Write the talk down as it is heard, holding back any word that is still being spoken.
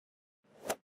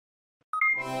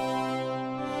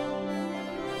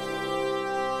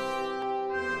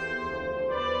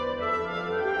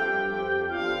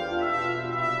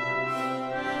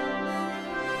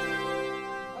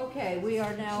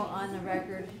on the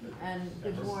record, and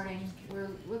good morning.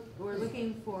 We're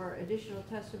looking for additional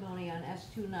testimony on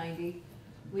S.290.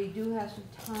 We do have some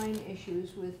time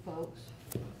issues with folks,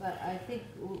 but I think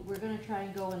we're going to try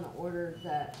and go in the order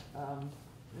that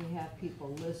we have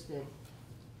people listed.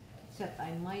 Except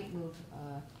I might move,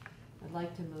 I'd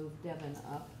like to move Devin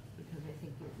up because I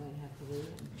think you're going to have to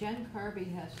leave. Jen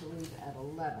Carby has to leave at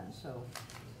 11, so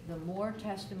the more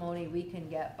testimony we can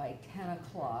get by 10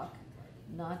 o'clock,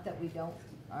 not that we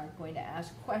aren't going to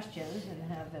ask questions and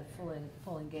have a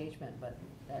full engagement, but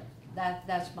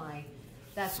that's my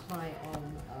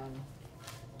own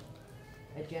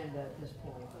agenda at this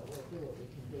point. But we'll do what we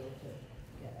can do to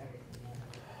get everything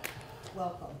in.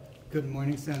 Welcome. Good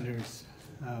morning, Senators.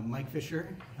 Mike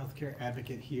Fisher, healthcare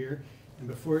advocate here. And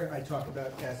before I talk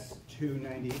about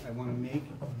S.290, I want to make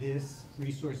this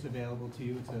resource available to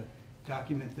you. It's a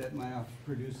document that my office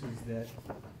produces that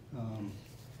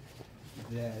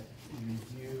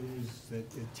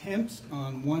attempts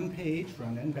on one page,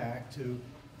 front and back, to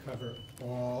cover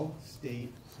all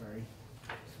state,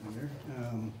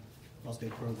 all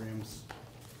state programs,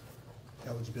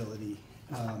 eligibility,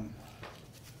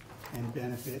 and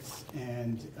benefits.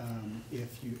 And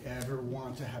if you ever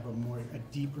want to have a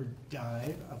deeper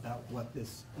dive about what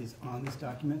this is on this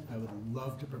document, I would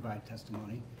love to provide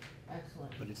testimony.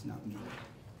 Excellent. But it's not me.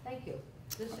 Thank you.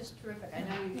 This is terrific. I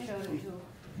know you showed it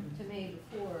to me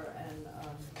before, and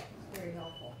it's very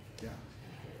helpful.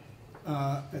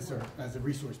 Yeah. As a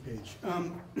resource page.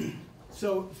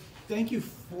 So thank you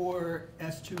for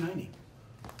S.290.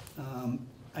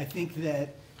 I think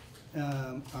that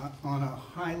on a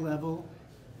high level,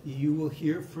 you will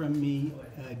hear from me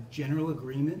a general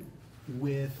agreement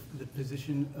with the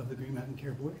position of the Green Mountain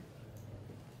Care Board.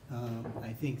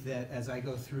 I think that as I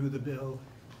go through the bill,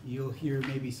 you'll hear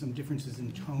maybe some differences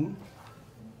in tone,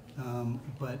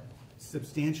 but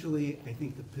substantially, I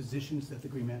think the positions that the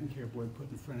Green Mountain Care Board put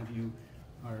in front of you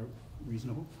are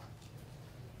reasonable.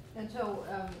 And so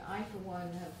I, for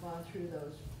one, have gone through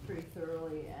those pretty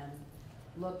thoroughly and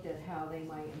looked at how they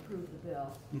might improve the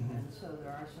bill. Mm-hmm. And so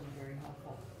there are some very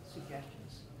helpful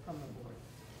suggestions from the board.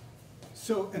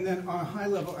 So, and then on a high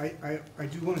level, I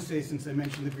do want to say, since I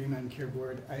mentioned the Green Mountain Care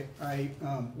Board,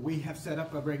 we have set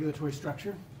up a regulatory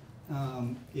structure.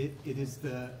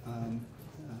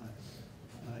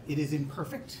 It is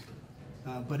imperfect,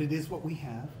 but it is what we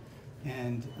have,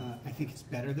 and I think it's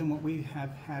better than what we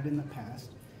have had in the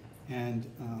past. And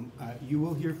you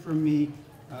will hear from me.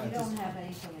 You don't have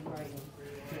anything in writing.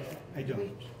 I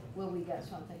don't. Will we get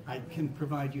something? I can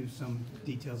provide you some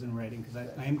details in writing because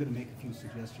I am going to make a few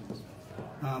suggestions.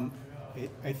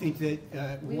 I think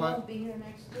that we won't be here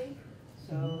next week,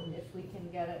 so if we can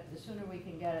get it, the sooner we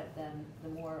can get it, then the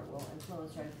more it will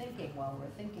influence our thinking while we're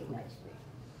thinking next week.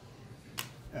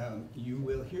 You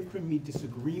will hear from me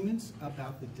disagreements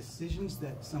about the decisions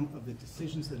some of the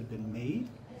decisions that have been made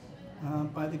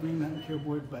by the Green Mountain Care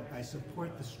Board, but I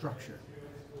support the structure.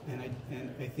 And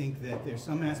I think that there's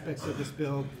some aspects of this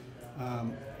bill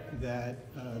that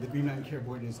the Green Mountain Care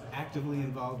Board is actively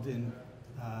involved in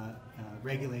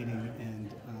regulating,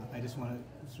 and I just want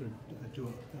to sort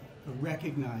of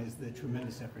recognize the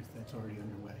tremendous efforts that's already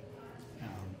underway.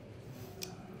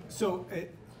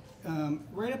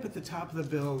 Right up at the top of the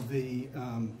bill, the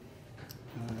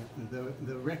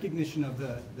recognition of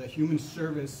the human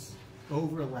service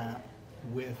overlap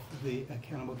with the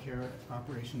accountable care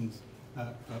operations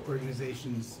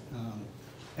organization's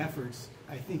efforts,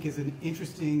 I think, is an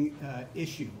interesting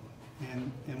issue,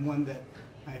 and one that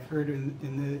I've heard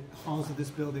in the halls of this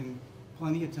building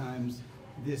plenty of times.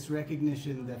 This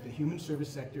recognition that the human service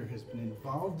sector has been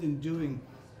involved in doing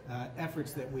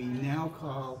efforts that we now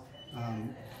call,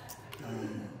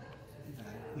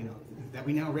 that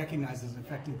we now recognize as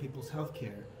affecting people's health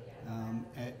care.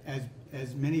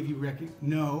 As many of you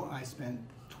know, I spent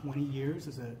 20 years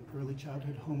as an early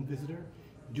childhood home visitor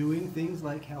doing things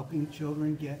like helping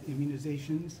children get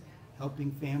immunizations,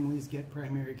 helping families get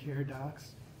primary care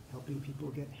docs, helping people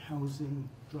get housing,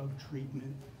 drug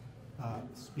treatment.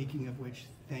 Speaking of which,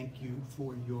 thank you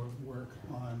for your work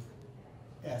on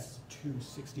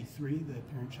S.263, the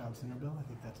Parent-Child Center bill. I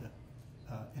think that's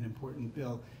an important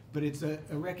bill. But it's a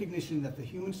recognition that the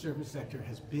human service sector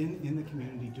has been in the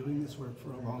community doing this work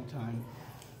for a long time.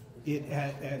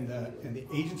 And the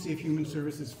Agency of Human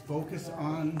Services focus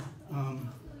on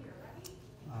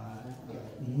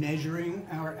measuring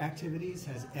our activities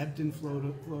has ebbed and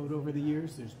flowed over the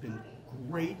years. There's been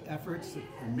great efforts.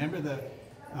 Remember the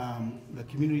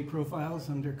community profiles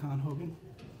under Con Hogan?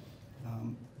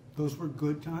 Those were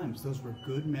good times. Those were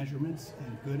good measurements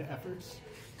and good efforts.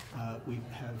 We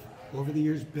have, over the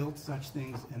years, built such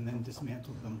things and then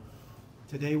dismantled them.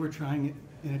 Today we're trying it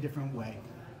in a different way.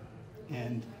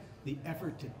 And the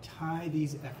effort to tie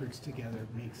these efforts together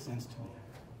makes sense to me.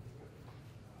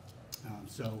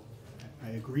 So I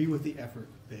agree with the effort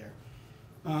there.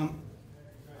 On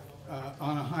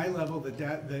a high level, the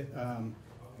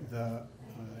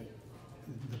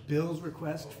bill's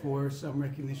request for some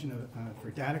recognition of,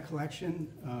 for data collection,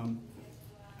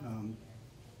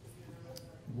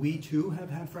 we too have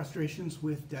had frustrations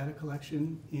with data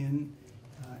collection and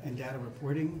data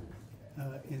reporting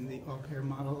in the all-payer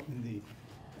model, in the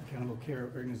accountable care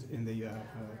in the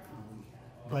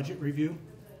budget review.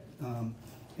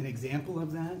 An example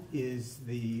of that is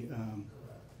the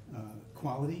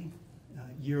quality,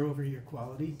 year-over-year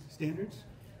quality standards.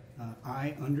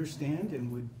 I understand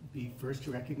and would be first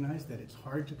to recognize that it's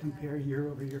hard to compare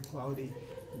year-over-year quality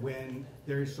when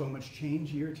there is so much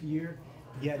change year to year.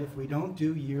 Yet if we don't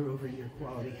do year-over-year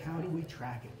quality, how do we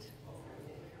track it?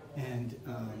 And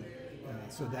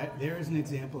so that there is an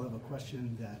example of a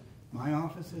question that my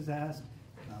office has asked.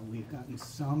 We've gotten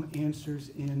some answers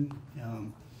in,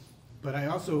 but I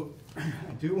also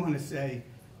I do want to say,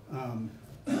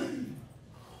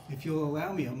 if you'll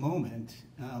allow me a moment,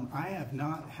 I have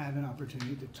not had an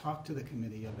opportunity to talk to the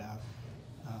committee about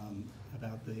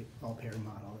the all-payer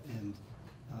model, and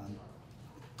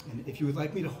if you would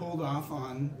like me to hold off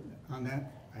on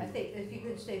that. I think if you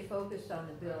could stay focused on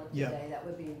the bill today, that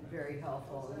would be very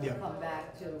helpful. And we'll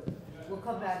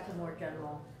come back to more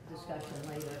general discussion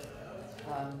later,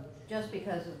 just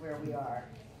because of where we are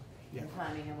in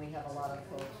timing, and we have a lot of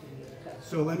folks who need to testify.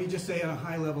 So let me just say at a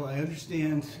high level, I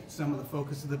understand some of the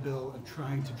focus of the bill of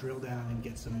trying to drill down and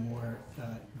get some more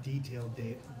detailed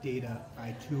data.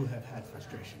 I too have had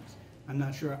frustrations. I'm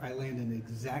not sure I land in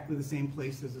exactly the same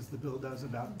places as the bill does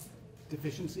about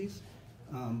deficiencies,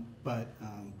 but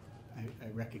I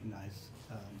recognize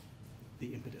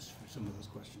the impetus for some of those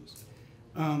questions.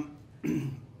 So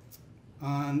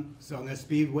I'm going to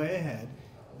speed way ahead.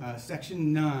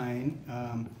 Section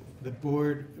 9, the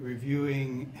board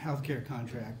reviewing healthcare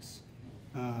contracts.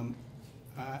 The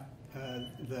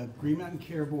Green Mountain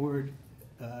Care Board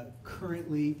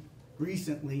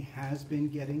recently has been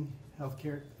getting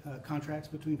healthcare contracts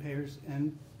between payers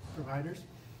and providers.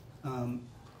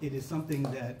 It is something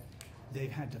that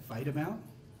they've had to fight about.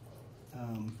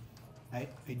 I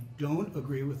don't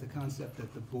agree with the concept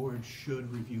that the board should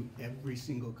review every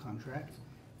single contract.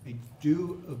 I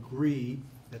do agree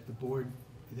that the board,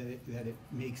 that it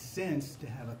makes sense to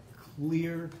have a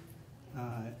clear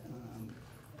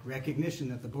recognition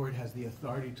that the board has the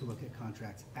authority to look at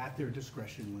contracts at their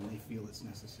discretion when they feel it's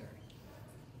necessary.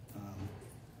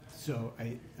 So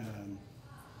I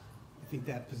think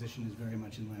that position is very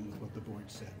much in line with what the board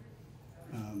said.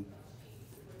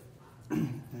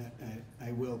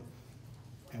 I will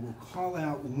call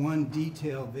out one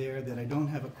detail there that I don't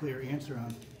have a clear answer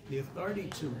on. The authority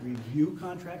to review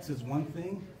contracts is one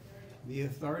thing. The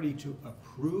authority to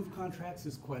approve contracts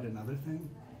is quite another thing.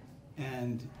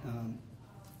 And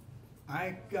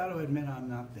I got to admit I'm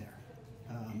not there.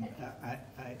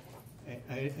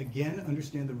 I again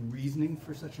understand the reasoning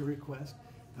for such a request,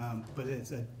 but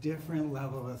it's a different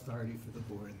level of authority for the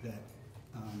board that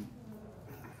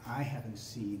I haven't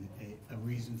seen a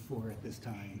reason for at this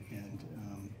time. And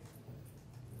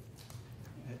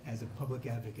as a public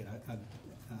advocate,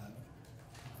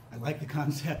 I like the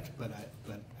concept, but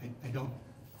I don't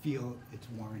feel it's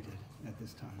warranted at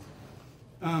this time.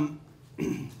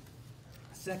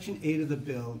 Section 8 of the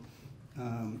bill,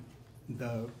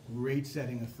 the rate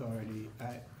setting authority.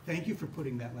 Thank you for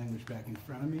putting that language back in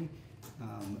front of me.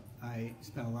 I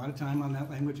spent a lot of time on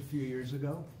that language a few years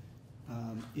ago.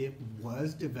 It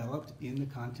was developed in the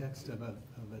context of a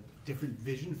different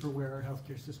vision for where our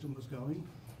healthcare system was going.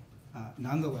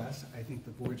 Nonetheless, I think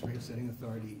the board's rate setting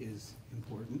authority is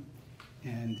important,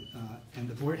 and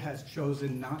the board has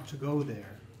chosen not to go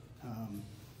there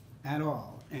at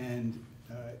all. And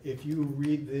if you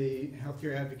read the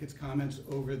Healthcare Advocates' comments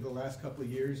over the last couple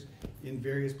of years, in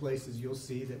various places you'll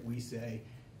see that we say,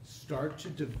 start to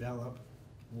develop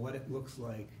what it looks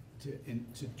like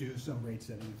to do some rate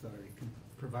setting authority,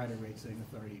 provide a rate setting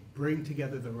authority, bring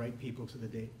together the right people to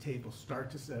the table, start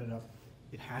to set it up.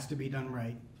 It has to be done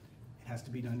right. It has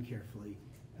to be done carefully.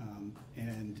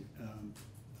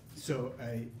 So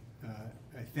I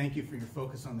thank you for your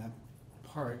focus on that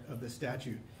part of the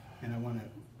statute, and I want to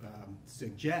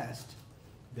suggest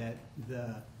that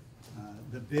the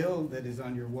bill that is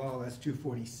on your wall,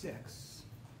 S.246,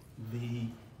 the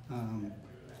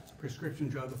prescription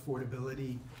drug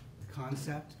affordability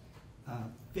concept,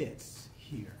 fits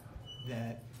here.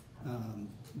 That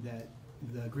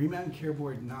the Green Mountain Care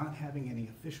Board not having any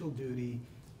official duty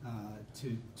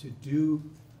to do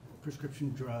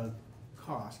prescription drug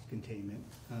cost containment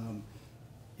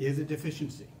is a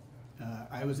deficiency.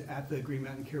 I was at the Green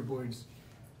Mountain Care Board's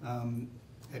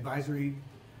advisory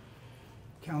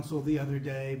council the other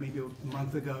day, maybe a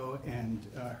month ago, and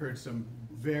heard some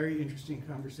very interesting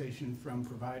conversation from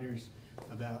providers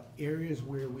about areas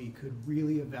where we could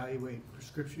really evaluate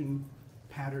prescription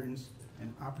patterns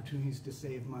and opportunities to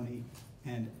save money.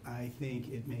 And I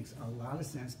think it makes a lot of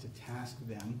sense to task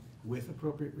them with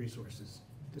appropriate resources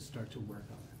to start to work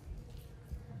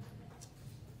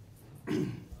on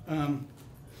that.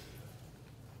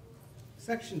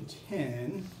 Section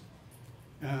 10,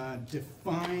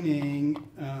 defining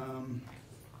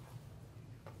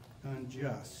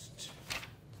unjust.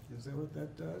 Is that what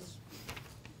that does?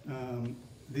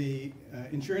 The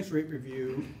insurance rate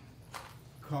review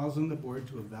calls on the board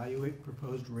to evaluate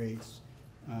proposed rates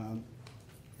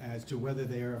as to whether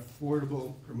they are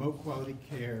affordable, promote quality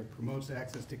care, promotes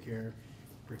access to care,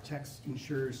 protects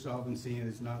insurers' solvency, and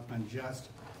is not unjust,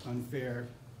 unfair,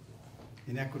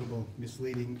 inequitable,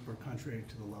 misleading, or contrary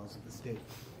to the laws of the state.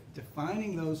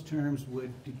 Defining those terms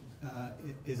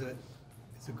is a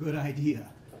good idea.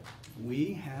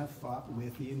 We have fought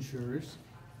with the insurers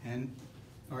and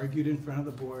argued in front of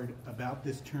the board about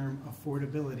this term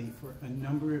affordability for a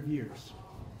number of years.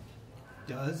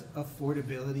 Does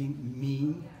affordability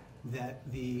mean that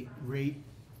the rate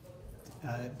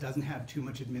doesn't have too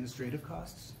much administrative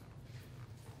costs?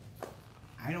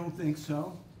 I don't think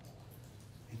so.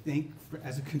 I think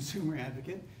as a consumer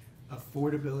advocate,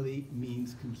 affordability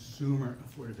means consumer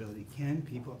affordability. Can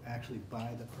people actually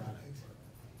buy the product?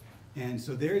 And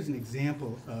so there's an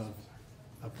example of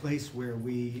a place where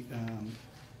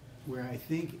where I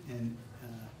think an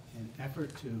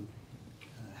effort to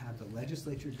have the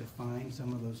legislature define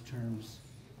some of those terms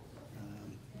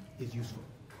is useful.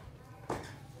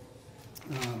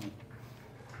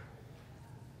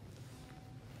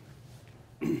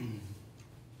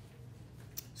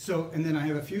 So, and then I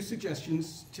have a few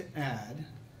suggestions to add.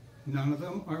 None of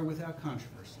them are without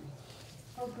controversy.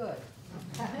 Oh, good.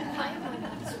 I'm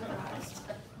not surprised.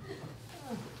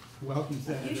 Welcome,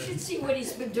 Senator. You should see what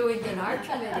he's been doing in our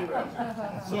committee room.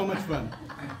 So much fun.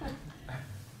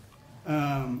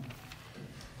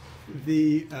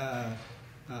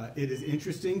 It is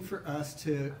interesting for us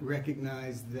to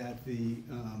recognize that the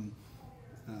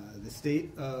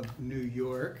state of New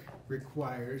York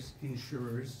requires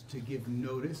insurers to give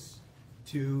notice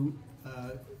to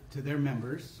their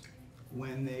members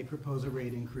when they propose a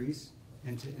rate increase,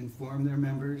 and to inform their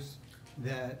members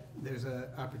that there's an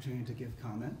opportunity to give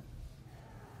comment.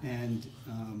 And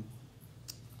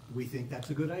we think that's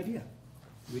a good idea.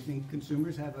 We think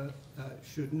consumers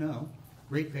should know,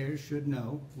 ratepayers should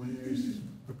know when there's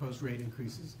proposed rate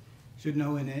increases, should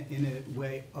know in a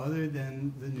way other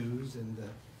than the news and the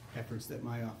efforts that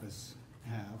my office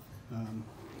have.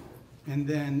 And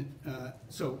then,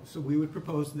 so we would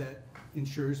propose that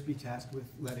insurers be tasked with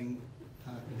letting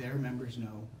their members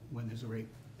know when there's a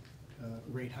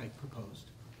rate hike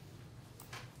proposed.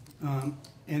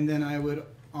 And then I would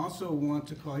also want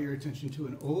to call your attention to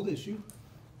an old issue,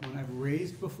 one I've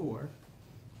raised before.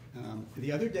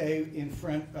 The other day in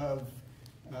front of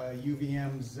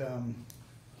UVM's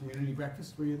community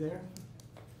breakfast, were you there?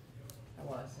 I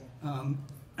was.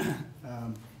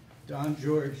 Don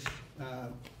George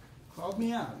called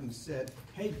me out and said,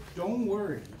 hey, don't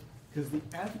worry, because the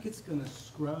advocate's going to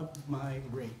scrub my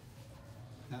rate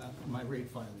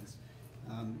filings.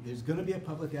 There's going to be a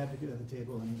public advocate at the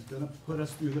table, and he's going to put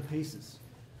us through the paces.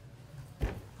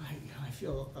 I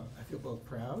feel both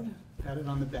proud, patted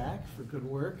on the back for good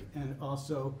work, and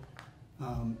also,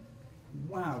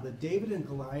 wow, the David and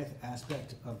Goliath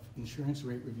aspect of insurance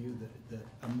rate review, the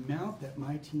amount that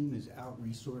my team is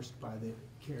out-resourced by the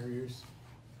carriers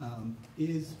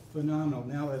is phenomenal.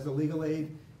 Now, as a legal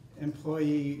aid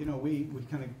employee, you know, we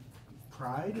kind of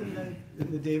pride in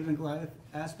the David and Goliath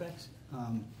aspect,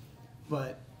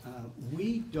 but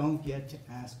we don't get to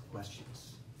ask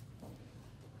questions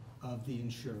of the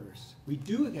insurers. We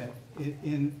do get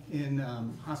in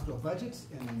hospital budgets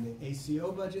and in the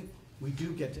ACO budget, we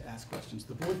do get to ask questions.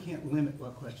 The board can't limit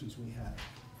what questions we have,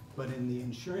 but in the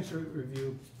insurance rate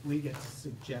review, we get to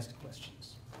suggest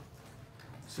questions.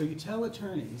 So you tell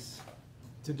attorneys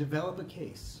to develop a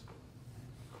case,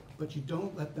 but you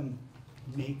don't let them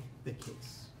make the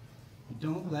case. You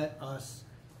don't let us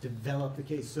develop the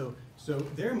case. So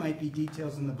there might be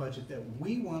details in the budget that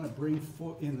we want to bring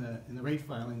forward in the rate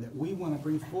filing that we want to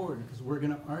bring forward because we're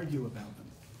going to argue about them.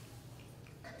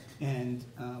 And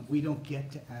we don't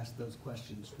get to ask those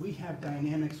questions. We have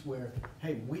dynamics where,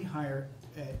 hey, we hire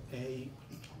a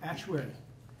actuary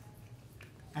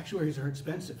Actuaries are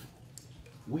expensive.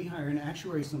 We hire an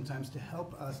actuary sometimes to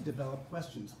help us develop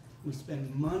questions. We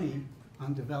spend money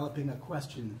on developing a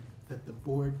question that the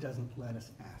board doesn't let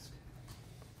us ask.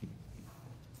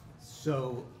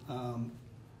 So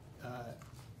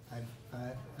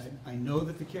I know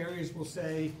that the carriers will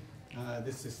say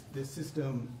this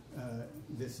system,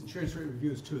 this insurance rate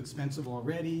review is too expensive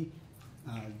already.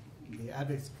 The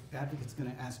advocate's going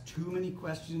to ask too many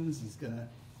questions. He's going to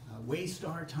waste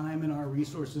our time and our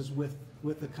resources with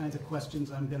the kinds of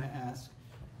questions I'm going to ask.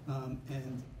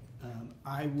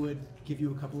 I would give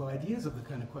you a couple of ideas of the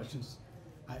kind of questions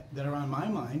that are on my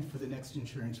mind for the next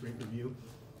insurance rate review.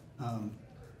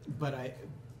 But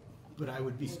I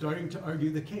would be starting to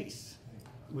argue the case,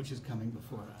 which is coming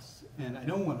before us. And I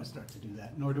don't want to start to do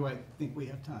that, nor do I think we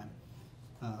have time.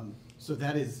 So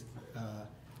that is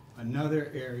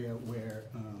another area where,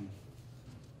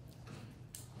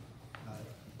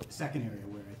 second area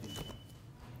where I think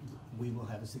we will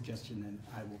have a suggestion and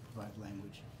I will provide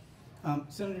language.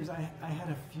 Senators, I had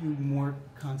a few more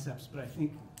concepts, but I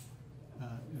think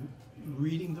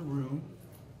reading the room,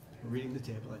 reading the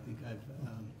table, I think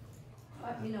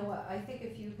I've... you know what, I think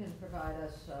if you can provide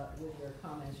us with your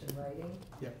comments in writing,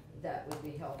 Yep. that would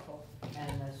be helpful,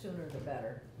 and the sooner the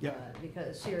better. Yep.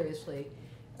 Because seriously,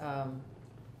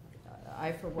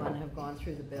 I for one have gone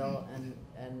through the bill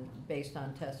and based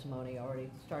on testimony already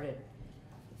started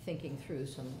thinking through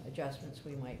some adjustments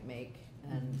we might make,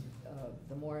 and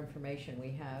the more information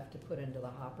we have to put into the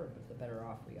hopper, the better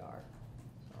off we are.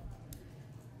 So,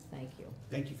 thank you.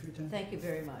 Thank you for your time. Thank you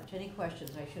very much. Any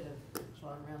questions? I should have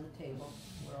gone around the table.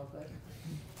 We're all good?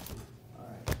 All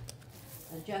right.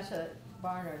 And Jessa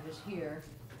Barnard is here.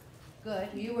 Good.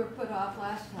 You were put off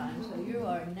last time, so you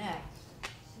are next.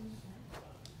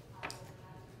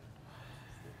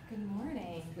 Good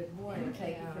morning. Good morning.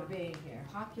 Thank you for being here.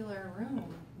 Popular room.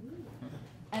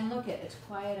 And look it's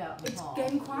quiet out in the It's hall.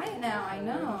 getting quiet now, I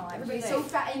know. Everybody's so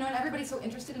fat, and everybody's so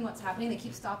interested in what's happening. They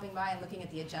keep stopping by and looking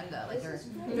at the agenda. Like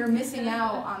they're missing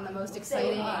out on the most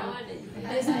exciting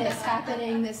business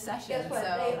happening this session. Guess what?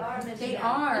 So They are missing they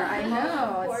out. are, I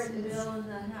know. Important bill in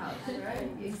the house, right?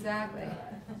 Exactly.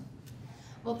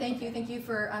 Well, thank you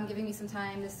for giving me some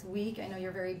time this week. I know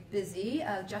you're very busy.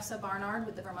 Jessa Barnard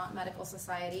with the Vermont Medical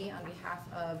Society on behalf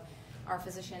of our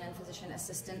physician and physician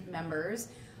assistant members.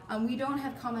 We don't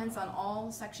have comments on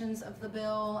all sections of the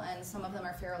bill, and some of them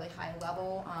are fairly high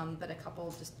level, but a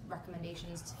couple just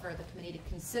recommendations for the committee to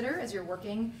consider as you're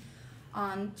working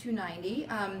on 290.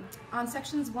 On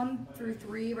sections 1 through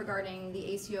 3 regarding the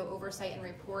ACO oversight and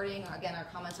reporting, again, our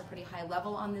comments are pretty high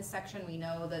level on this section. We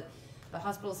know that the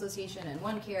Hospital Association and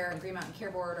OneCare and Green Mountain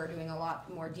Care Board are doing a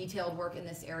lot more detailed work in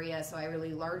this area, so I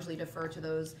really largely defer to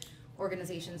those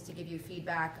organizations to give you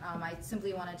feedback. I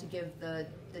simply wanted to give the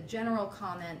general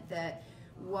comment that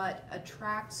what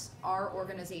attracts our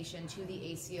organization to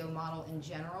the ACO model in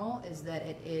general is that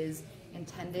it is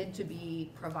intended to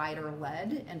be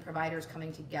provider-led and providers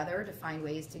coming together to find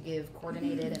ways to give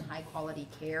coordinated and high-quality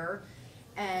care.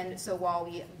 And so while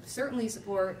we certainly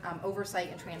support oversight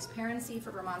and transparency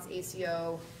for Vermont's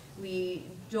ACO, we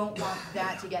don't want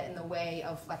that to get in the way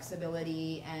of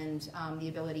flexibility and the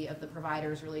ability of the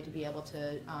providers really to be able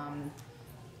to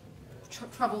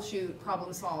troubleshoot,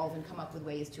 problem solve, and come up with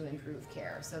ways to improve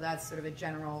care. So that's sort of a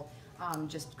general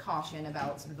just caution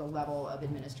about sort of the level of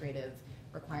administrative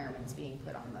requirements being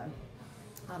put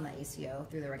on the ACO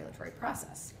through the regulatory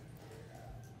process.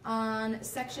 On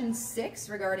section 6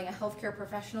 regarding a healthcare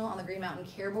professional on the Green Mountain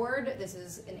Care Board, this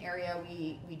is an area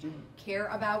we do care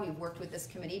about. We've worked with this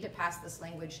committee to pass this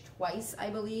language twice, I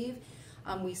believe.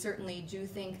 We certainly do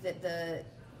think that the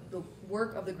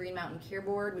work of the Green Mountain Care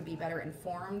Board would be better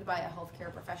informed by a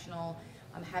healthcare professional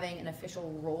having an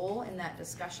official role in that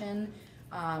discussion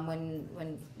when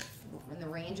in the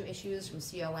range of issues from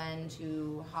CON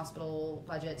to hospital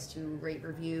budgets to rate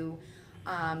review.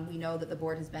 We know that the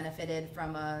board has benefited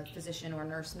from a physician or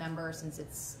nurse member since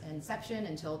its inception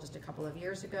until just a couple of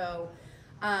years ago.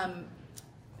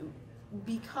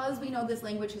 Because we know this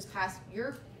language has passed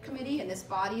your committee and this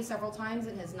body several times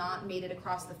and has not made it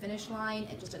across the finish line,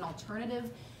 and just an alternative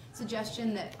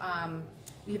suggestion that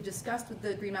we have discussed with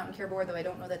the Green Mountain Care Board, though I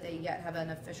don't know that they yet have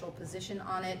an official position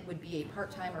on it, would be a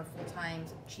part-time or full-time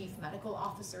chief medical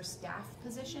officer staff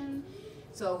position.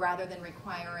 So rather than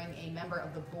requiring a member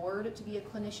of the board to be a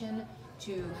clinician,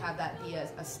 to have that be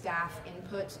a staff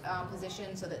input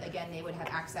position, so that again they would have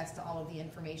access to all of the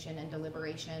information and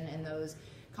deliberation in those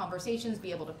conversations,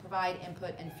 be able to provide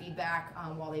input and feedback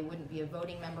while they wouldn't be a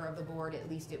voting member of the board. At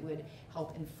least it would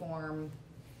help inform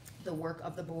the work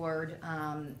of the board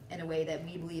in a way that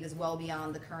we believe is well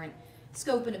beyond the current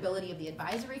scope and ability of the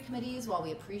advisory committees. While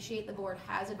we appreciate the board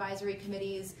has advisory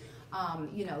committees,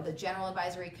 you know, the general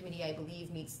advisory committee, I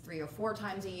believe, meets 3 or 4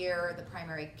 times a year. The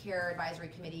primary care advisory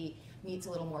committee meets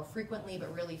a little more frequently,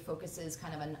 but really focuses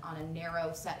kind of on a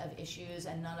narrow set of issues,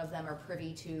 and none of them are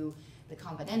privy to the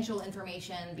confidential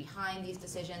information behind these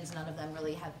decisions. None of them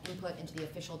really have input into the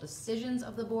official decisions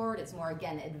of the board. It's more,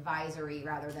 again, advisory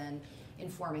rather than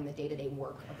informing the day-to-day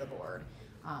work of the board.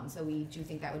 So we do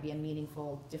think that would be a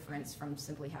meaningful difference from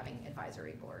simply having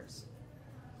advisory boards.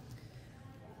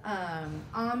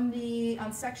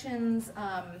 On sections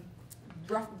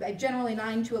generally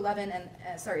 9 to 11 and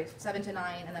 7 to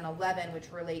 9 and then 11,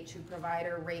 which relate to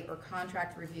provider rate or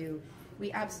contract review,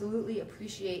 we absolutely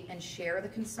appreciate and share the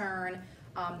concern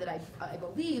that I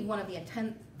believe one of the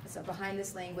intents behind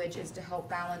this language is to help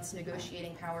balance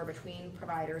negotiating power between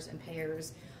providers and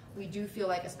payers. We do feel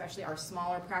like, especially our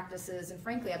smaller practices, and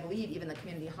frankly, I believe even the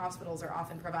community hospitals are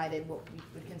often provided what we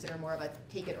would consider more of a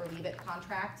take it or leave it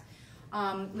contract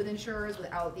with insurers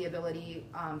without the ability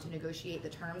to negotiate the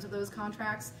terms of those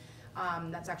contracts.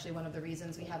 That's actually one of the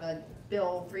reasons we have a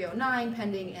Bill 309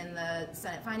 pending in the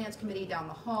Senate Finance Committee down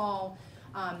the hall.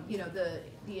 You know,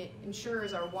 the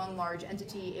insurers are one large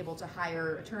entity able to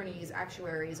hire attorneys,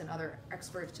 actuaries, and other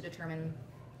experts to determine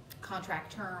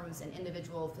contract terms, and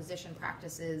individual physician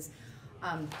practices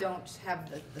don't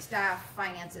have the staff,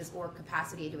 finances, or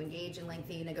capacity to engage in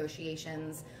lengthy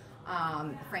negotiations.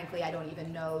 Frankly, I don't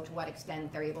even know to what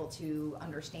extent they're able to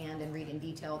understand and read in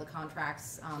detail the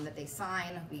contracts that they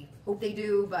sign. We hope they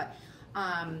do, but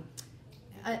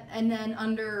and then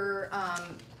under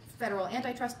federal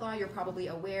antitrust law, you're probably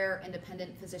aware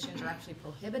independent physicians are actually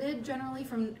prohibited generally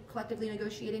from collectively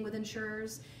negotiating with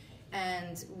insurers,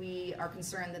 and we are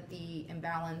concerned that the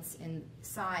imbalance in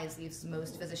size leaves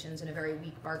most physicians in a very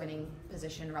weak bargaining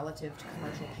position relative to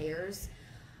commercial payers.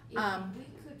 If we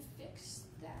could fix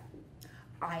that.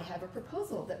 I have a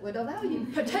proposal that would allow you,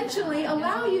 potentially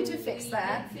allow you to fix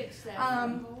that. Fix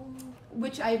that.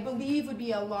 Which I believe would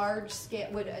be a large scale,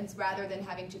 rather than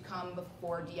having to come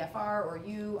before DFR or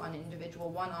you on individual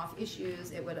one-off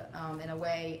issues, it would in a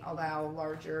way allow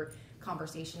larger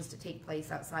conversations to take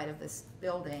place outside of this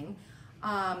building.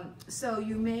 So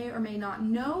you may or may not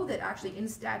know that actually in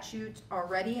statute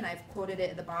already, and I've quoted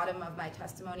it at the bottom of my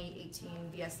testimony,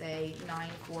 18 VSA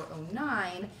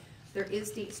 9409, there is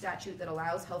state statute that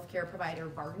allows healthcare provider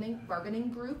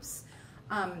bargaining groups.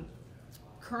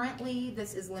 Currently,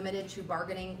 this is limited to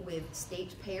bargaining with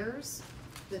state payers,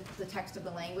 the text of the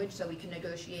language, so we can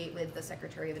negotiate with the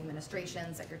Secretary of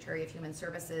Administration, Secretary of Human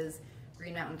Services,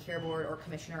 Green Mountain Care Board, or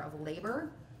Commissioner of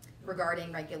Labor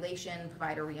regarding regulation,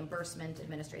 provider reimbursement,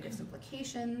 administrative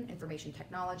simplification, information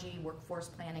technology, workforce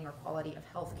planning, or quality of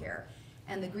healthcare.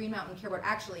 And the Green Mountain Care Board,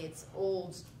 actually it's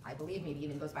old, I believe maybe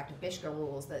even goes back to BISHCA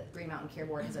rules that Green Mountain Care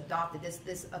Board has adopted.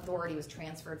 This authority was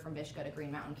transferred from BISHCA to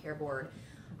Green Mountain Care Board.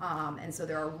 And so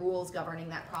there are rules governing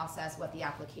that process, what the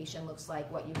application looks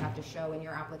like, what you have to show in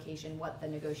your application, what the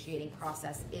negotiating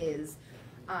process is.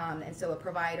 And so a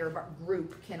provider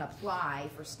group can apply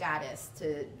for status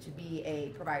to be a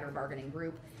provider bargaining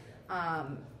group.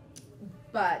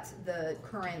 But the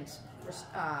current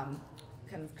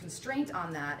kind of constraint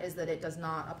on that is that it does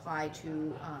not apply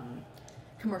to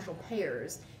commercial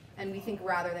payers. And we think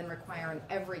rather than requiring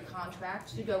every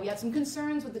contract to go, we have some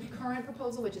concerns with the current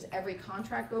proposal, which is every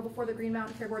contract go before the Green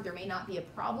Mountain Care Board. There may not be a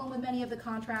problem with many of the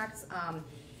contracts.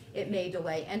 It may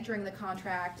delay entering the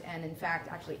contract, and in fact,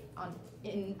 actually,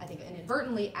 I think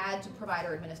inadvertently add to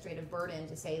provider administrative burden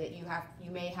to say that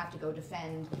you may have to go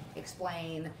defend,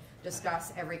 explain,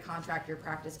 discuss every contract your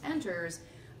practice enters.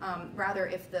 Rather,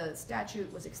 if the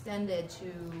statute was extended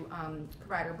to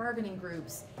provider bargaining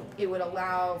groups, it would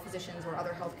allow physicians or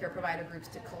other healthcare provider groups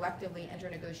to collectively enter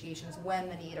negotiations when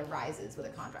the need arises with a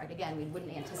contract. Again, we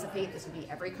wouldn't anticipate this would be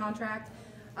every contract,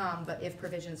 but if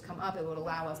provisions come up, it would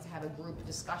allow us to have a group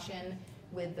discussion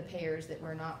with the payers that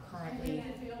we're not currently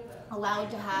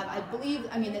allowed to have. I believe,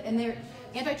 and their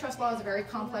antitrust law is a very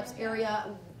complex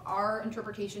area. Our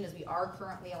interpretation is we are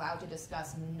currently allowed to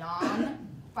discuss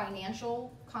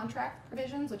non-financial contract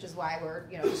provisions, which is why we're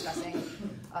discussing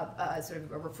a sort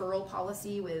of a referral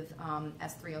policy with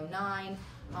S.290.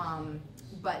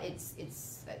 But it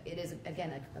is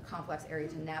again a complex area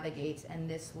to navigate, and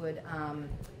this would,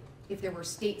 if there were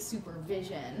state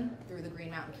supervision through the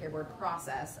Green Mountain Care Board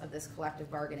process of this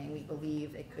collective bargaining, we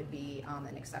believe it could be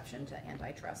an exception to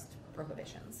antitrust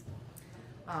prohibitions.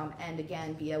 And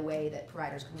again, be a way that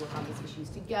providers could work on these issues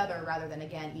together rather than,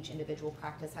 again, each individual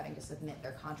practice having to submit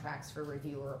their contracts for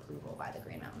review or approval by the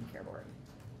Green Mountain Care Board.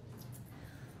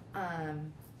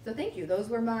 So thank you. Those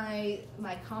were my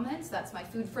comments. That's my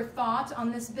food for thought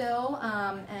on this bill,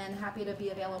 and happy to be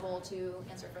available to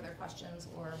answer further questions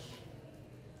or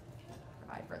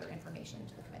provide further information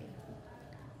to the committee.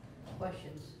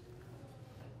 Questions?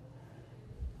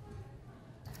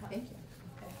 Thank you.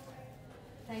 Okay.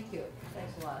 Thank you.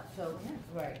 Thanks a lot. So,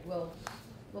 right,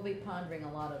 we'll be pondering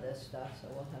a lot of this stuff, so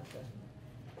we'll have to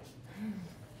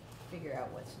figure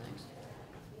out what's next.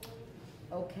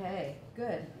 Okay,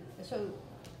 good. So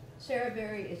Sarah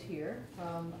Berry is here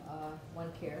from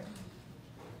OneCare.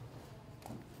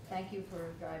 Thank you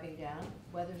for driving down.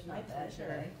 Weather's not bad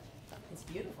today. It's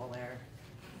beautiful there.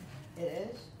 It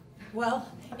is?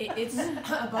 Well, it's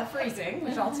above freezing,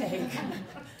 which I'll take.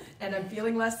 And I'm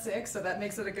feeling less sick, so that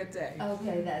makes it a good day.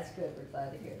 Okay, that's good. We're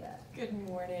glad to hear that. Good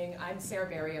morning. I'm Sarah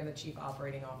Berry. I'm the Chief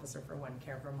Operating Officer for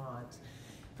OneCare Vermont.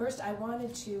 First, I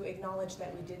wanted to acknowledge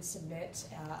that we did submit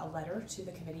a letter to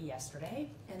the committee yesterday,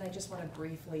 and I just want to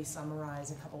briefly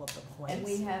summarize a couple of the points. And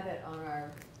we have it on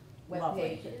our Lovely.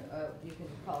 webpage. You can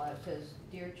call out, it says,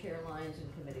 Dear Chair Lyons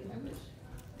and Committee Members.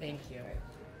 Thank you.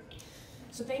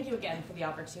 So thank you again for the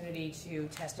opportunity to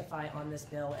testify on this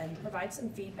bill and provide some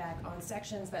feedback on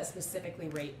sections that specifically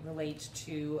relate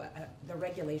to the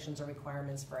regulations or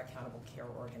requirements for accountable care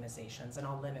organizations, and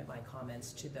I'll limit my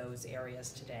comments to those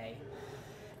areas today.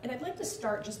 And I'd like to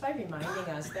start just by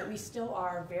reminding us that we still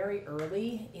are very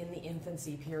early in the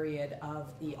infancy period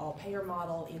of the all-payer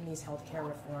model in these healthcare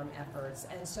reform efforts.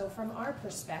 And so from our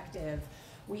perspective,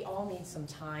 we all need some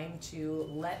time to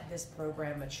let this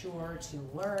program mature, to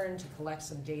learn, to collect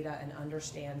some data and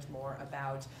understand more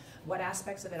about what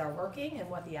aspects of it are working and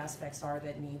what the aspects are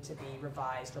that need to be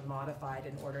revised or modified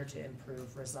in order to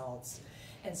improve results.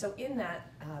 And so in that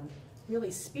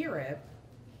really spirit,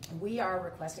 we are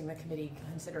requesting the committee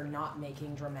consider not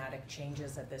making dramatic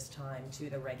changes at this time to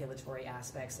the regulatory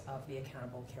aspects of the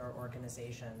accountable care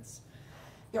organizations.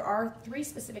 There are three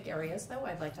specific areas, though,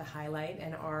 I'd like to highlight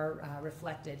and are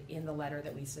reflected in the letter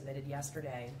that we submitted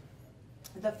yesterday.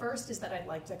 The first is that I'd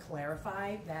like to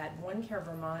clarify that OneCare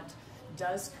Vermont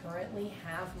does currently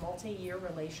have multi-year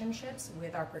relationships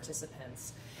with our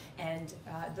participants. And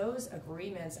those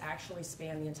agreements actually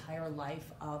span the entire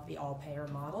life of the all-payer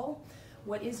model.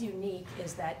 What is unique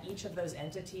is that each of those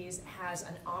entities has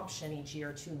an option each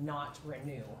year to not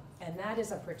renew. And that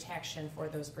is a protection for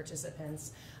those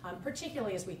participants,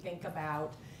 particularly as we think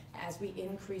about, as we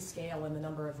increase scale in the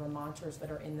number of Vermonters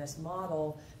that are in this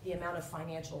model, the amount of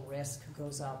financial risk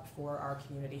goes up for our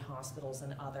community hospitals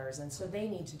and others. And so they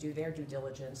need to do their due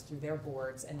diligence through their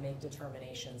boards and make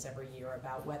determinations every year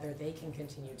about whether they can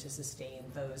continue to sustain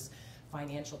those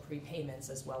financial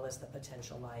prepayments as well as the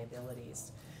potential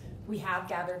liabilities. We have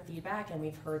gathered feedback and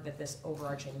we've heard that this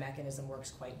overarching mechanism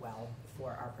works quite well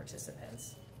for our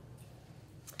participants.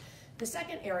 The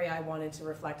second area I wanted to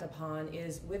reflect upon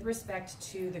is with respect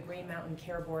to the Green Mountain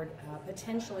Care Board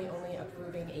potentially only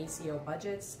approving ACO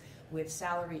budgets with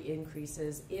salary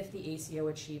increases if the ACO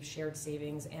achieves shared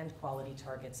savings and quality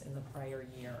targets in the prior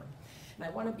year. And I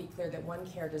want to be clear that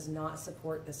OneCare does not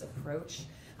support this approach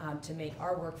to make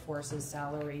our workforce's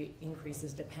salary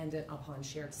increases dependent upon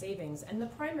shared savings. And the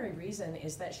primary reason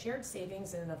is that shared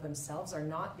savings in and of themselves are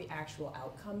not the actual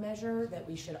outcome measure that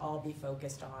we should all be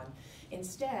focused on.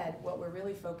 Instead, what we're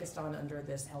really focused on under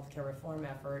this healthcare reform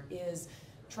effort is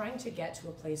trying to get to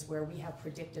a place where we have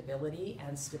predictability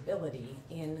and stability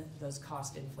in those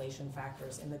cost inflation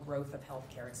factors in the growth of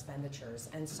healthcare expenditures.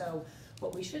 And so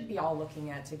what we should be all looking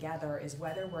at together is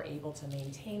whether we're able to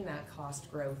maintain that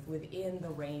cost growth within the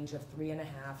range of 3.5%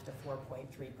 to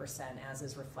 4.3%, as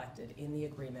is reflected in the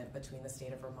agreement between the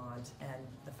state of Vermont and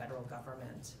the federal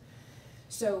government.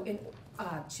 So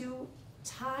to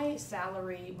tie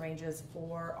salary ranges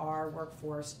for our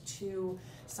workforce to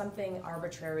something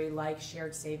arbitrary like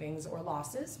shared savings or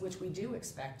losses, which we do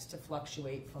expect to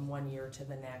fluctuate from one year to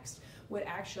the next, would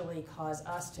actually cause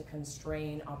us to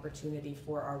constrain opportunity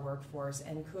for our workforce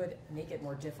and could make it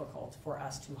more difficult for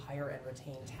us to hire and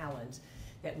retain talent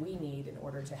that we need in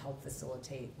order to help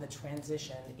facilitate the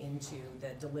transition into the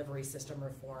delivery system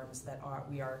reforms that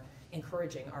we are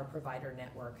encouraging our provider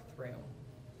network through.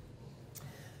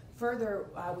 Further,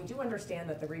 we do understand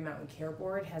that the Green Mountain Care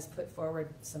Board has put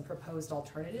forward some proposed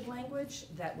alternative language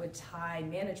that would tie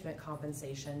management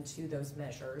compensation to those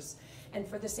measures. And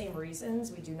for the same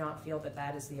reasons, we do not feel that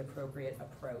that is the appropriate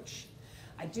approach.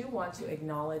 I do want to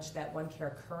acknowledge that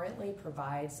OneCare currently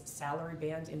provides salary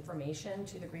band information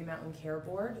to the Green Mountain Care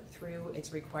Board through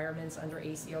its requirements under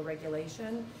ACO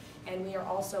regulation. And we are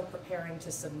also preparing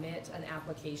to submit an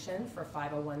application for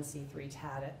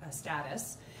 501c3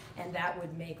 status. and that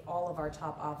would make all of our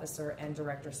top officer and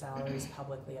director salaries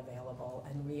publicly available.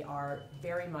 And we are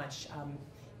very much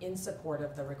in support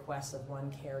of the request of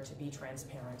OneCare to be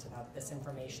transparent about this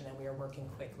information, and we are working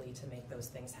quickly to make those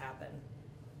things happen.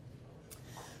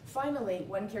 Finally,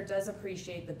 OneCare does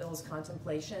appreciate the bill's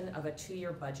contemplation of a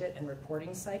 2-year budget and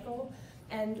reporting cycle,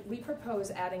 and we propose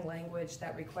adding language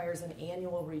that requires an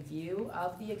annual review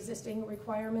of the existing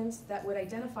requirements that would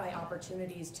identify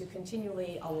opportunities to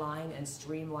continually align and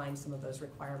streamline some of those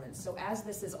requirements. So as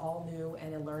this is all new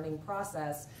and a learning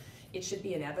process, it should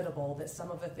be inevitable that some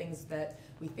of the things that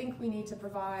we think we need to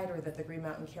provide or that the Green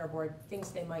Mountain Care Board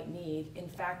thinks they might need, in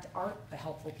fact, aren't the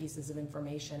helpful pieces of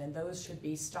information, and those should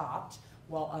be stopped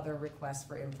while other requests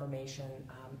for information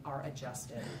are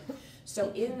adjusted.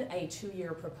 So in a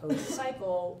 2-year proposed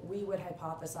cycle, we would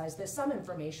hypothesize that some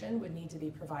information would need to be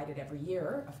provided every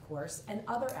year, of course, and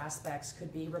other aspects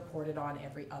could be reported on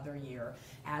every other year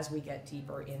as we get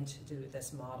deeper into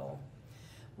this model.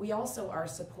 We also are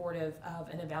supportive of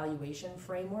an evaluation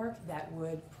framework that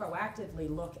would proactively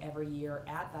look every year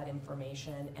at that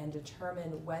information and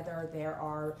determine whether there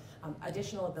are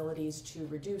additional abilities to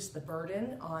reduce the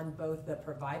burden on both the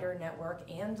provider network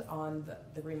and on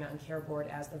the Green Mountain Care Board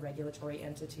as the regulatory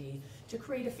entity to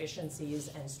create efficiencies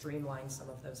and streamline some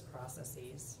of those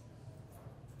processes.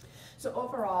 So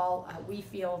overall, we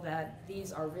feel that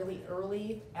these are really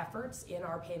early efforts in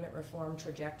our payment reform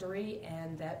trajectory,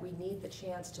 and that we need the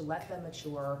chance to let them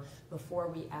mature before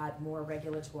we add more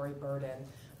regulatory burden.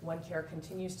 OneCare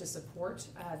continues to support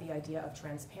the idea of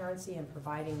transparency and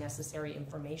providing necessary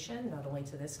information, not only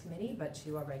to this committee, but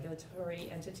to a regulatory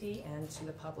entity and to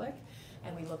the public.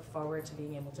 And we look forward to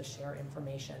being able to share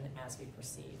information as we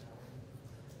proceed.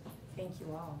 Thank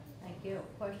you all. Thank you.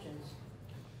 Questions?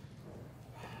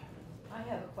 I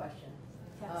have a question.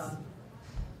 Yes.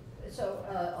 So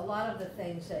a lot of the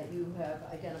things that you have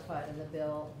identified in the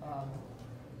bill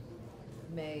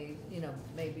may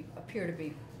appear to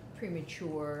be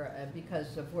premature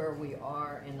because of where we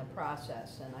are in the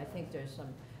process, and I think there's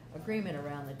some agreement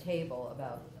around the table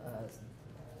about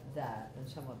that and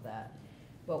some of that.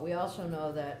 But we also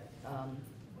know that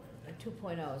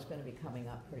 2.0 is going to be coming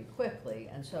up pretty quickly,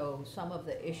 and so some of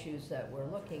the issues that we're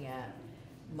looking at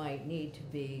might need to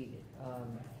be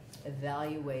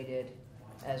evaluated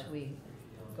as we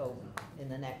go in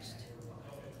the next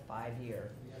 5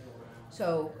 years.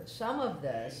 So some of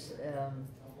this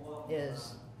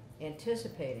is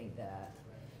anticipating that,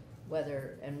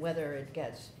 whether it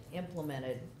gets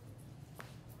implemented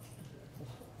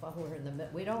while we're in the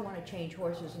we don't want to change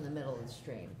horses in the middle of the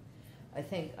stream. I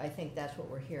think that's what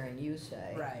we're hearing you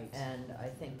say, right? And I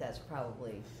think that's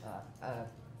probably a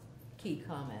key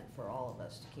comment for all of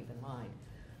us to keep in mind.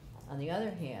 On the other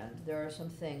hand, there are some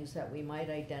things that we might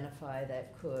identify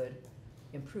that could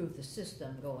improve the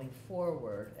system going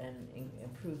forward and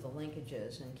improve the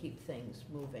linkages and keep things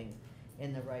moving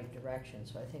in the right direction.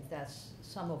 So I think that's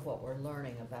some of what we're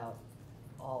learning about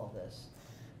all of this.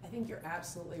 I think you're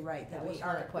absolutely right. That was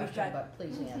not a question, but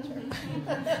please answer.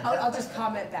 I'll just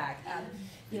comment back.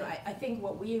 I think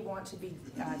what we want to be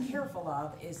careful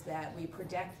of is that we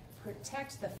protect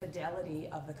the fidelity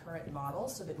of the current model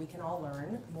so that we can all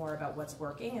learn more about what's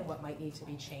working and what might need to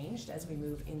be changed as we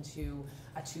move into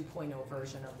a 2.0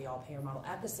 version of the all-payer model.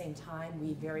 At the same time,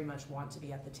 we very much want to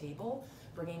be at the table,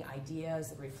 bringing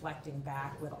ideas, reflecting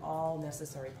back with all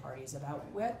necessary parties about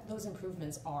what those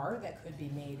improvements are that could be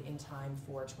made in time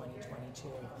for 2022.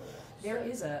 There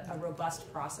is a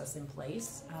robust process in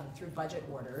place through budget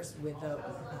orders with the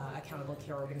Accountable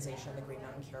Care Organization and the Green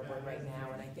Mountain Care Board right now,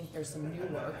 and I think there's some new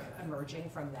work emerging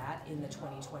from that in the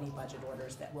 2020 budget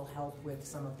orders that will help with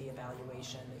some of the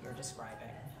evaluation that you're describing.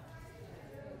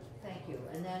 Thank you.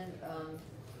 And then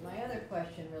my other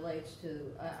question relates to,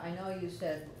 I know you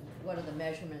said what are the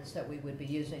measurements that we would be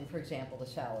using, for example, the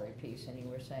salary piece, and you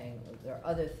were saying there are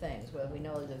other things. Well, we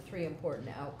know the 3 important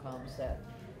outcomes that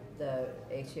the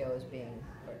ACO is being,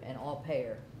 and all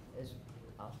payer is,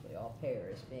 possibly all payer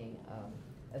is being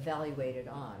evaluated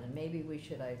on, and maybe we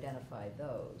should identify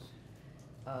those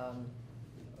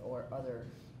or other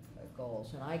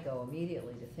goals. And I go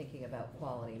immediately to thinking about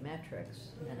quality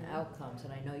metrics and outcomes,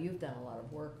 and I know you've done a lot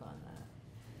of work on that.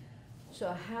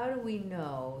 So how do we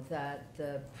know that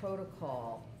the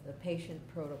protocol, the patient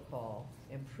protocol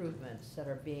improvements that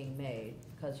are being made,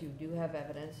 because you do have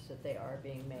evidence that they are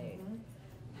being made,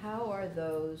 how are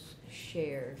those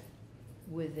shared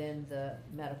within the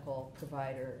medical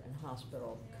provider and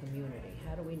hospital community?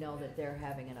 How do we know that they're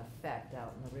having an effect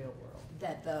out in the real world?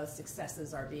 That the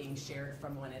successes are being shared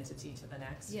from one entity to the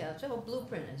next? Yeah, so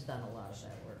Blueprint has done a lot of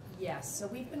that work. Yes, so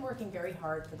we've been working very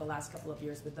hard for the last couple of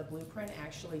years with the Blueprint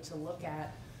actually to look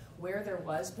at where there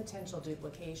was potential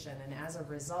duplication, and as a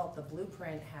result, the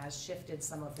blueprint has shifted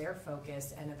some of their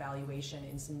focus and evaluation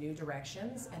in some new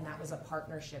directions, and that was a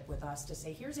partnership with us to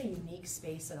say, here's a unique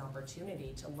space and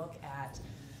opportunity to look at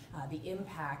the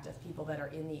impact of people that are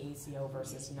in the ACO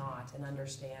versus not, and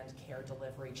understand care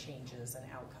delivery changes and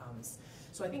outcomes.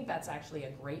 So I think that's actually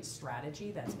a great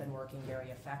strategy that's been working very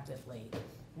effectively.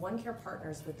 OneCare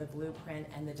partners with the blueprint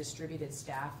and the distributed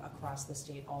staff across the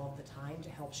state all of the time to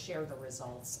help share the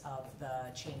results of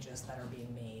the changes that are being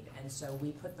made. And so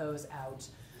we put those out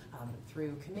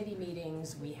through committee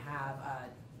meetings. We have a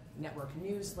network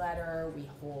newsletter. We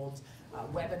hold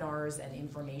webinars and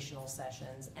informational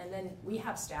sessions. And then we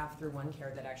have staff through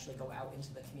OneCare that actually go out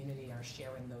into the community and are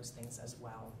sharing those things as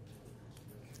well.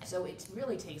 So it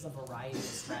really takes a variety of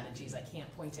strategies. I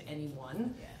can't point to any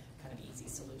one kind of easy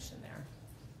solution there.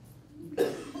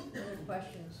 Other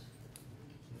questions?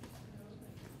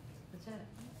 That's it.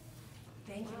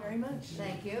 Thank you very much.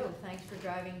 Thank you. Thanks for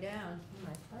driving down.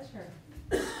 My pleasure.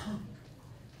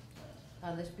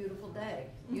 On this beautiful day.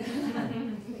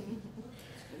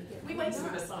 We might see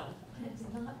the sun. It's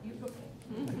not beautiful.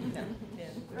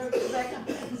 No, Rebecca,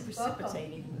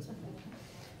 precipitating.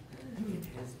 It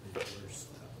has been worse.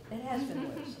 it has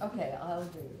been worse. Okay, I'll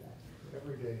agree with that.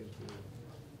 Every day is good.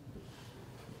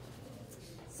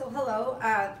 So hello,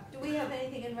 Do we have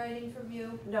anything in writing from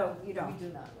you? no, you We don't.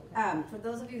 do not. For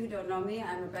those of you who don't know me,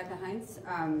 I'm Rebecca Heinz,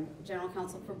 General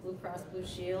Counsel for Blue Cross Blue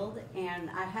Shield, and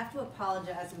I have to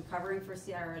apologize, I'm covering for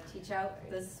Ciara Teach Out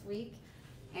this week,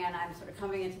 and I'm sort of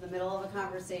coming into the middle of a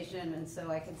conversation, and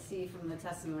so I can see from the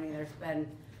testimony there's been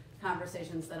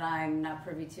conversations that I'm not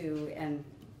privy to and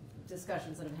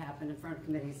discussions that have happened in front of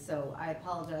committees, so I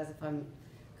apologize if I'm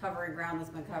covering ground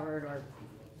that's been covered or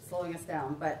slowing us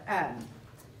down, but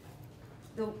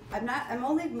I'm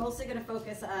only mostly going to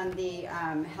focus on the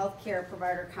healthcare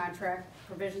provider contract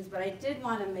provisions, but I did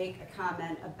want to make a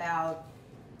comment about,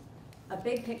 a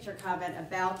big picture comment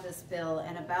about this bill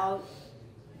and about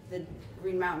the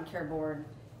Green Mountain Care Board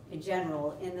in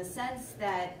general, in the sense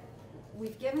that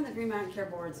we've given the Green Mountain Care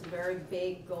Board some very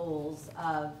big goals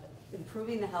of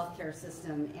improving the healthcare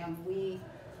system, and we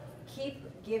keep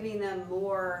giving them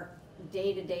more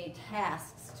day-to-day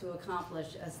tasks to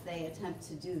accomplish as they attempt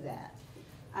to do that.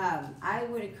 I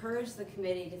would encourage the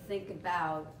committee to think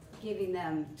about giving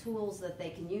them tools that they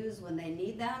can use when they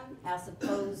need them, as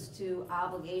opposed to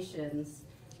obligations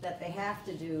that they have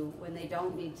to do when they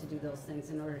don't need to do those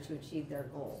things in order to achieve their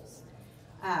goals.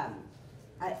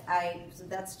 So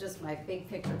that's just my big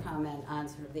picture comment on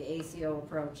sort of the ACO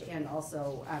approach, and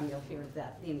also you'll hear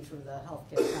that theme through the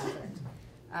healthcare contract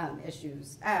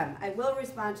issues. I will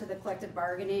respond to the collective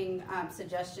bargaining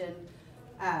suggestion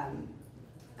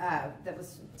that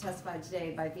was testified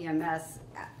today by VMS.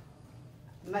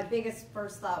 My biggest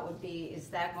first thought would be, is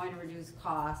that going to reduce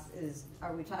costs?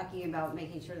 Are we talking about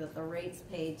making sure that the rates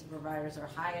paid to providers are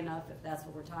high enough, if that's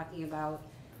what we're talking about?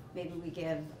 Maybe we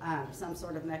give some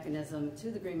sort of mechanism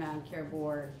to the Green Mountain Care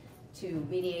Board to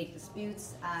mediate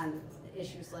disputes on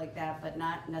issues like that, but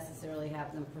not necessarily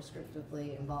have them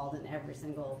prescriptively involved in every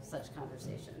single such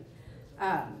conversation.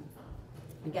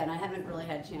 Again, I haven't really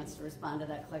had a chance to respond to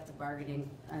that collective bargaining.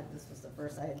 This was the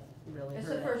first I really It's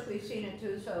heard the it. first we've seen it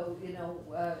too, so, you know,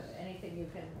 anything you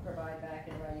can provide back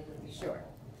in writing would be Sure.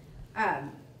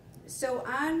 helpful. So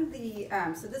on the,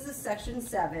 so this is section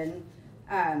 7,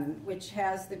 which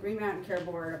has the Green Mountain Care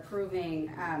Board approving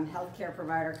healthcare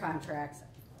provider contracts.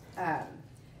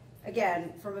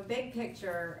 Again, from a big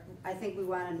picture, I think we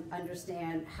want to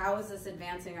understand, how is this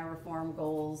advancing our reform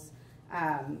goals?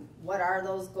 What are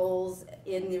those goals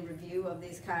in the review of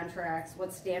these contracts?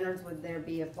 What standards would there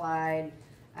be applied?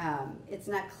 It's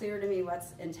not clear to me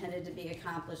what's intended to be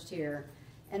accomplished here.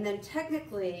 And then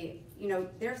technically, you know,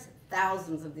 there's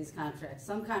thousands of these contracts.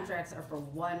 Some contracts are for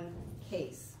one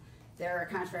case. There are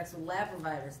contracts with lab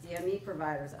providers, DME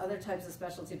providers, other types of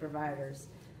specialty providers.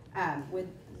 Would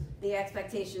the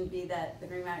expectation be that the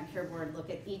Green Mountain Care Board look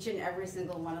at each and every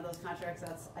single one of those contracts?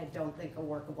 That's, I don't think, a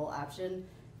workable option.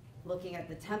 Looking at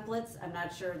the templates, I'm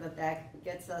not sure that that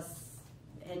gets us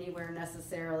anywhere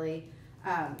necessarily.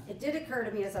 It did occur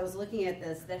to me as I was looking at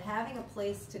this that having a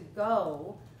place to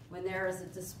go when there is a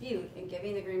dispute and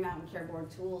giving the Green Mountain Care Board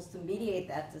tools to mediate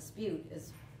that dispute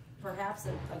is perhaps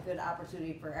a good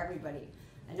opportunity for everybody.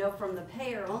 I know from the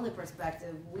payer-only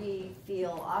perspective, we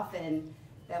feel often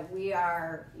that we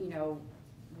are, you know,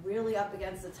 really up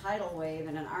against a tidal wave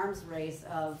and an arms race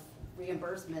of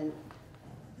reimbursement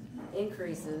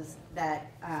increases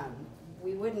that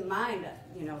we wouldn't mind,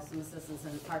 you know, some assistance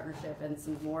and partnership and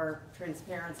some more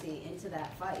transparency into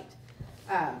that fight.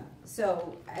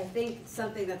 So I think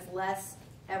something that's less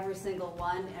every single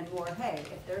one, and more, hey,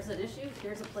 if there's an issue,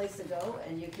 here's a place to go,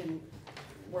 and you can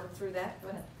work through that. Go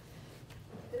ahead.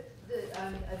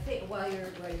 I think while you're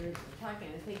talking,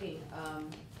 I'm thinking,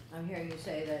 I'm hearing you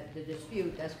say that the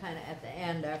dispute, that's kind of at the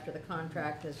end after the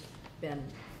contract has been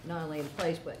not only in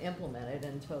place but implemented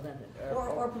until then.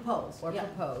 Or proposed. Or yeah.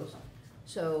 proposed.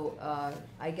 So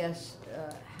I guess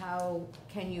how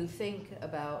can you think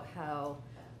about how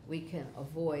we can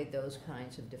avoid those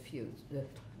kinds of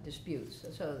disputes?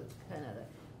 So kind of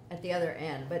at the other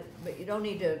end, but you don't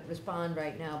need to respond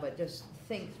right now, but just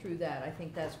think through that. I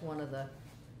think that's one of the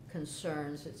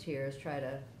concerns that's here, is try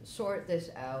to sort this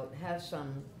out, have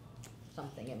something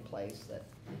in place that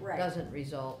Right. doesn't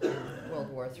result in World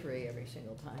War III every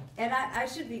single time. And I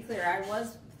should be clear, I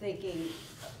was thinking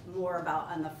more about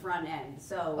on the front end.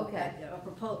 So, Okay.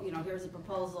 Here's a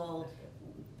proposal,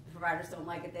 providers don't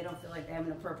like it, they don't feel like they have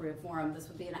an appropriate forum. This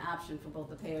would be an option for both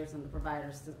the payers and the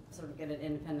providers to sort of get an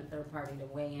independent third party to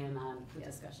weigh in on the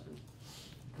discussion.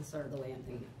 That's sort of the way I'm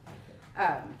thinking.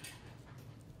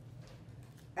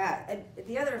 And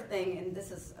the other thing, and this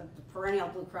is a perennial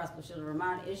Blue Cross Blue Shield of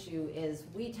Vermont issue, is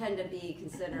we tend to be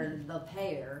considered the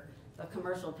payer, the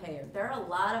commercial payer. There are a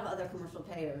lot of other commercial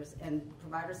payers, and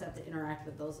providers have to interact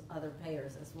with those other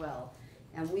payers as well.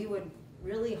 And we would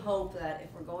really hope that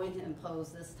if we're going to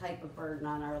impose this type of burden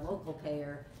on our local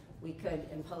payer, we could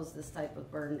impose this type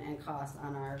of burden and cost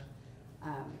on our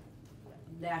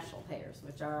national payers,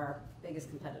 which are our biggest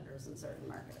competitors in certain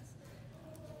markets.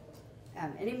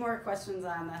 Any more questions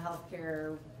on the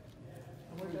healthcare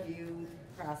review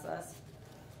process?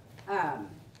 And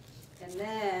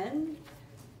then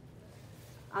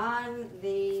on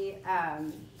the,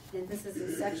 and this is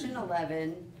in section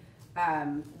 11,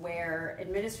 where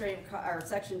or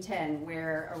section 10,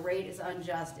 where a rate is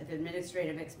unjust if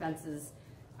administrative expenses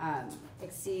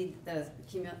exceed the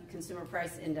consumer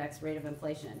price index rate of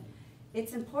inflation.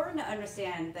 It's important to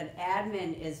understand that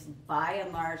admin is by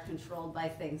and large controlled by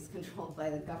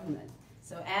the government.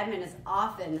 So admin is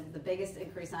often, the biggest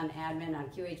increase on admin on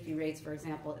QHP rates, for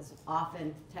example, is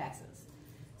often taxes.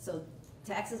 So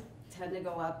taxes tend to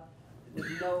go up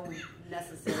with no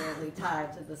necessarily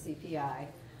tied to the CPI.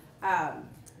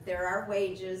 There are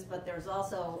wages, but there's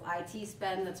also IT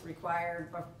spend that's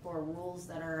required for rules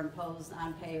that are imposed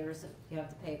on payers. You have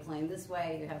to pay a claim this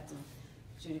way, you have to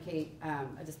adjudicate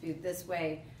a dispute this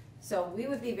way. So we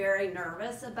would be very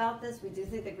nervous about this. We do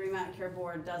think the Green Mountain Care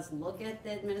Board does look at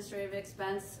the administrative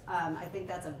expense. I think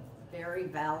that's a very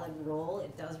valid role.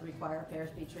 It does require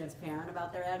payers to be transparent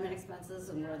about their admin expenses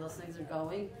and where those things are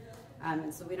going.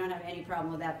 And so we don't have any problem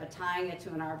with that, but tying it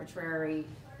to an arbitrary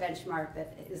benchmark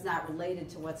that is not related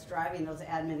to what's driving those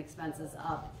admin expenses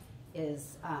up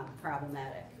is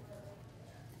problematic.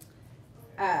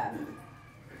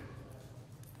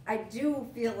 I do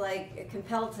feel like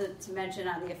compelled to mention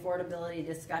on the affordability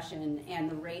discussion and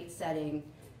the rate setting,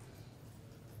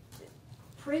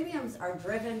 premiums are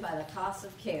driven by the cost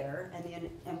of care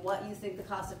and what you think the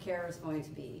cost of care is going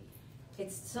to be.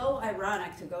 It's so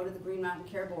ironic to go to the Green Mountain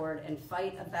Care Board and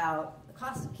fight about the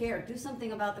cost of care. Do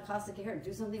something about the cost of care.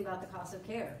 Do something about the cost of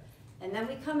care. And then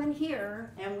we come in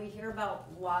here and we hear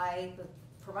about why the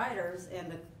providers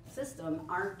and the system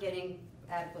aren't getting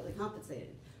adequately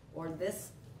compensated, or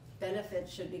this benefit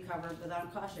should be covered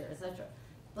without cost share, etc.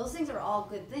 Those things are all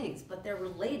good things, but they're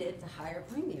related to higher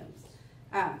premiums.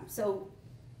 So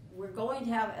we're going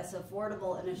to have as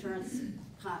affordable an insurance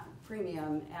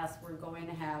premium as we're going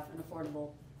to have an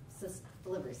affordable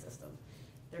delivery system.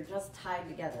 They're just tied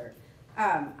together.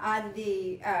 On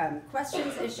the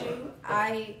questions issue,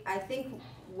 I think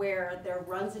where there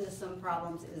runs into some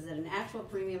problems is that an actual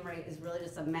premium rate is really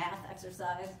just a math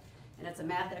exercise, and it's a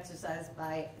math exercise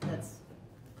that's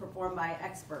performed by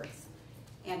experts.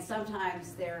 And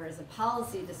sometimes there is a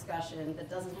policy discussion that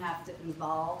doesn't have to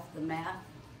involve the math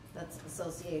that's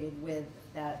associated with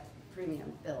that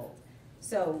premium build.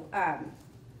 So,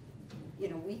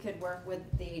 we could work with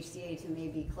the HCA to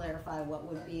maybe clarify what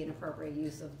would be an appropriate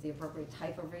use of the appropriate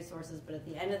type of resources, but at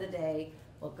the end of the day,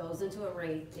 what goes into a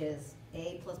rate is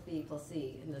A plus B plus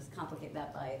C, and just complicate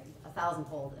that by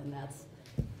 1,000-fold, and that's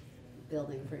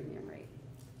building premium rate.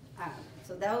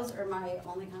 So those are my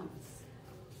only comments.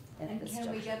 And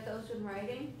can we get those in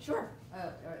writing? Sure.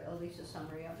 Or at least a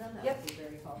summary of them? That Yep. would be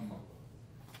very helpful.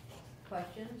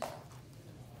 Questions?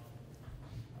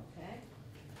 Okay.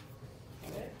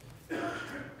 Good.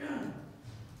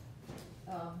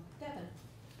 Devin,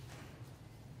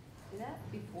 is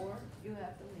that before you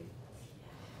have to leave?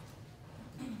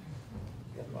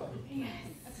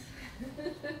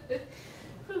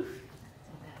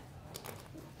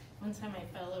 One time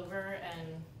I fell over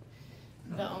and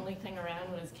The only thing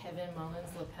around was Kevin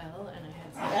Mullins' lapel, and I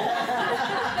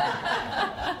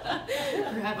had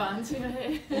to grab onto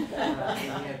it. You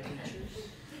have pictures?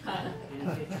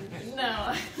 Any pictures? No,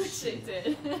 I wish I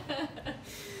did.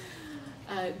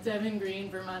 Devin Green,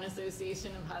 Vermont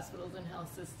Association of Hospitals and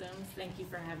Health Systems. Thank you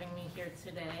for having me here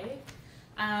today.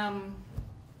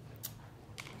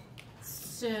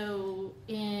 So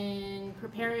in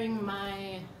preparing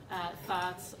my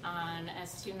thoughts on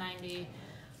S.290,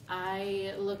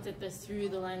 I looked at this through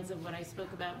the lens of what I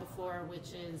spoke about before,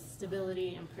 which is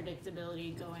stability and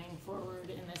predictability going forward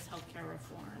in this healthcare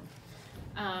reform.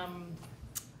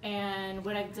 And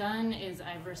what I've done is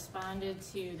I've responded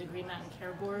to the Green Mountain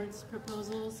Care Board's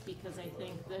proposals because I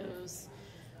think those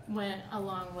went a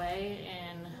long way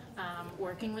in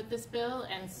working with this bill.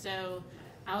 And so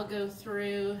I'll go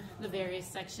through the various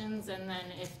sections, and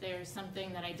then if there's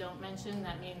something that I don't mention,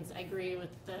 that means I agree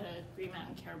with the Green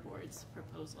Mountain Care Board's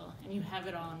proposal. And you have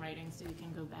it all in writing, so you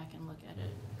can go back and look at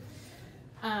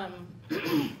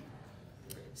it.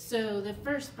 So the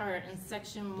first part in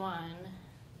section 1,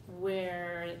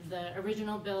 where the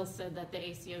original bill said that the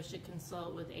ACO should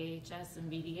consult with AHS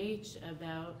and VDH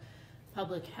about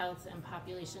public health and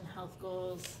population health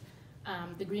goals.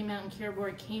 The Green Mountain Care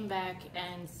Board came back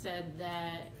and said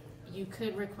that you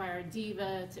could require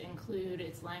DEVA to include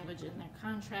its language in their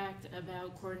contract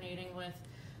about coordinating with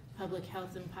public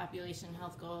health and population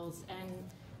health goals.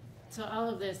 And to all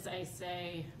of this, I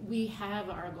say we have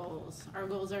our goals. Our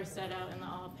goals are set out in the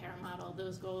all-payer model.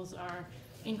 Those goals are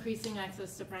increasing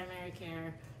access to primary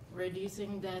care,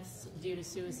 reducing deaths due to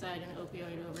suicide and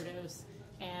opioid overdose,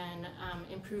 and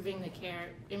improving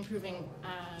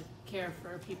care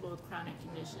for people with chronic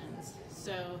conditions.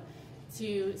 So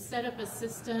to set up a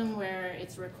system where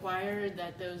it's required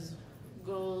that those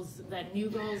goals, that new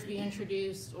goals be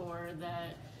introduced, or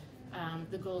that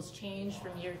the goals change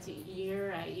from year to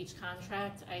year at each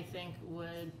contract, I think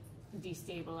would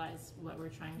destabilize what we're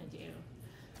trying to do.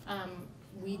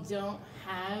 We don't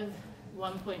have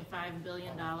 $1.5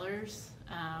 billion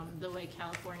the way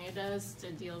California does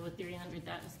to deal with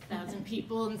 300,000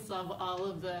 people and solve all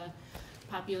of the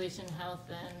population health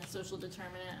and social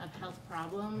determinant of health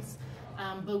problems.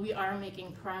 But we are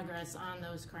making progress on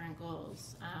those current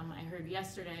goals. I heard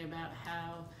yesterday about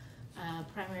how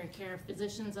primary care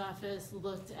physician's office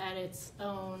looked at its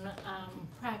own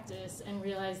practice and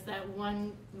realized that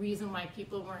one reason why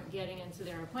people weren't getting into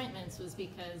their appointments was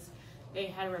because they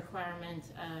had a requirement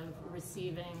of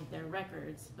receiving their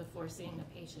records before seeing the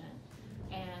patient.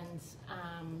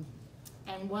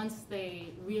 And once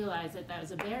they realized that that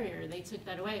was a barrier, they took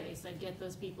that away. They said, get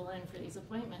those people in for these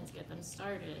appointments, get them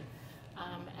started.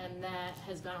 And that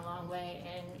has gone a long way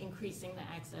in increasing the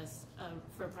access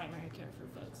for primary care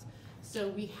for folks. So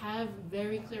we have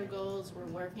very clear goals. We're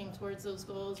working towards those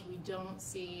goals. We don't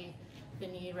see the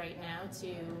need right now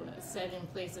to set in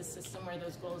place a system where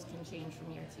those goals can change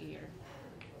from year to year.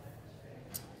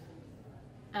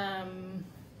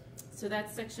 So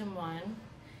that's section 1.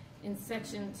 In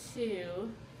section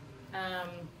 2,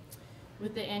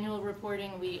 with the annual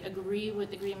reporting, we agree with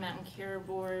the Green Mountain Care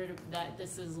Board that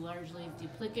this is largely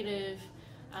duplicative.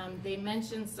 They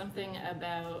mentioned something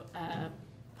about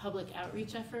public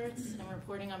outreach efforts and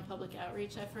reporting on public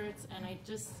outreach efforts, and I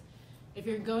just, if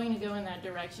you're going to go in that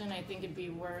direction, I think it'd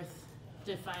be worth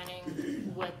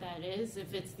defining what that is.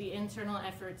 If it's the internal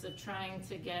efforts of trying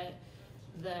to get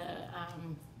the,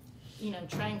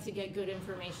 trying to get good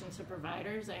information to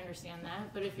providers, I understand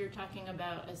that. But if you're talking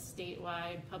about a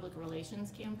statewide public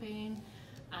relations campaign,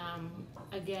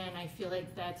 again, I feel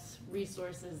like that's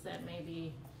resources that may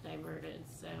be diverted.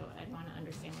 So I'd want to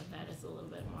understand what that is a little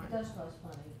bit more. It does cost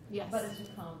money. Yes. But it's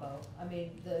a combo. I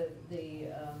mean,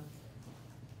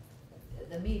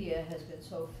 the media has been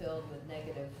so filled with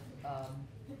negative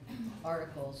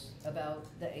articles about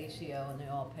the ACO and the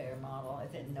all-payer model. I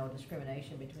think no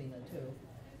discrimination between the two.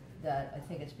 That I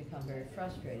think it's become very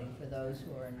frustrating for those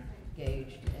who are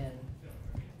engaged in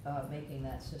making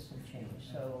that system change.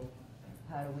 So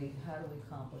how do we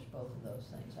accomplish both of those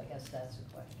things? I guess that's the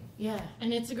question. Yeah,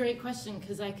 and it's a great question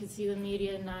because I could see the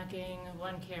media knocking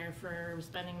OneCare for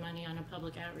spending money on a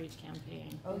public outreach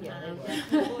campaign. Oh yeah, they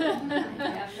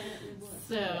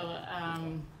would.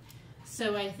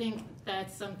 So I think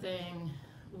that's something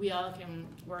we all can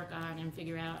work on and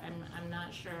figure out. I'm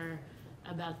not sure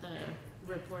about the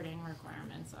reporting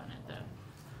requirements on it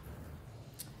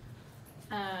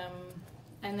though.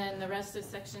 And then the rest of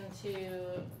section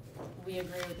 2, we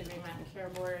agree with the Green Mountain Care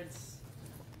Board's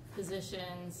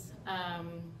positions.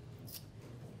 And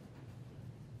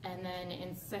then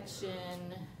in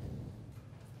section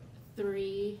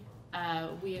 3,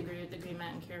 we agree with the Green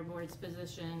Mountain Care Board's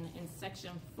position in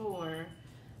Section 4.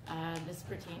 This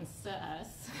pertains to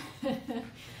us.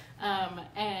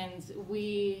 And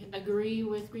we agree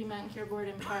with Green Mountain Care Board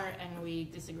in part, and we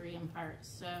disagree in part.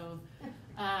 So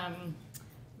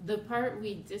the part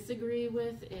we disagree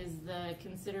with is the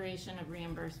consideration of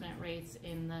reimbursement rates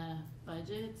in the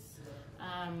budgets.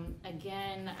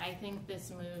 Again, I think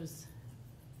this moves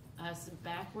us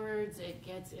backwards. It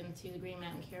gets into the Green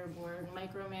Mountain Care Board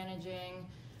micromanaging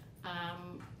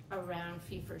around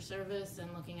fee-for-service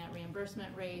and looking at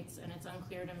reimbursement rates, and it's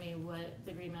unclear to me what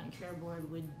the Green Mountain Care Board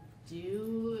would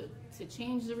do to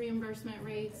change the reimbursement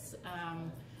rates.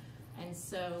 And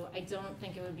so I don't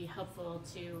think it would be helpful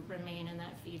to remain in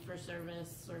that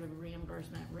fee-for-service sort of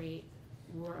reimbursement rate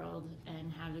world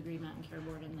and have the Green Mountain Care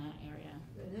Board in that area.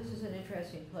 This is an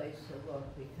interesting place to look,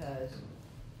 because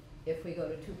if we go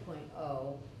to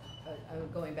 2.0, I'm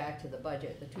going back to the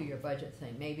budget, the 2-year budget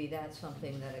thing, maybe that's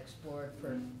something that explored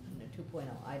for 2.0,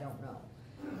 I don't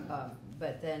know.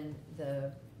 But then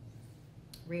the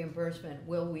reimbursement,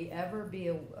 will we ever be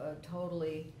a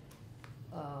totally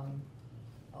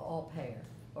all payer,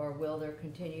 or will there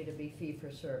continue to be fee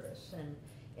for service? And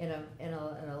in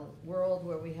a world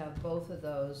where we have both of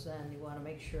those, then you want to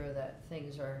make sure that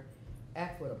things are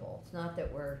equitable. It's not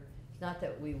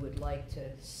that we would like to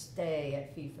stay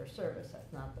at fee for service.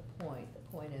 That's not the point.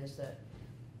 The point is that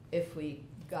if we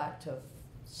got to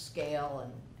scale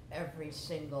and every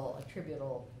single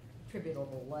attributable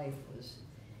life was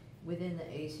within the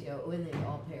ACO, within the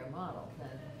all-payer model,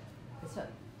 then it's a,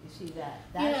 you see that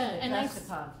that's the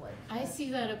conflict. I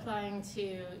see that applying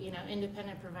to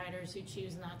independent providers who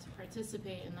choose not to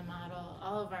participate in the model.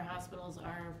 All of our hospitals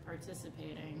are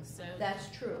participating, so that's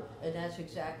true, and that's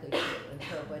exactly true. And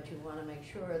so, but you want to make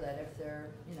sure that if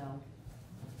they're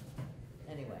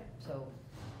anyway. So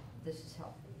this is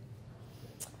helpful.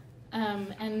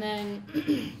 And then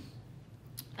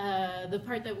the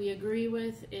part that we agree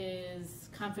with is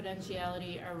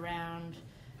confidentiality around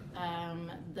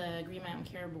the Green Mountain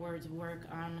Care Board's work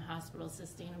on hospital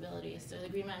sustainability. So the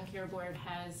Green Mountain Care Board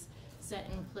has set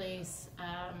in place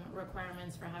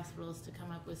requirements for hospitals to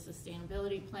come up with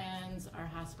sustainability plans. Our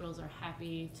hospitals are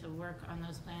happy to work on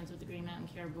those plans with the Green Mountain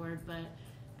Care Board, but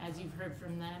as you've heard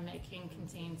from them, it can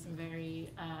contain some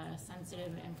very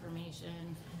sensitive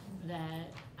information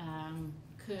that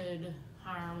could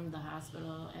harm the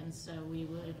hospital, and so we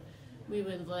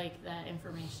would like that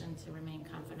information to remain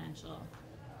confidential.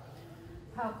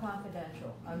 How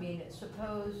confidential? I mean,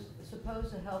 suppose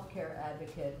a healthcare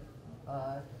advocate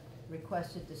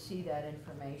requested to see that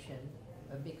information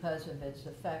because of its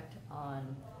effect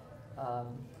on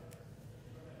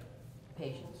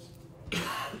patients.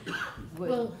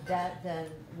 Would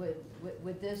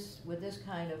this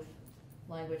kind of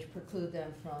language preclude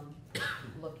them from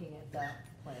looking at that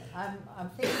plan? I'm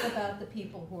thinking about the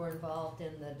people who are involved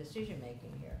in the decision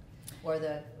making here, or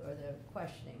the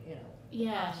questioning,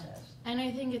 process. And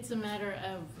I think it's a matter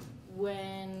of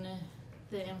when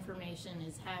the information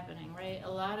is happening, right? A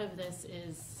lot of this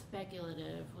is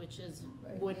speculative, which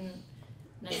wouldn't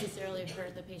necessarily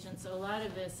hurt the patient. So a lot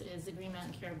of this is the Green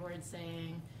Mountain Care Board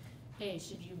saying, hey,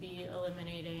 should you be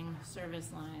eliminating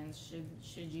service lines?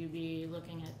 Should you be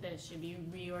looking at this? Should you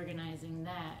be reorganizing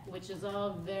that? Which is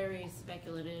all very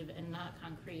speculative and not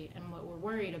concrete. And what we're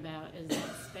worried about is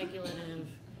that speculative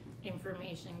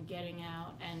information getting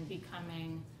out and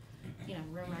becoming,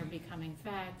 rumor becoming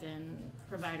fact, and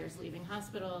providers leaving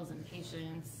hospitals and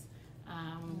patients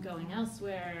going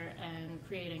elsewhere, and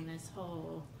creating this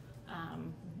whole,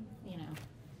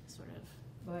 sort of.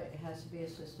 But it has to be a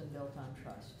system built on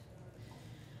trust.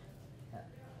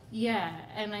 Yeah,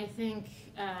 and I think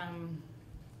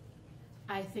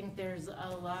there's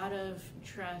a lot of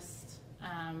trust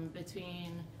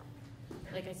between,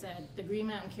 like I said, the Green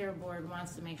Mountain Care Board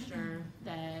wants to make sure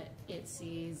that it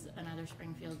sees another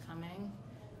Springfield coming,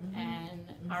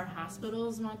 and our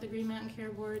hospitals want the Green Mountain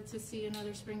Care Board to see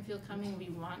another Springfield coming. We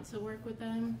want to work with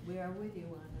them. We are with you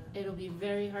on that. It'll be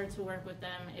very hard to work with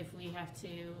them if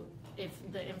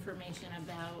the information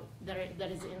about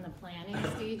that is in the planning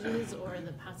stages or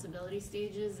the possibility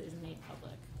stages is made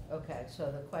public. Okay, so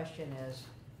the question is,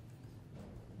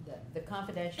 the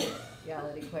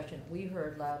confidentiality question, we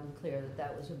heard loud and clear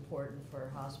that was important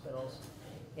for hospitals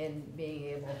in being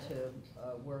able to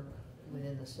work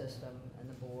within the system and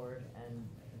the board and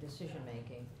decision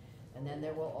making. And then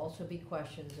there will also be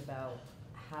questions about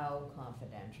how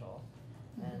confidential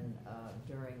and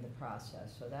during the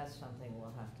process. So that's something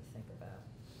we'll have to think about.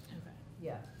 Okay.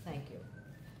 Yeah, thank you.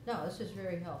 No, this is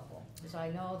very helpful, because I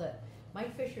know that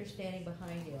Mike Fisher's standing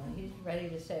behind you, and he's ready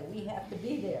to say, we have to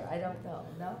be there. I don't know,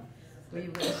 no? Were you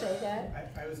going to say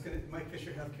that? I was going to, Mike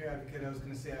Fisher, healthcare advocate, I was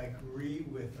going to say I agree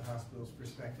with the hospital's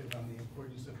perspective on the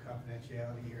importance of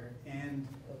confidentiality here, and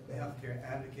the healthcare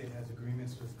advocate has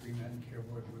agreements with Green Mountain Care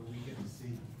Board where we get to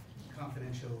see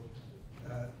confidential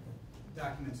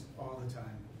documents all the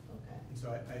time. Okay. And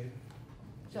so I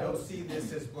So- don't see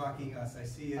this as blocking us, I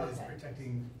see it as Okay.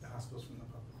 protecting the hospitals from the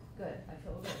public. Good, I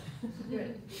feel good.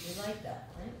 Good, you like that,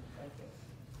 right? Thank you.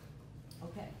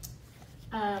 Okay.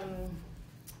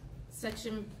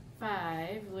 Section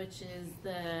 5, which is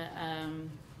the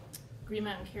Green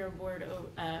Mountain Care Board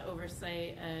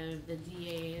oversight of the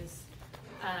DAs.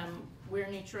 We're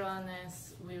neutral on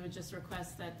this. We would just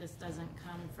request that this doesn't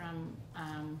come from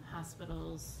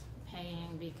hospitals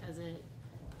paying, because it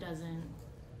doesn't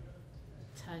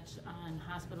touch on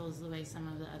hospitals the way some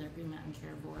of the other Green Mountain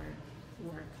Care Board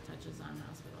work touches on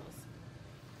hospitals.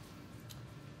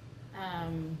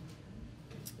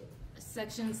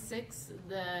 Section 6,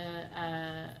 the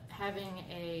having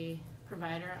a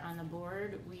provider on the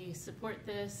board, we support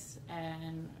this,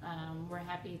 and we're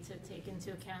happy to take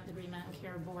into account the Green Mountain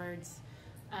Care Board's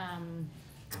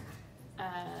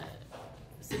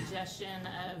suggestion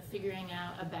of figuring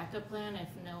out a backup plan if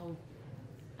no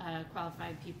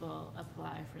qualified people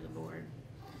apply for the board.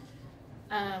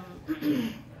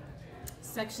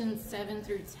 Section 7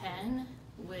 through 10,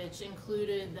 which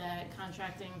included that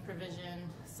contracting provision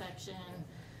section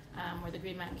where the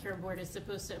Green Mountain Care Board is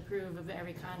supposed to approve of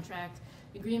every contract.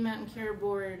 The Green Mountain Care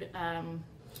Board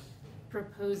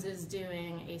proposes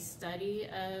doing a study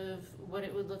of what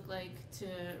it would look like to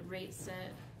rate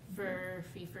set for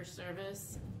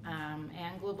fee-for-service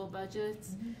and global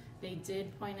budgets. They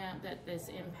did point out that this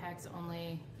impacts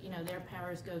only, their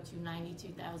powers go to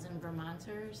 92,000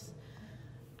 Vermonters.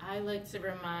 I like to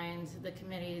remind the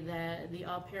committee that the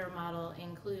all-payer model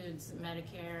includes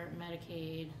Medicare,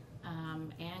 Medicaid,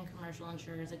 and commercial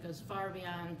insurers. It goes far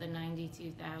beyond the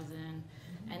 92,000.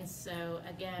 And so,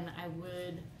 again, I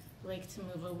would like to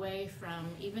move away from,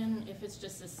 even if it's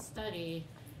just a study,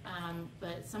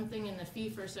 but something in the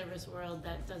fee-for-service world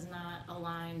that does not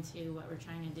align to what we're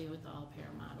trying to do with the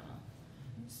all-payer model.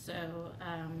 So,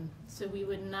 so we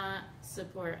would not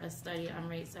support a study on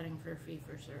rate setting for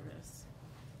fee-for-service.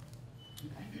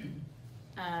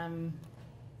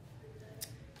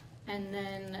 And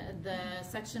then the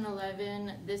section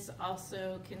 11, this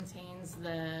also contains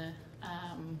the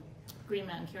Green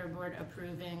Mountain Care Board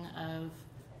approving of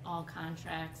all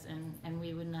contracts, and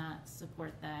we would not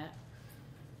support that.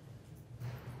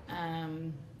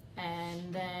 And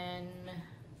then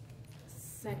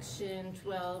section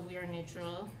 12, we are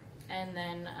neutral. And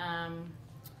then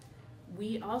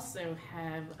we also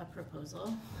have a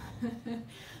proposal,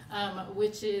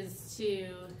 which is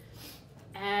to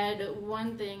add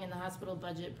one thing in the hospital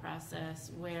budget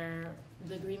process where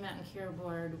the Green Mountain Care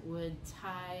Board would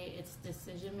tie its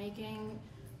decision-making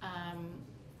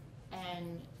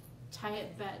and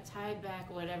tie back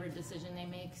whatever decision they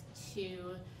make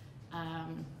to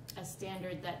a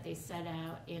standard that they set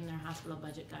out in their hospital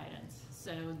budget guidance.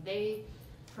 So they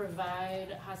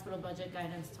provide hospital budget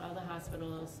guidance to all the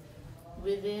hospitals.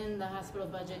 Within the hospital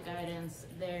budget guidance,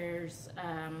 there's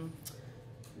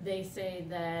they say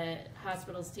that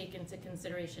hospitals take into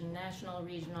consideration national,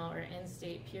 regional, or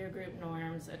in-state peer group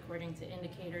norms according to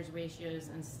indicators, ratios,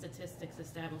 and statistics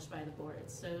established by the board.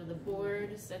 So the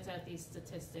board sets out these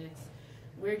statistics.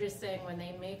 We're just saying when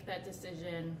they make that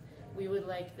decision, we would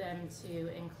like them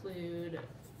to include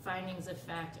findings of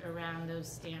fact around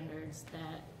those standards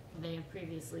that they have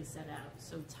previously set out.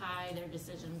 So tie their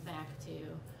decision back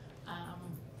to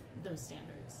those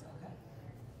standards.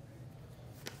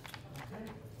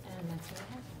 Okay. And that's what I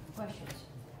have. Questions?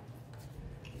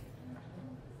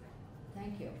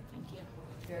 Thank you. Thank you.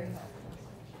 Very helpful.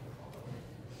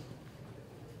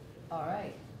 All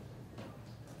right.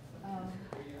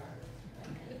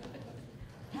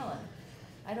 Helen,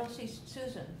 I don't see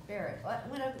Susan Barrett. I'm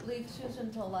going to leave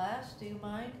Susan till last. Do you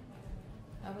mind?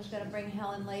 I was going to bring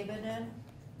Helen Laban in.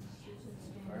 Susan's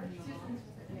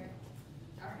here.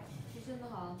 All right, she's in the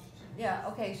hall. Yeah.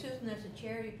 Okay, Susan. There's a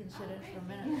chair. You can sit in for a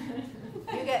minute.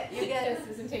 You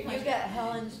get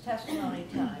Helen's testimony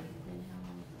time.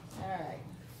 All right.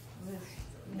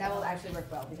 That will actually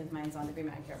work well because mine's on the Green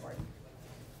Mountain Care Board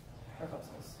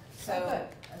proposals. So,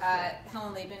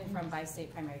 Helen Laban from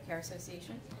Bi-State Primary Care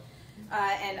Association.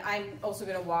 And I'm also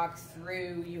going to walk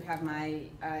through, you have my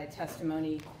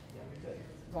testimony,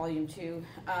 volume 2.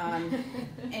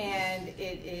 And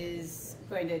it is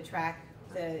going to track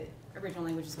the original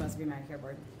language as well as the Green Mountain Care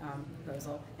Board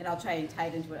proposal. And I'll try and tie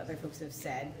it into what other folks have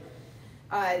said.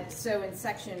 So in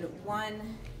section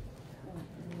 1,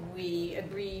 We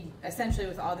agreed essentially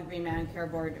with all the Green Mountain Care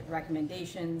Board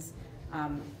recommendations.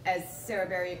 As Sarah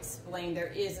Berry explained, there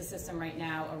is a system right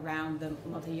now around the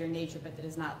multi-year nature, but that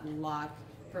does not lock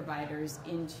providers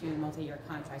into multi-year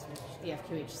contracts, which the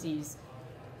FQHCs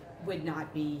would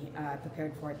not be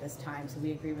prepared for at this time. So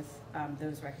we agree with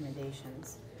those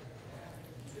recommendations.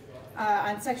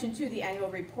 On Section 2, the annual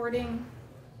reporting,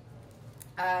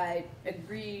 I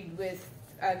agreed with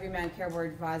Green Mountain Care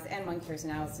Board, VOZ, and One Care's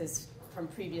analysis from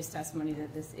previous testimony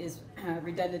that this is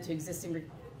redundant to existing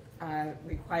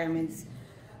requirements.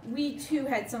 We too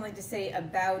had something to say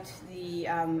about the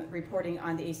reporting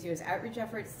on the ACO's outreach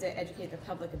efforts to educate the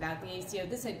public about the ACO.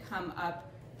 This had come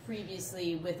up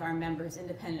previously with our members,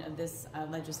 independent of this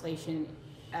legislation,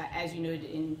 as you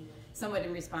noted, somewhat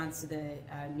in response to the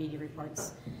media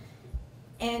reports.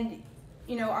 And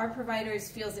you know, our providers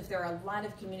feel as if there are a lot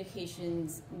of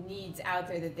communications needs out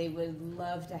there that they would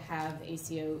love to have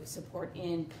ACO support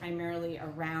in, primarily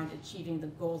around achieving the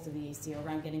goals of the ACO,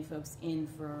 around getting folks in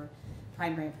for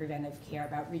primary and preventive care,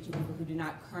 about reaching people who do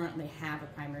not currently have a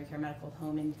primary care medical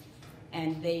home,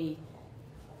 and they,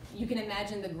 you can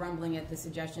imagine the grumbling at the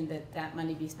suggestion that that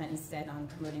money be spent instead on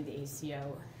promoting the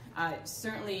ACO.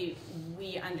 Certainly,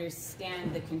 we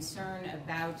understand the concern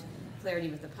about clarity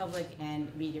with the public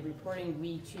and media reporting.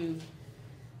 We too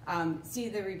see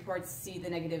the reports, see the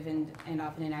negative and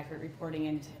often inaccurate reporting,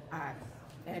 and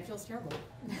it feels terrible.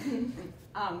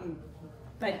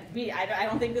 But I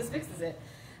don't think this fixes it.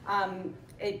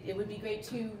 It would be great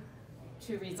to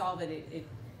resolve it.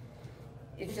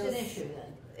 It's an issue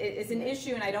then. It's an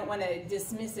issue, and I don't want to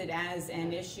dismiss it as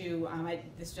an issue.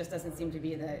 This just doesn't seem to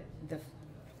be the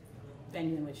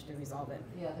venue in which to resolve it.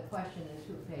 Yeah, the question is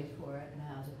who pays for it and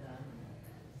how's it done.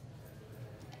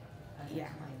 Yeah. I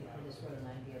just wrote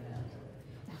 90 about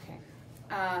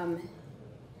it.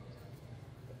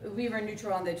 Okay. We were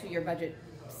neutral on the 2-year budget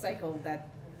cycle. That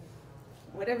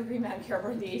whatever Green Mountain Care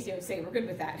Board and the ACO say, we're good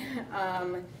with that.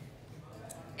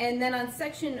 And then on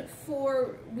Section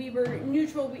 4, we were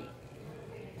neutral.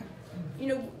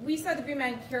 We saw the Green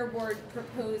Mountain Care Board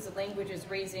propose a language as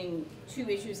raising 2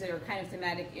 issues that are kind of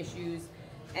thematic issues,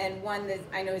 and one that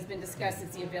I know has been discussed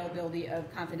is the availability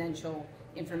of confidential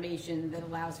information that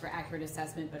allows for accurate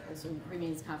assessment but also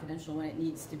remains confidential when it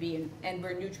needs to be, and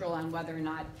we're neutral on whether or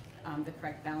not the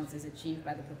correct balance is achieved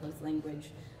by the proposed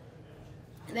language.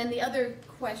 And then the other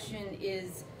question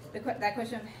is that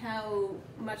question of how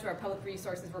much of our public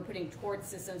resources we're putting towards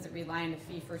systems that rely on a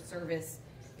fee-for-service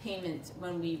payment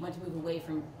when we want to move away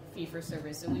from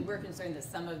fee-for-service. So we were concerned that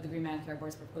some of the Green Mountain Care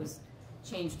Board's proposed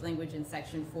changed language in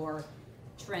Section 4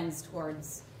 trends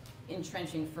towards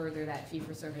entrenching further that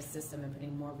fee-for-service system and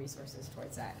putting more resources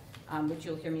towards that, which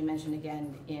you'll hear me mention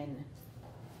again in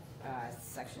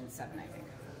Section 7, I think.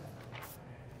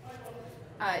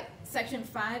 Section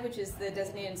 5, which is the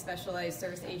Designated and Specialized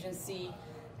Service Agency,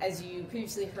 as you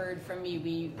previously heard from me,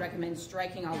 we recommend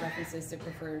striking all references to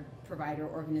preferred provider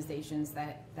organizations.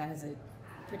 That has a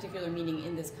particular meaning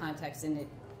in this context, and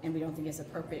we don't think it's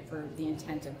appropriate for the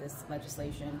intent of this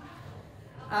legislation.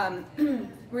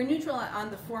 We're neutral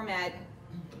on the format.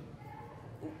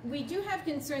 We do have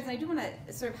concerns, and I do want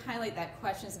to sort of highlight that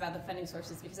questions about the funding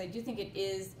sources, because I do think it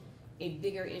is a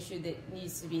bigger issue that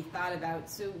needs to be thought about.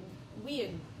 So we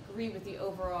agree with the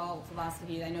overall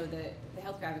philosophy. I know the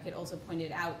healthcare advocate also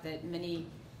pointed out that many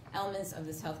elements of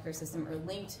this healthcare system are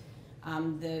linked.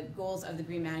 The goals of the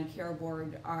Green Mountain Care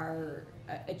Board are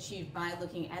achieved by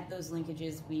looking at those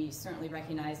linkages. We certainly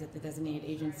recognize that the designated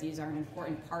agencies are an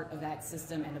important part of that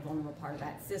system and a vulnerable part of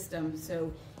that system.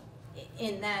 So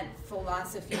in that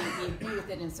philosophy, we agree with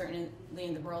it, and certainly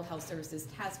in the Rural Health Services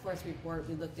Task Force report,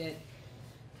 we looked at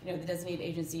the designated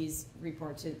agencies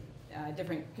report to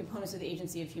different components of the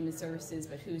Agency of Human Services,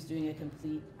 but who's doing a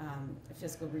complete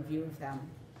fiscal review of them.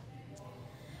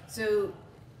 So,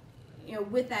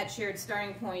 with that shared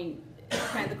starting point,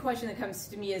 kind of the question that comes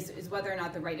to me is whether or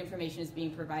not the right information is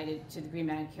being provided to the Green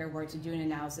Mountain Care Board to do an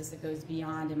analysis that goes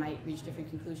beyond and might reach different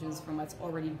conclusions from what's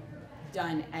already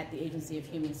done at the Agency of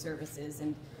Human Services.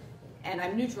 And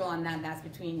I'm neutral on that. That's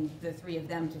between the 3 of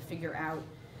them to figure out.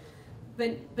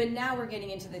 But now we're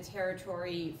getting into the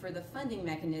territory for the funding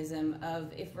mechanism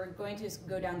of, if we're going to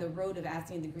go down the road of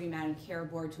asking the Green Mountain Care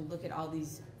Board to look at all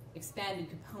these expanded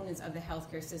components of the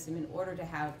healthcare system in order to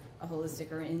have a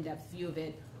holistic or in-depth view of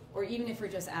it, or even if we're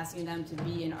just asking them to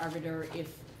be an arbiter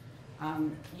if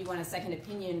you want a second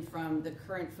opinion from the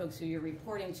current folks who you're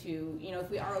reporting to, if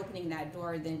we are opening that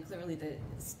door, then clearly the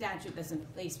statute that's in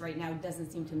place right now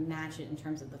doesn't seem to match it in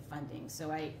terms of the funding.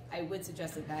 So I would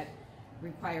suggest that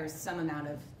requires some amount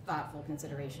of thoughtful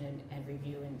consideration and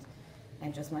review,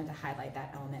 and just wanted to highlight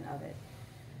that element of it.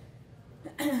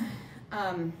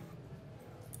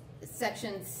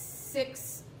 Section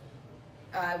 6,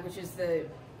 which is the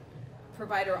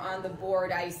provider on the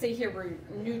board. I say here we're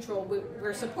neutral.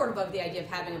 We're supportive of the idea of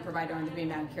having a provider on the Green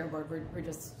Mountain Care Board. We're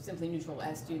just simply neutral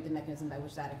as to the mechanism by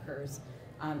which that occurs,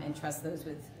 and trust those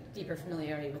with deeper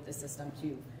familiarity with the system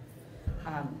to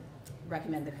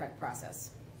recommend the correct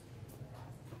process.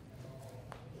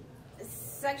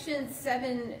 Section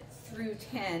 7 through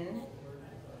 10,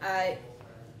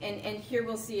 and here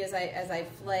we'll see, as I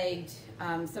flagged,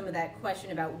 some of that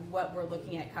question about what we're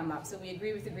looking at come up. So we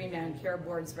agree with the Green Mountain Care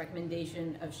Board's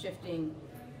recommendation of shifting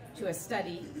to a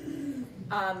study.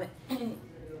 And,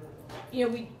 you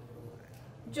know, we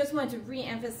just want to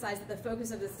re-emphasize that the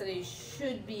focus of the study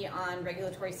should be on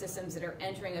regulatory systems that are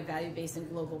entering a value-based and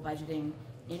global budgeting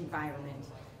environment.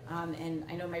 And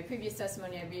I know in my previous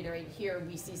testimony, I reiterate here,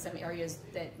 we see some areas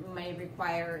that may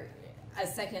require a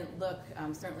second look.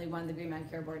 Certainly one the Green Mountain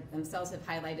Care Board themselves have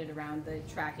highlighted around the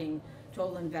tracking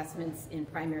total investments in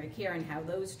primary care and how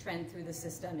those trend through the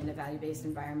system in a value-based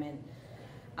environment.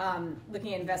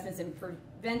 Looking at investments in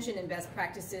prevention and best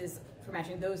practices for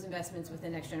matching those investments with the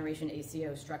next generation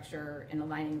ACO structure and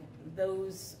aligning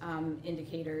those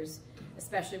indicators,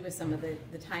 especially with some of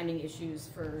the timing issues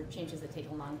for changes that take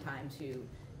a long time to,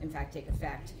 in fact, take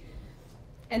effect.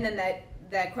 And then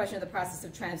that question of the process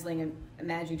of translating and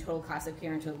managing total cost of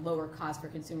care into lower cost for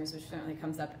consumers, which certainly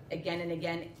comes up again and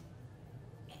again.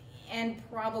 And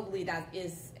probably that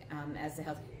is, as the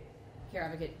health care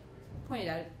advocate pointed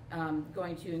out,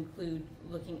 going to include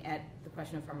looking at the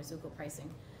question of pharmaceutical pricing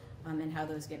and how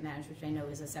those get managed, which I know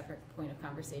is a separate point of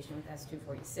conversation with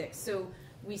S.246. So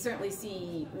we certainly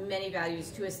see many values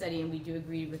to a study, and we do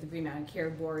agree with the Green Mountain Care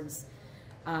Board's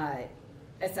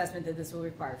assessment that this will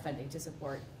require funding to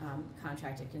support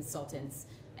contracted consultants.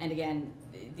 And again,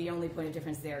 the only point of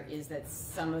difference there is that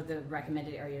some of the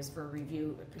recommended areas for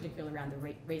review, particularly around the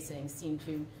rate setting, seem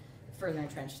to further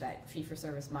entrench that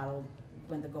fee-for-service model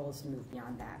when the goal is to move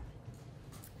beyond that.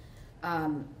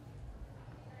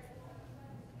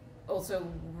 Also,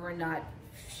 we're not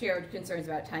shared concerns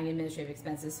about tying administrative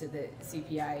expenses to the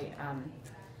CPI,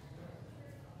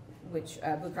 which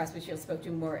Blue Cross Blue Shield spoke to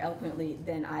more eloquently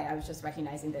than I was just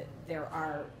recognizing that there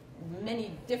are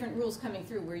many different rules coming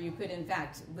through where you could, in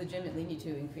fact, legitimately need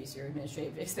to increase your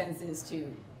administrative expenses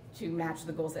to match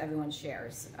the goals that everyone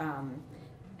shares,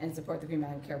 and support the Green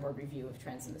Mountain Care Board review of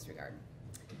trends in this regard.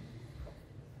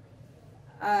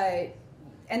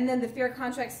 And then the Fair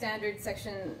Contract Standards,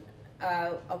 Section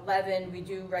 11, we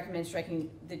do recommend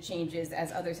striking the changes.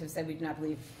 As others have said, we do not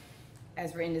believe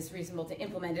as written is reasonable to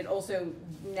implement. It also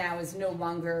now is no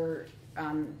longer,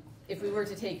 if we were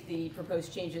to take the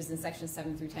proposed changes in sections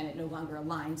 7 through 10, it no longer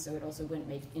aligns, so it also wouldn't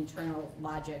make internal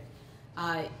logic.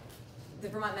 The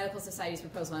Vermont Medical Society's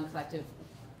proposal on collective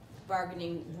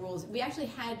bargaining rules, we actually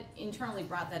had internally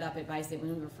brought that up at ViState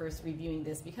when we were first reviewing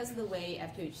this. Because of the way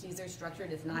F2HCs are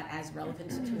structured, it's not as relevant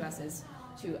to us as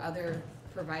to other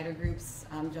provider groups,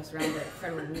 just around the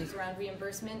federal rules around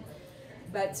reimbursement.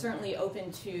 But certainly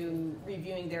open to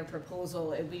reviewing their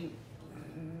proposal. We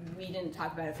didn't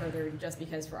talk about it further just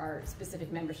because for our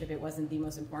specific membership it wasn't the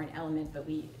most important element, but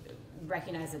we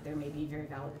recognize that there may be very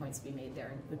valid points to be made there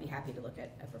and would be happy to look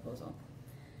at a proposal.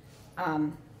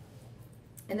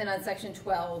 And then on section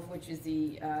 12, which is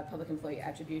the public employee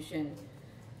attribution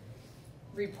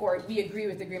report, we agree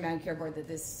with the Green Mountain Care Board that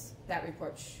that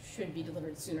report should be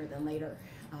delivered sooner than later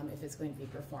if it's going to be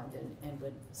performed, and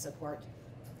would support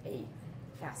a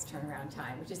fast turnaround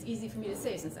time, which is easy for me to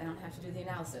say since I don't have to do the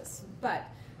analysis. But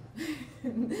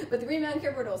but the Green Mountain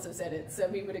Care Board also said it, so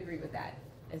we would agree with that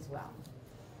as well.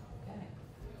 Okay,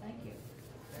 thank you.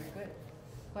 Very good.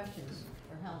 Questions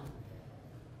for Helen?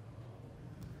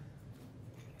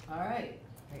 All right.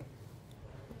 Great.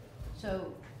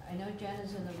 So I know Jen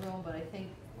is in the room, but I think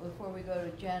before we go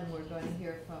to Jen, we're going to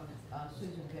hear from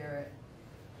Susan Barrett.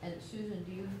 And Susan,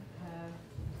 do you have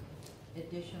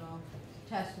additional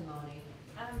testimony?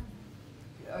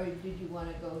 Or did you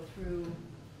want to go through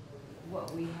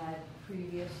what we had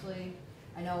previously?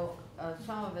 I know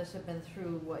some of us have been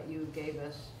through what you gave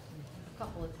us a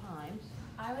couple of times.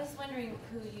 I was wondering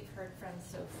who you've heard from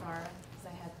so far, because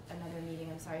I had another meeting.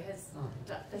 I'm sorry. Has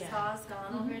Foz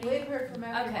gone already? We've heard from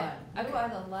everyone. Okay. You are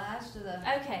the last of the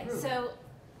group. So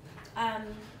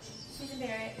Susan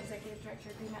Barrett, Executive Director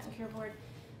of Green Mountain Care Board.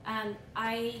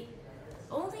 I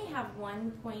only have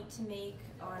one point to make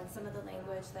on some of the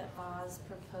language that Foz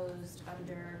proposed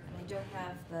under, and I don't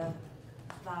have the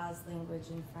Foz language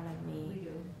in front of me. We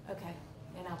do. Okay,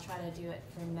 and I'll try to do it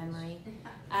from memory.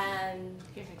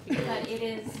 But it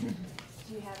is,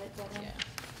 do you have it, Deborah? Yeah.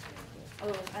 Oh,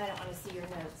 I don't want to see your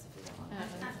notes if you don't want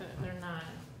to. They're not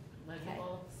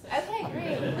legible. So. Okay,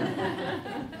 great.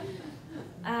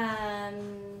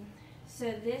 So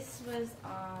this was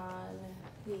on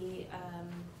the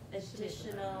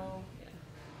additional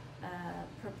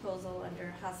proposal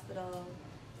under hospital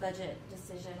budget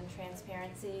decision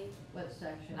transparency. What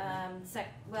section?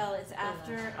 Well, it's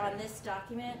after, on this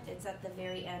document, it's at the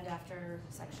very end after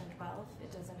section 12.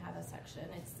 It doesn't have a section.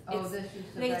 It's This is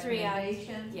the it's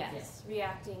recommendation? yes,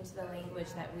 reacting to the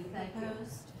language that we Thank you.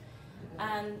 proposed.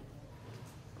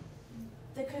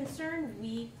 The concern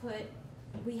we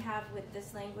have with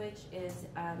this language is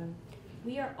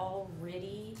we are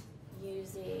already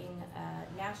using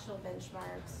national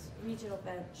benchmarks, regional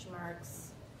benchmarks,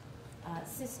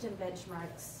 system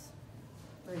benchmarks,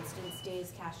 for instance,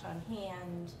 days cash on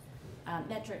hand,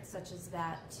 metrics such as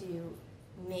that to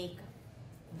make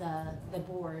the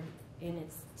board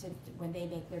when they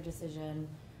make their decision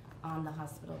on the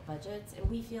hospital budgets. And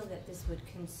we feel that this would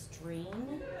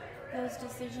constrain those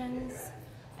decisions.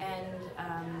 And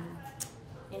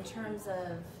in terms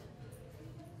of,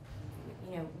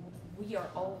 we are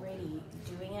already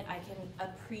doing it. I can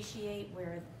appreciate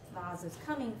where Voz is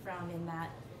coming from in that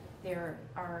there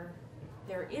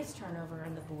is turnover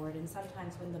on the board, and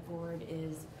sometimes when the board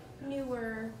is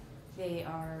newer, they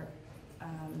are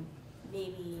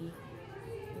maybe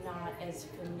not as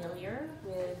familiar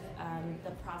with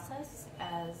the process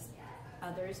as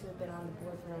others who have been on the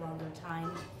board for a longer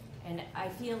time. And I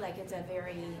feel like it's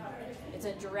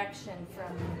a direction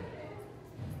from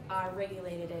our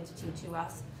regulated entity to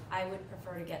us. I would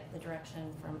prefer to get the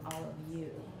direction from all of you.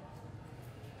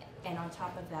 And on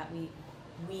top of that,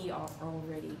 we are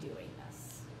already doing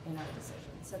this in our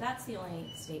decision. So that's the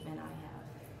only statement I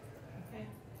have. Okay.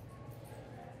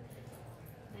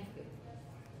 Thank you.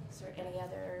 Is there any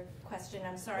other question?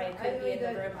 I'm sorry I couldn't be in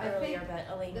the room earlier, but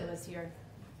Elena was here.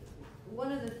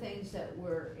 One of the things that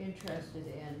we're interested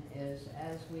in is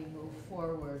as we move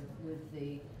forward with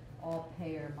the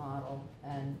all-payer model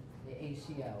and the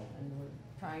ACO, and we're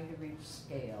trying to reach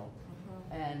scale.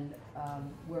 And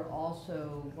we're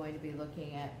also going to be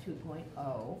looking at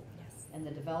 2.0 and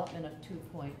the development of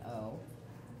 2.0,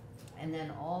 and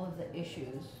then all of the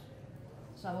issues,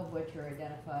 some of which are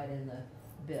identified in the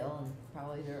bill, and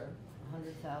probably there are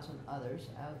 100,000 others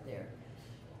out there.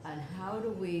 And how do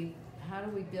we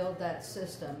build that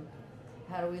system?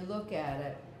 How do we look at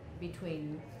it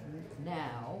between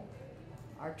now,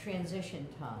 our transition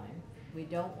time? We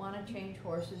don't want to change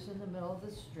horses in the middle of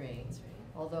the stream,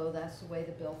 although that's the way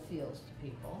the bill feels to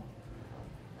people.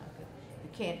 You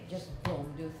can't just,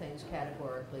 boom, do things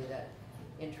categorically that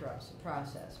interrupts the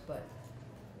process. But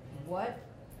what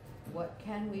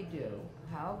can we do?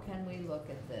 How can we look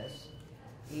at this,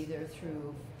 either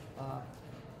through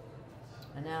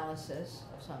analysis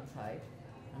of some type,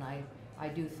 and I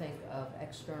do think of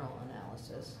external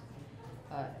analysis,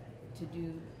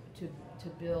 to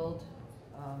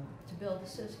build a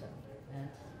system. And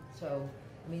so,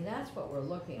 I mean, that's what we're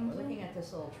looking at. We're looking at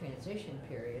this little transition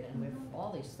period, and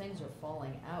all these things are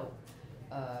falling out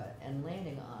and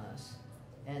landing on us,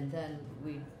 and then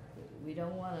we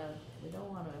don't want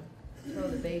to throw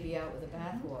the baby out with the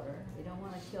bathwater. We don't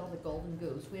want to kill the golden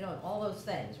goose. We don't, all those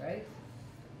things, right?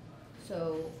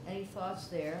 So, any thoughts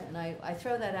there? And I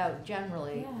throw that out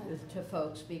generally to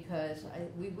folks because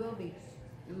we will be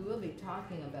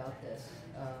talking about this,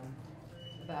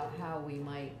 about how we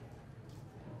might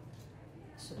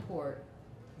support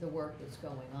the work that's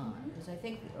going on. Because I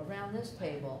think around this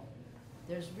table,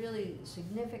 there's really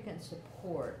significant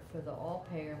support for the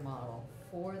all-payer model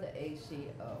for the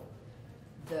ACO.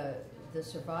 The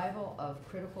survival of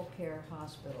critical care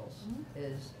hospitals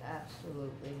is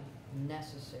absolutely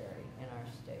necessary in our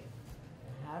state.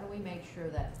 And how do we make sure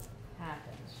that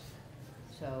happens?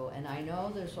 So, and I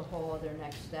know there's a whole other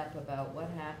next step about what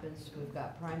happens. We've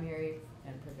got primary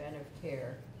and preventive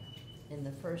care in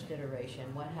the first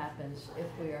iteration. What happens if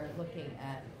we are looking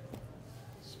at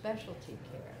specialty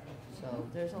care? So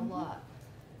there's a lot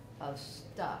of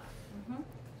stuff.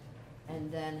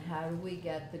 And then how do we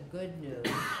get the good news?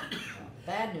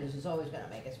 Bad news is always going to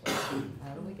make us worse.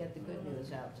 How do we get the good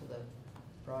news out to the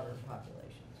broader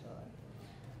population?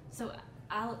 So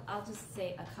I'll just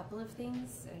say a couple of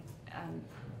things.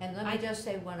 And let me just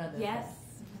say one other thing. Yes,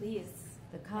 please.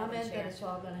 The comment that it's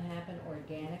all going to happen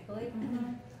organically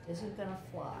isn't going to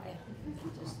fly.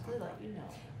 Just to let you know.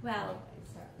 Well,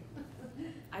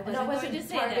 I And I wasn't going to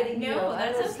say that. targeting you. No, I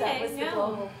that's was- that okay. was the No,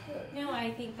 global- no,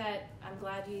 I think that I'm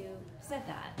glad you said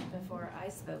that before I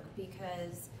spoke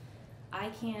because I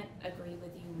can't agree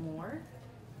with you more.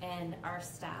 And our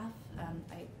staff,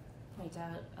 point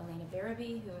out Elena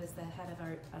Barabee, who is the head of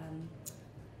our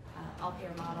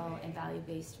all-payer model and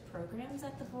value-based programs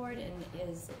at the board, and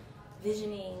is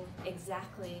visioning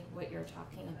exactly what you're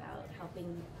talking about,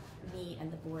 helping me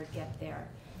and the board get there.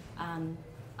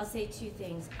 I'll say two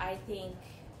things. I think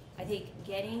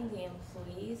getting the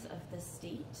employees of the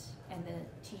state and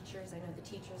the teachers, I know the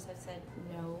teachers have said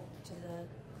no to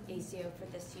the ACO for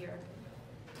this year.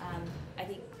 I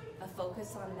think a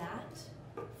focus on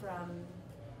that from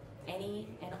any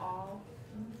and all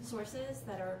sources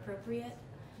that are appropriate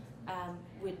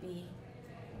would be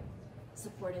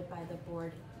supported by the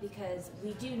board, because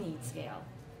we do need scale,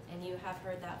 and you have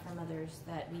heard that from others,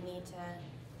 that we need to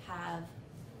have,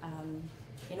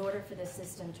 in order for the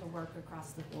system to work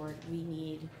across the board, we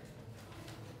need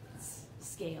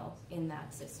scale in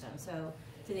that system. So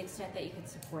to the extent that you can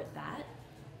support that,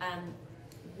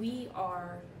 we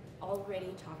are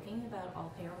already talking about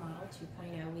all-payer model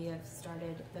 2.0. We have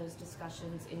started those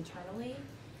discussions internally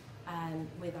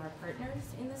with our partners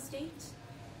in the state.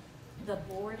 The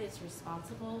board is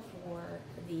responsible for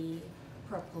the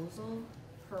proposal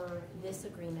per this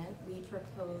agreement. We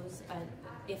propose,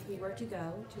 if we were to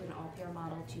go to an all-payer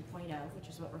model 2.0, which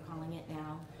is what we're calling it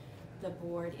now, the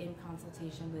board, in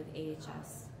consultation with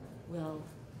AHS, will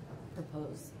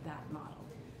propose that model.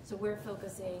 So we're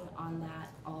focusing on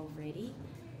that already,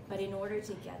 but in order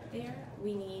to get there,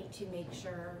 we need to make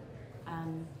sure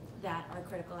that our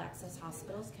critical access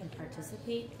hospitals can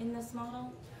participate in this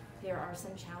model. There are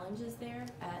some challenges there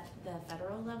at the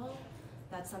federal level.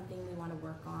 That's something we want to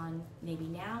work on maybe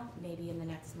now, maybe in the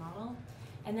next model.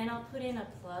 And then I'll put in a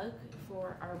plug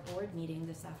for our board meeting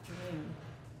this afternoon.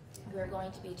 We're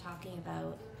going to be talking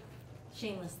about,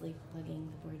 shamelessly plugging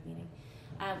the board meeting,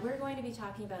 we're going to be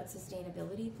talking about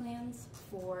sustainability plans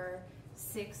for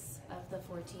 6 of the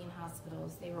 14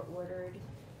 hospitals. They were ordered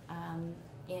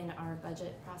in our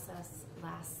budget process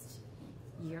last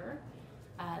year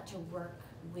to work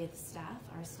with staff,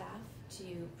 our staff,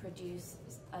 to produce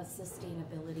a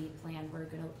sustainability plan. We're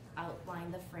going to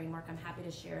outline the framework. I'm happy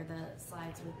to share the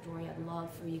slides with Joy. I'd love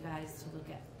for you guys to look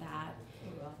at that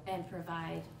and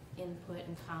provide input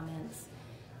and comments.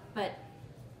 But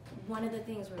one of the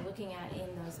things we're looking at in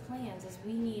those plans is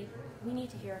we need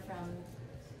to hear from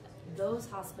those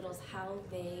hospitals how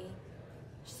they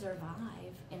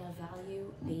survive in a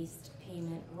value-based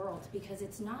payment world, because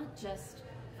it's not just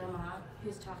Vermont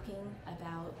who's talking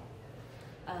about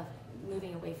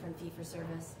moving away from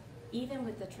fee-for-service. Even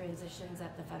with the transitions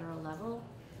at the federal level,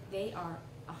 they are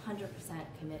 100%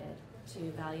 committed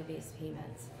to value-based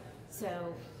payments.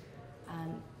 So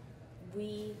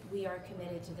we are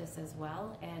committed to this as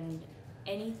well, and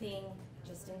anything,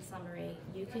 just in summary,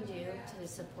 you can do to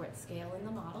support scale in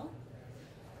the model,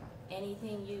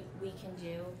 anything we can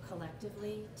do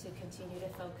collectively to continue to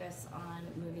focus on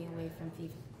moving away from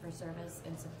fee-for-service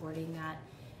and supporting that.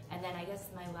 And then I guess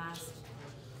my last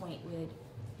point would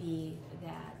be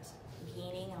that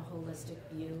gaining a holistic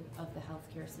view of the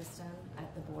healthcare system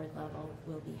at the board level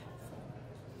will be helpful.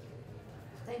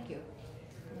 Thank you.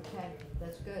 Okay,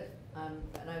 that's good. And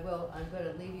I'm going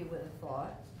to leave you with a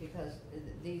thought, because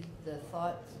the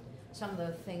thoughts, some of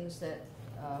the things that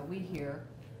we hear,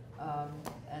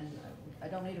 and I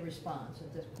don't need a response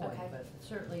at this point, Okay. but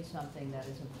certainly something that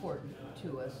is important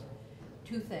to us.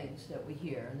 2 things that we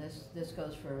hear, and this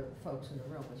goes for folks in the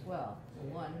room as well.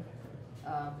 One,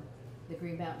 the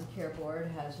Green Mountain Care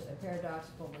Board has a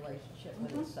paradoxical relationship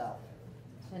with itself.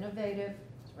 It's innovative,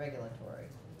 it's regulatory.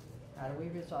 How do we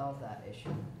resolve that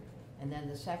issue? And then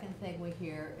the second thing we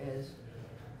hear is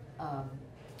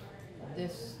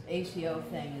this ACO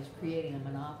thing is creating a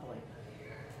monopoly.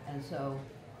 And so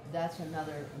that's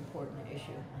another important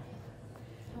issue.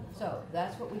 So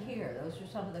that's what we hear. Those are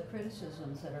some of the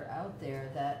criticisms that are out there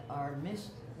that are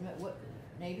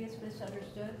maybe it's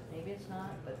misunderstood, maybe it's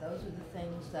not, but those are the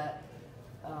things that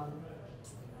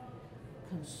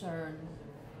concern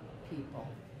people.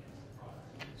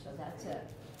 So that's it.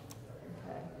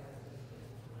 Okay.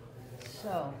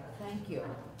 So, thank you.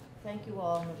 Thank you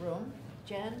all in the room.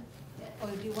 Jen? Oh,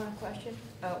 do you want a question?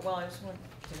 Well, I just want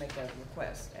to make a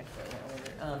request, actually.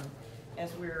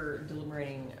 As we're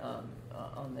deliberating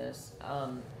on this,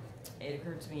 it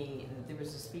occurred to me that there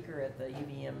was a speaker at the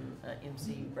UVM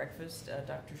MC breakfast,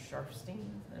 Dr. Sharfstein.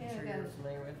 I'm sure you're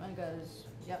familiar with. I got his,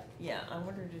 yep. Yeah, I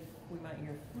wondered if we might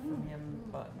hear from him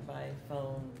by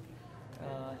phone.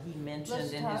 He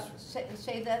mentioned in his...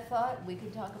 Save that thought, we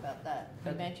can talk about that.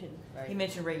 He mentioned, right. He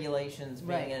mentioned regulations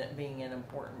being, Right. being an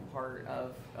important part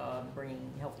of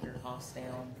bringing healthcare costs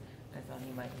down. I thought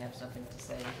he might have something to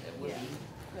say that would be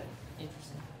Good.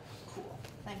 interesting. Cool.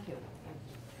 Thank you.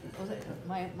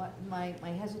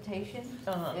 my hesitation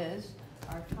Uh-huh. is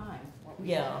our time. What we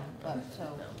Yeah. have. But, so,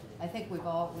 No. I think we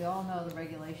all know the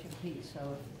regulation piece,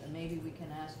 so maybe we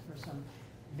can ask for some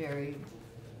very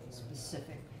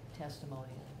specific testimony.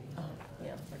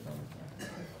 Yeah, we're going,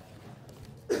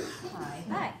 Hi.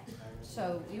 Hi.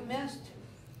 So you missed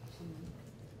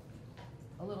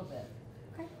a little bit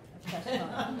Okay. of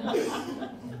testimony.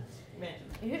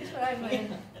 Imagine. Here's what I'm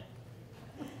going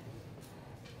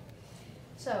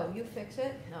So you fix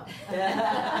it? No.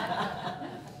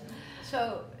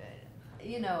 So,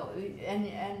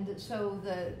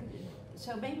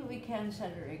 so maybe we can,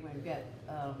 Senator Igman, get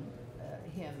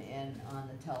him in on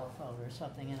the telephone or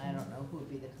something, and I don't know who would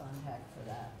be the contact for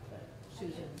that, but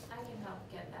Susan. I can help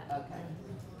get that. Okay.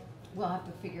 We'll have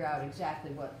to figure out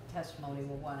exactly what testimony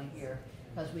we'll want to hear,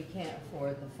 because we can't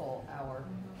afford the full hour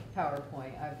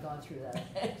PowerPoint. I've gone through that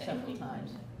several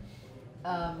times.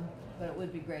 But it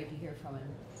would be great to hear from him.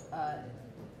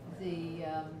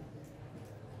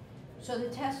 So the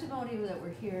testimony that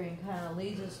we're hearing kind of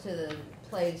leads us to the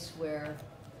place where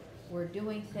we're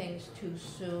doing things too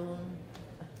soon,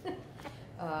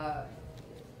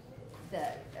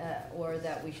 or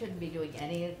that we shouldn't be doing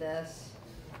any of this.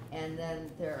 And then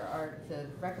there are the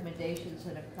recommendations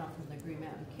that have come from the Green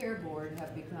Mountain Care Board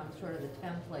have become sort of the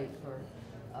template for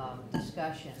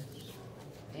discussion,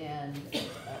 and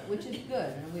which is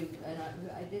good. And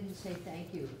I didn't say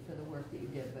thank you for the work that you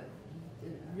did, but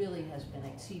it really has been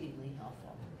exceedingly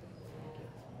helpful. Thank you.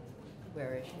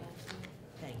 Where is she?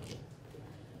 Thank you.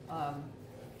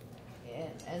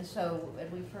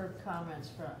 And we've heard comments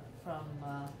from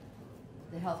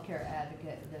the healthcare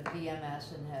advocate, the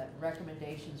VMS, and have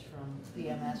recommendations from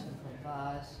VMS and from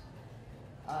VAS.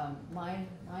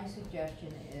 My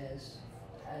suggestion is,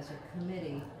 as a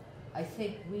committee, I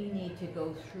think we need to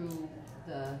go through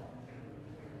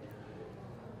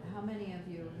how many of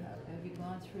you have you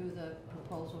gone through the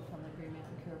proposal from the Green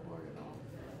Mountain Care Board at all?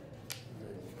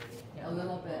 Yeah, A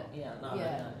little bit. Yeah,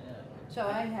 Yeah. So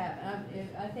I have, and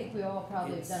I think we all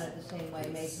probably have done it the same way,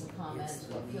 made some comments,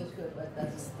 what feels good, what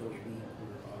It's doesn't. the week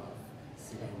we're off,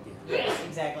 sitting down. Yes,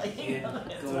 exactly. And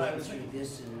That's what I going was through thinking.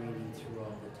 this and reading through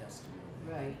all the testimony.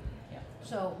 Right. Yeah.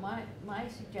 So my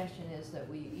suggestion is that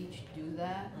we each do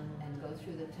that Mhm. and go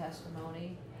through the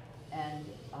testimony, and,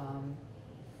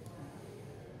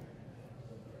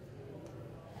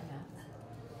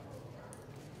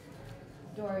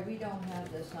 Dory, we don't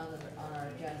have this on our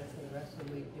agenda for the rest of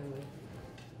the week, do we?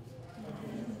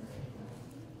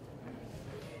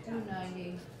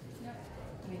 290,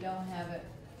 we don't have it.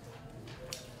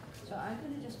 So I'm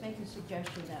gonna just make a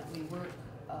suggestion that we work,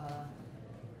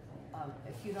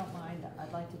 if you don't mind,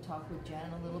 I'd like to talk with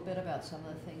Jen a little bit about some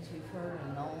of the things we've heard,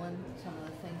 and Nolan, some of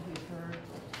the things we've heard.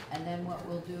 And then what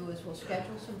we'll do is we'll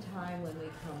schedule some time when we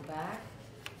come back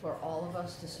for all of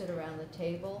us to sit around the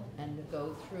table and to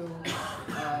go through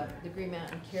the Green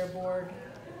Mountain Care Board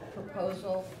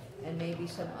proposal and maybe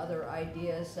some other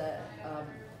ideas that,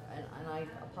 and I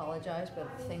apologize, but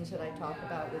things that I talk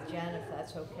about with Jen, if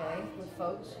that's okay with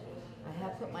folks. I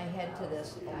have put my head to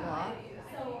this a lot,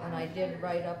 and I did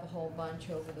write up a whole bunch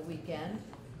over the weekend,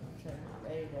 which I'm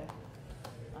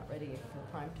not ready for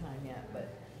prime time yet, but,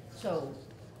 so,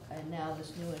 and now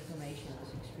this new information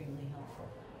is extremely helpful.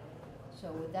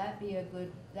 So would that be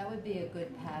that would be a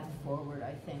good path forward,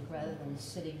 I think, rather than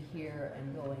sitting here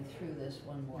and going through this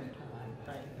one more time.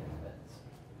 I think that's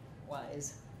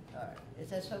wise. All right, is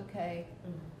this okay?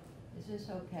 Is this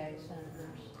okay,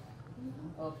 senators?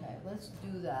 Okay, let's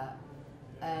do that.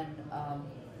 And,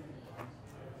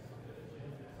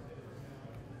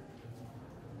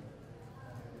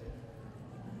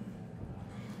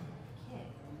 okay,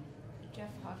 Jeff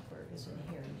Hochberg isn't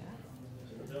here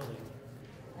yet.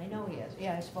 I know he is.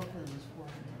 Yeah, I spoke to him this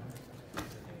morning.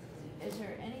 Is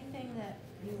there anything that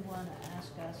you want to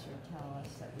ask us or tell us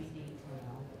that we need to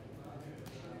know?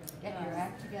 Get your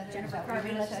act together. Is Jennifer that what you're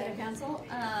Carvey, gonna say? Legislative Council.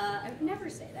 I would never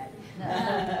say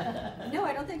that. No,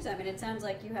 I don't think so. I mean, it sounds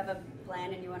like you have a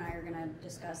plan and you and I are going to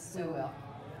discuss. We will.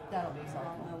 That'll be So I'll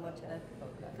helpful. know what to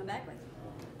come back with.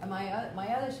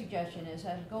 My other suggestion is,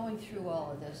 as going through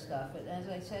all of this stuff, and as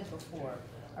I said before,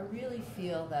 I really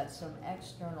feel that some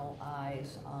external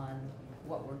eyes on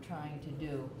what we're trying to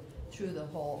do through the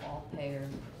whole all-payer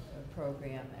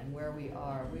program and where we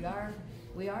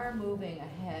are moving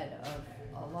ahead of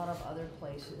a lot of other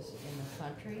places in the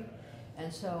country.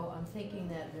 And so I'm thinking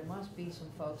that there must be some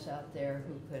folks out there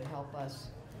who could help us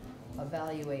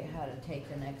evaluate how to take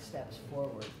the next steps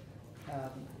forward.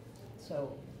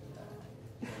 So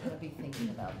I'll be thinking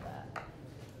about that.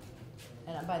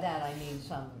 And by that I mean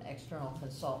some external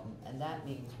consultant, and that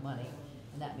means money.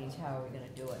 And that means how are we gonna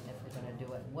do it, and if we're gonna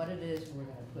do it, what it is we're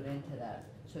gonna put into that.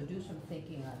 So do some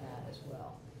thinking on that as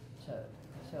well.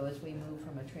 So as we move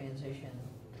from a transition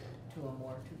to a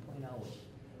more 2.0, which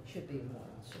should be more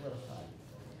solidified.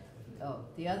 Oh,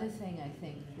 the other thing I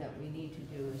think that we need to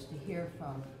do is to hear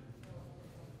from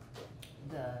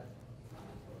the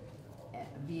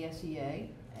VSEA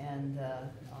and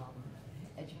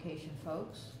education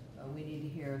folks. We need to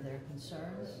hear their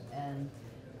concerns, and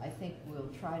I think we'll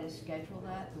try to schedule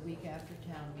that the week after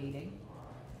town meeting,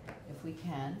 if we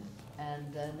can,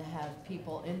 and then have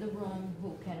people in the room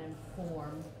who can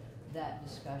inform that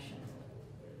discussion.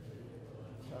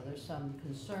 So there's some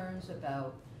concerns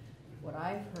about what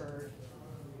I've heard,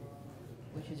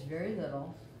 which is very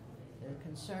little. There are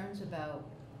concerns about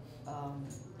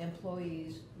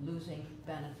employees losing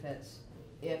benefits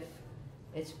if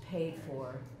it's paid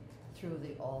for through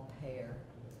the all-payer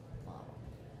model.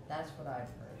 That's what I've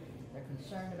heard. They're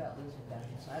concerned about losing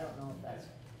benefits. I don't know if that's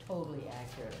totally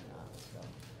accurate or not.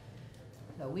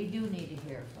 So we do need to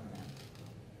hear from them.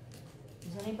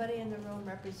 Is anybody in the room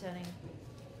representing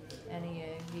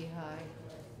NEA, VHI,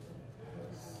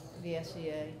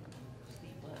 VSEA?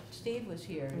 Steve was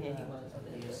here. Yeah, he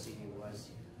was. Stevie was.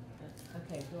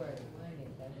 Okay, Dory, I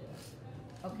need that.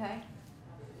 Okay.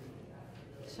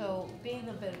 So, being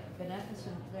a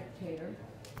beneficent dictator,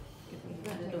 we're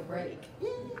gonna take a break.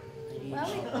 Well, I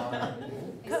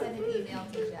sent an email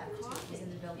to Jeff, he's in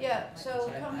the building. Yeah,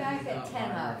 so come back at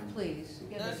 10 up, please.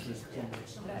 Give us,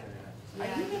 are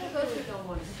you gonna go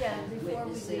through, Jen, before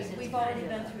we leave? We've already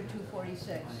been through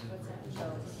 246. So,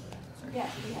 yeah.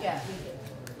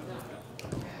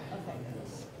 Okay,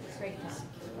 great time.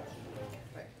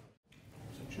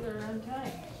 We're on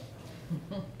time.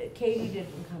 Katie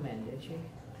didn't come in, did she?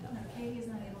 No, Katie is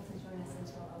not able to join us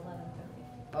until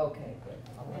 11:30. Okay, good.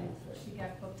 And she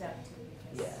got booked out too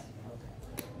Yeah, because.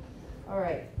 okay. All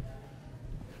right.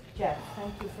 Jeff,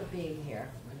 thank you for being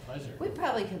here. My pleasure. We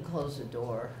probably can close the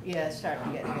door. Yeah, it's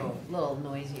starting to get a little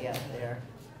noisy out there.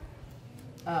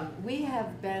 We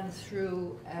have been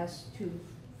through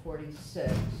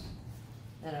S.246,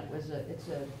 and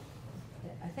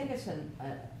I think it's an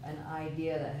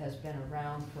idea that has been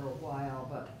around for a while,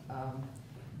 but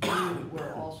you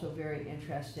were also very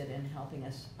interested in helping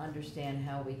us understand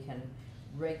how we can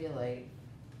regulate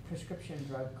prescription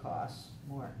drug costs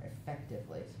more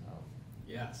effectively. So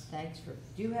Yes. thanks for,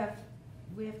 do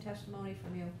we have testimony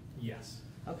from you? Yes.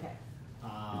 Okay.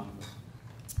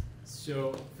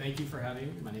 So thank you for having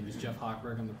me. My name is Jeff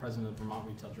Hochberg. I'm the president of Vermont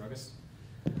Retail Druggists.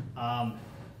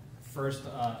 First,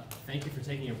 thank you for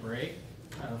taking a break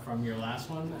from your last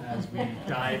one as we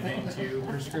dive into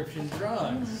prescription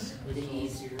drugs. The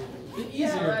easier. The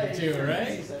easier of the two,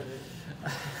 right?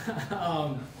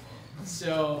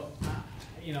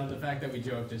 You know, the fact that we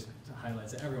joke just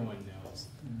highlights that everyone knows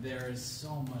there is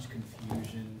so much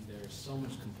confusion, there's so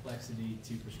much complexity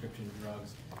to prescription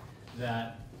drugs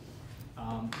that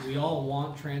we all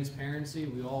want transparency,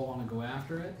 we all want to go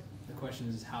after it. The question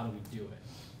is, how do we do it?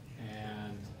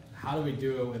 And how do we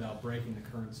do it without breaking the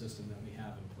current system that we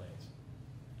have in place?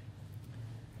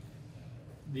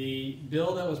 The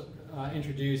bill that was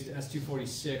introduced,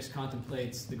 S.246,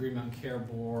 contemplates the Green Mountain Care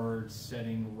Board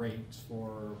setting rates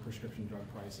for prescription drug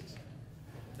prices.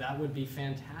 That would be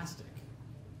fantastic.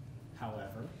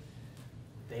 However,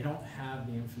 they don't have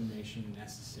the information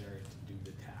necessary to do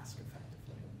the task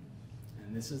effectively.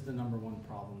 And this is the #1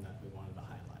 problem that we wanted to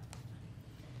highlight.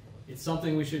 It's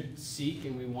something we should seek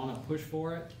and we want to push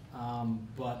for it,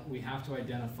 but we have to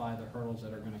identify the hurdles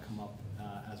that are going to come up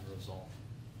as a result.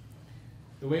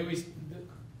 The way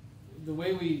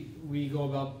we go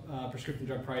about prescription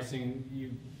drug pricing,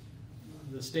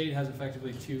 the state has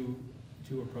effectively two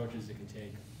approaches it can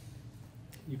take.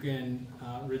 You can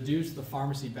reduce the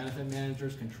pharmacy benefit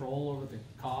manager's control over the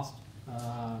cost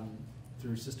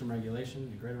through system regulation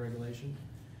and greater regulation.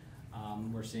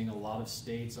 We're seeing a lot of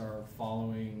states are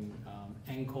following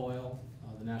NCOIL,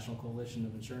 the National Coalition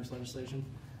of Insurance Legislation.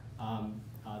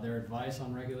 Their advice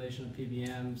on regulation of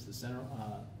PBMs,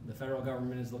 the federal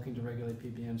government is looking to regulate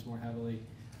PBMs more heavily.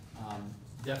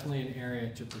 Definitely an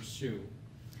area to pursue.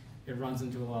 It runs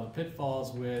into a lot of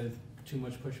pitfalls with too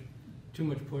much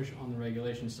push on the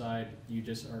regulation side. You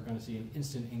just are going to see an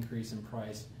instant increase in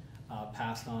price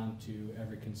passed on to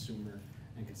every consumer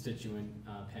and constituent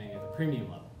paying at the premium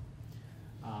level,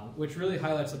 which really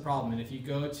highlights the problem. And if you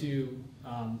go to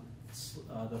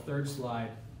the third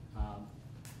slide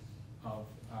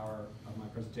of my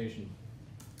presentation,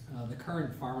 the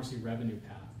current pharmacy revenue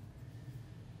path.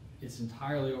 It's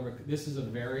entirely over. This is a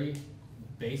very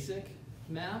basic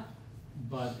map,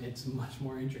 but it's much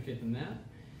more intricate than that.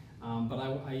 But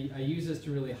I use this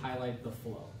to really highlight the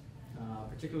flow,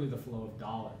 particularly the flow of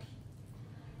dollars.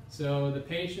 So the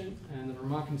patient and the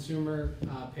Vermont consumer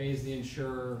pays the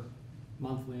insurer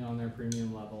monthly on their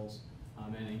premium levels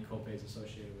and any copays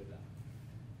associated with that.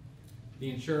 The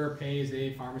insurer pays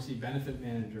a pharmacy benefit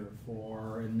manager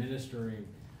for administering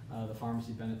the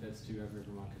pharmacy benefits to every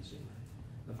Vermont consumer.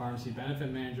 The pharmacy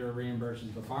benefit manager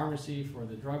reimburses the pharmacy for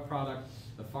the drug product.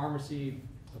 The pharmacy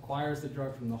acquires the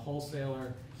drug from the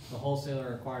wholesaler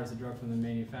acquires the drug from the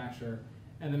manufacturer,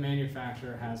 and the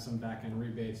manufacturer has some back-end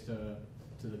rebates to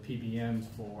the PBMs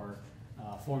for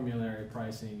formulary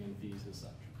pricing and fees and such.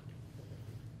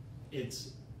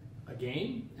 It's a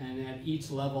game, and at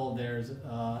each level there's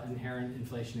inherent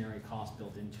inflationary cost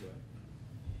built into it.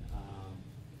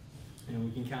 And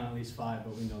we can count at least 5,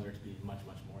 but we know there to be much,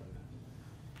 much more than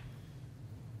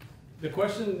that. The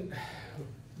question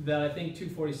that I think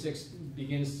 246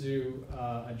 begins to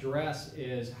address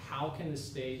is how can the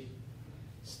state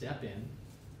step in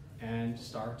and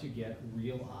start to get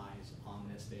real eyes on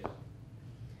this data?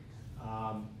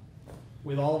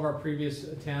 With all of our previous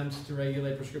attempts to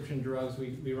regulate prescription drugs,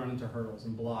 we run into hurdles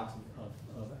and blocks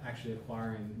of actually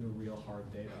acquiring the real hard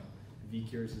data.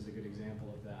 VCures is a good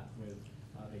example of that, with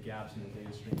the gaps in the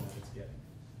data stream that it's getting.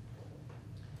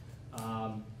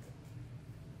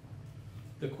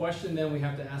 The question then we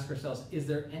have to ask ourselves, is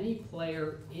there any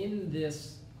player in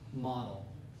this model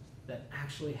that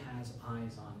actually has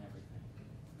eyes on everything?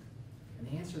 And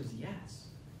the answer is yes.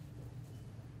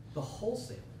 The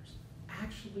wholesalers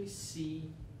actually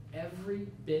see every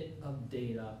bit of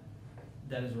data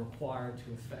that is required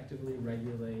to effectively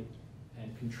regulate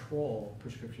and control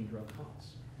prescription drug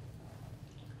costs.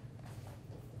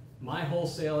 My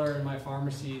wholesaler and my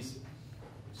pharmacies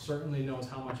certainly knows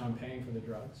how much I'm paying for the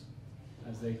drugs,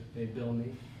 as they bill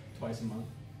me twice a month.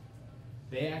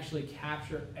 They actually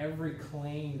capture every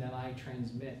claim that I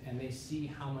transmit, and they see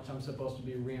how much I'm supposed to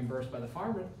be reimbursed by the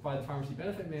pharmacy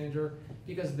benefit manager,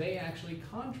 because they actually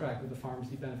contract with the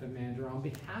pharmacy benefit manager on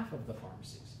behalf of the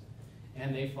pharmacies.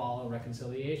 And they follow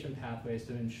reconciliation pathways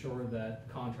to ensure that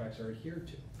contracts are adhered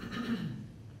to.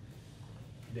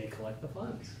 They collect the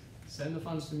funds, send the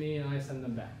funds to me, and I send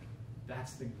them back.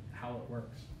 That's how it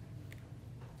works.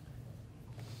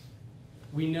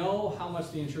 We know how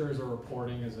much the insurers are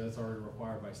reporting, as that's already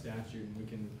required by statute, and we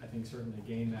can, I think, certainly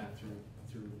gain that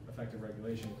through effective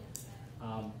regulation.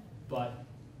 But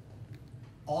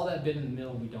all that bit in the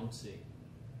middle we don't see.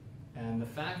 And the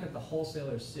fact that the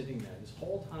wholesaler is sitting there this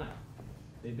whole time,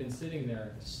 they've been sitting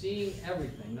there seeing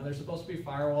everything. Now, there's supposed to be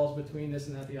firewalls between this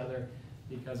and that, the other,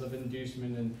 because of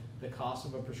inducement and the cost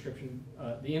of a prescription.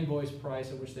 The invoice price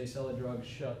at which they sell a drug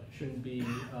shouldn't be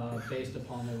based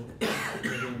upon the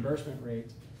reimbursement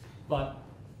rates, but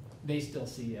they still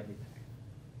see everything.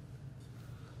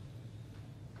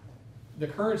 The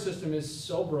current system is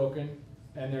so broken,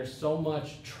 and there's so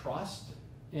much trust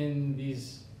in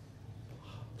these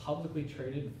publicly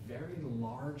traded, very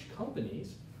large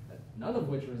companies, none of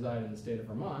which reside in the state of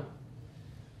Vermont,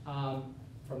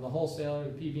 from the wholesaler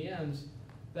to PBMs,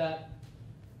 that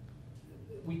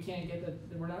we can't get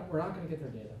that. We're not going to get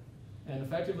their data. And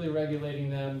effectively regulating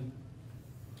them,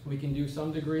 we can do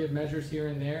some degree of measures here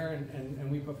and there, and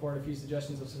we put forward a few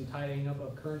suggestions of some tidying up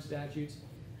of current statutes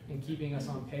and keeping us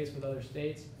on pace with other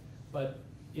states. But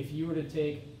if you were to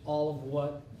take all of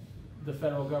what the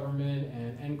federal government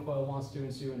and NCOIL wants to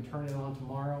ensue and turn it on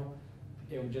tomorrow,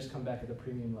 it would just come back at the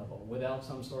premium level without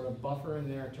some sort of buffer in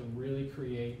there to really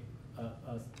create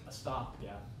a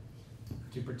stopgap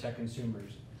to protect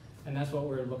consumers. And that's what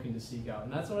we're looking to seek out.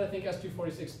 And that's what I think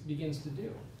S.246 begins to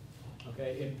do.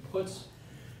 Okay, it puts,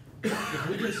 if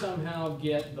we can somehow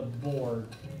get the board,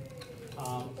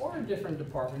 or a different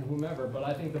department, whomever, but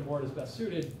I think the board is best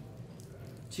suited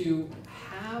to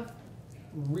have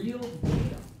real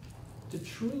data, to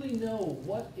truly know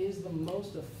what is the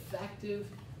most effective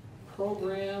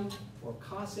program or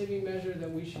cost-saving measure that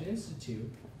we should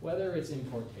institute, whether it's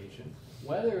importation,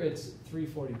 whether it's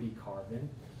 340B carbon,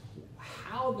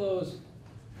 how those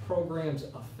programs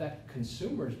affect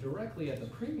consumers directly at the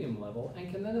premium level,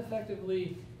 and can then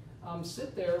effectively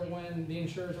sit there when the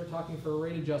insurers are talking for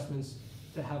rate adjustments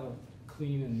to have a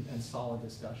clean and solid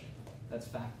discussion that's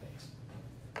fact-based.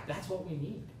 That's what we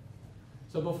need.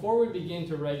 So before we begin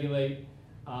to regulate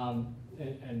and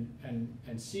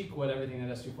seek what everything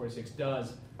that S.246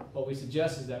 does, what we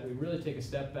suggest is that we really take a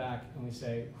step back and we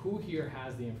say, who here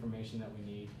has the information that we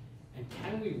need, and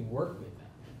can we work with them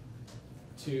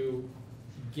to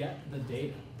get the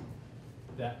data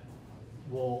that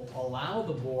will allow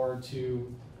the board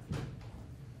to,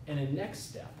 in a next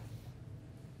step,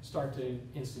 start to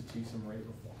institute some rate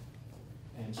reform.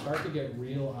 and start to get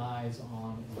real eyes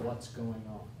on what's going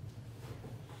on.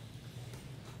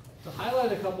 To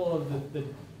highlight a couple of the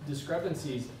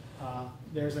discrepancies,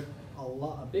 there's a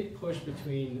big push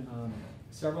between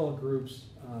several groups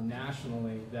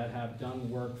nationally that have done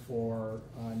work for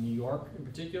New York in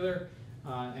particular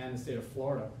and the state of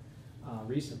Florida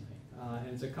recently. And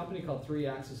it's a company called 3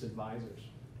 Axis Advisors.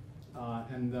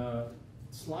 And the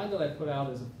slide that I put out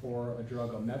is for a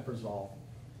drug, omeprazole,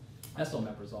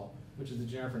 esomeprazole, which is the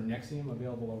generic for Nexium,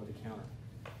 available over the counter.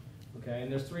 Okay,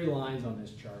 and there's 3 lines on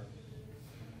this chart.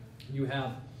 You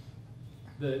have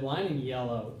the line in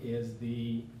yellow is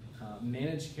the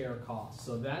managed care cost.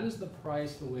 So that is the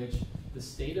price to which the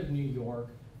state of New York,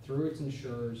 through its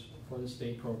insurers for the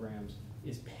state programs,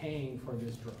 is paying for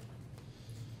this drug.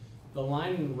 The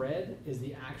line in red is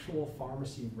the actual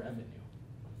pharmacy revenue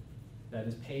that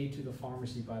is paid to the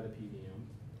pharmacy by the PBM.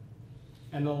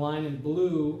 And the line in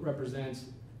blue represents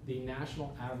the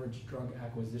national average drug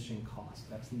acquisition cost.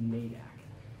 That's NADAC,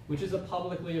 which is a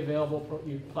publicly available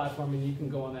platform, and you can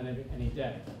go on that any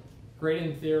day. Great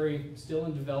in theory, still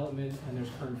in development, and there's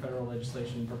current federal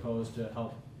legislation proposed to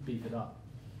help beef it up.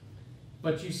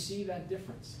 But you see that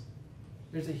difference.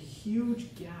 There's a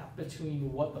huge gap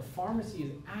between what the pharmacy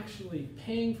is actually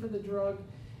paying for the drug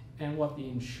and what the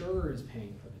insurer is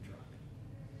paying for the drug.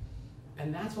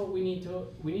 And that's what we need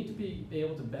to be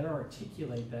able to better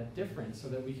articulate that difference so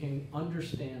that we can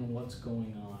understand what's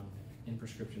going on in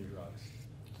prescription drugs.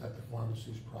 Is that the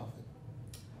pharmacy's profit?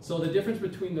 So the difference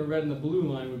between the red and the blue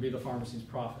line would be the pharmacy's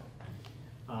profit.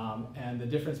 And the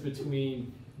difference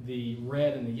between the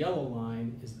red and the yellow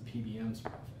line is the PBM's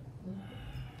profit.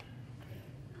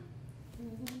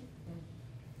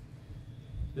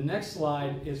 The next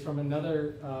slide is from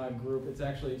another group. It's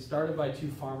actually started by 2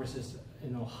 pharmacists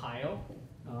in Ohio.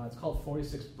 It's called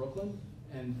 46 Brooklyn.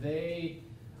 And they,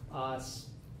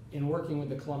 in working with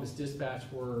the Columbus Dispatch,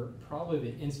 were probably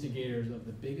the instigators of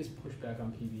the biggest pushback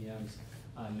on PBMs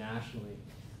nationally.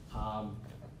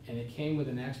 And it came with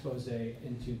an expose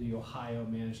into the Ohio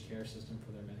managed care system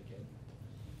for their Medicaid.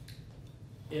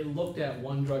 It looked at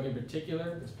one drug in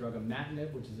particular, this drug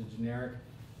imatinib, which is a generic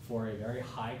for a very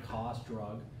high-cost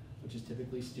drug, which is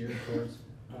typically steered towards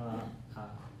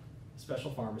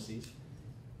special pharmacies.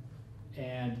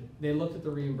 And they looked at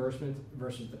the reimbursement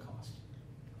versus the cost.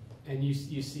 And you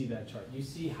see that chart. You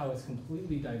see how it's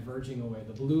completely diverging away.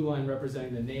 The blue line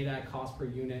representing the NADAC cost per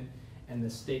unit and the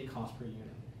state cost per unit.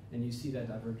 And you see that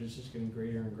divergence just getting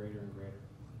greater and greater and greater.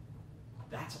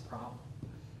 That's a problem.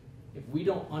 If we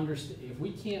don't understand, if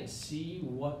we can't see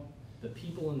what the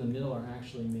people in the middle are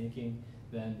actually making,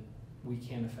 then we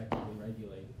can't effectively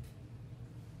regulate.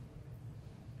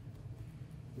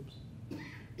 Oops.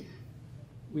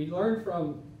 We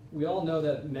all know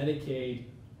that Medicaid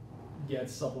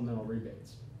gets supplemental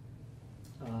rebates.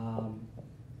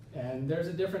 And there's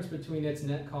a difference between its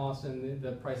net cost and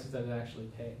the prices that it actually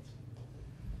pays.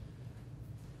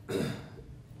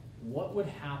 What would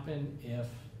happen if,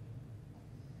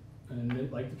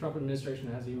 like the Trump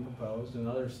administration has even proposed, and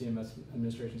other CMS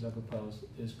administrations have proposed,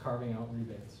 is carving out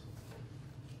rebates?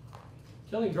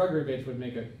 Killing drug rebates would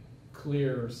make a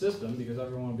clear system because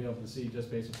everyone would be able to see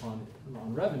just based upon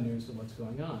revenues of what's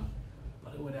going on.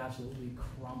 But it would absolutely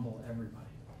crumble everybody.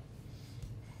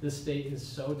 This state is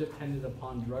so dependent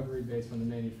upon drug rebates from the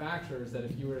manufacturers that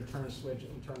if you were to turn a switch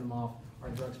and turn them off, our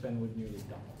drug spend would nearly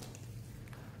double.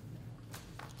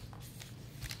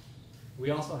 We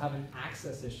also have an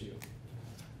access issue.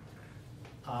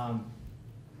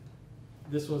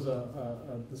 This was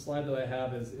the slide that I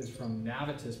have is from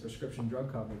Navitus prescription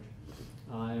drug coverage,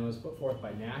 and it was put forth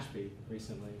by Nashby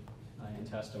recently in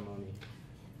testimony.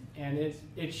 And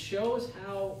it shows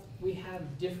how we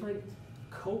have different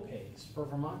co-pays for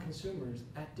Vermont consumers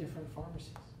at different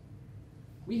pharmacies.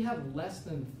 We have less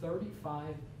than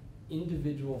 35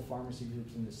 individual pharmacy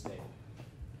groups in the state.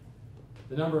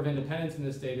 The number of independents in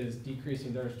the state is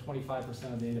decreasing. There's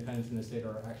 25% of the independents in the state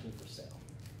are actually for sale.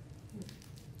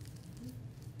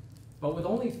 But with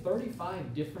only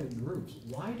 35 different groups,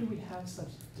 why do we have such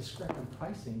discrepant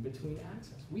pricing between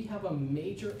access? We have a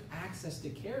major access to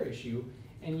care issue,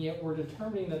 and yet we're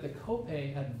determining that the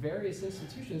copay at various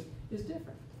institutions is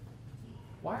different.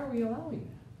 Why are we allowing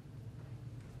that?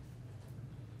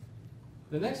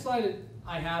 The next slide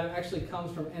I have actually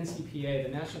comes from NCPA, the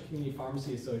National Community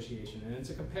Pharmacy Association, and it's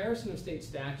a comparison of state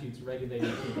statutes regulating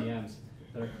PBMs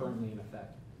that are currently in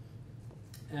effect.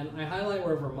 And I highlight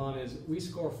where Vermont is. We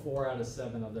score 4 out of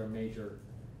 7 of their major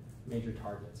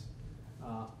targets.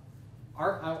 I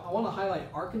want to highlight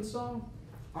Arkansas.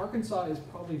 Arkansas is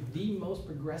probably the most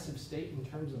progressive state in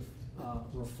terms of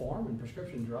reform in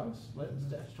prescription drugs,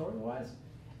 statutory-wise.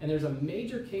 And there's a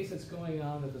major case that's going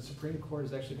on that the Supreme Court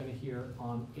is actually going to hear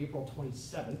on April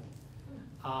 27th.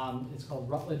 It's called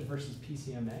Rutledge versus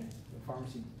PCMA, the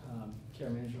Pharmacy Care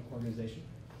Management Organization.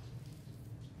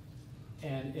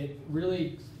 And it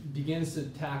really begins to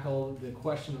tackle the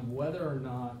question of whether or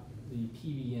not the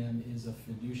PBM is a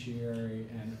fiduciary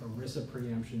and ERISA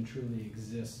preemption truly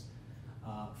exists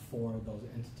for those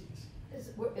entities.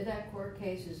 That court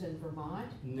case is in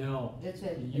Vermont? No, It's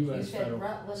at, the U.S. you said federal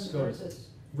Rutland SCOTUS. versus,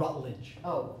 Rutledge.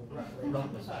 oh, Rutland.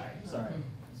 Rutledge. Sorry. Sorry.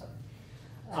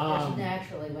 I just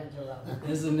naturally went to Rutland.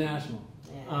 This is national.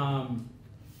 Yeah.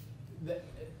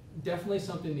 Definitely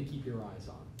something to keep your eyes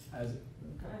on. As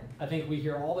Okay. I think we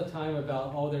hear all the time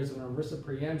about, oh, there's an ERISA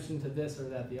preemption to this or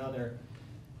that, the other.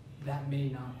 That may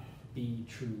not be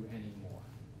true anymore.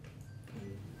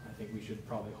 And I think we should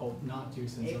probably hope not to,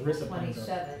 since April ERISA plans are.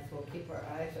 27th, we'll keep our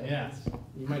eyes open. Yes,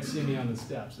 you might see me on the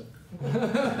steps.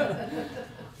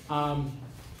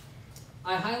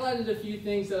 I highlighted a few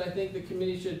things that I think the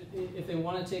committee should, if they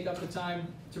want to take up the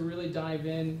time to really dive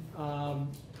in.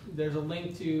 There's a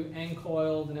link to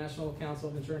NCOIL, the National Council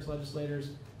of Insurance Legislators,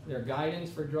 their guidance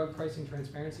for Drug Pricing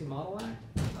Transparency Model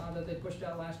Act that they pushed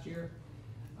out last year.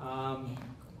 Yeah.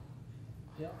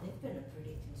 They've been a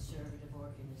pretty conservative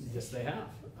organization. Yes, they have.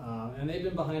 And they've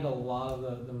been behind a lot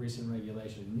of the recent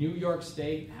regulation. New York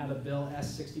State had a bill,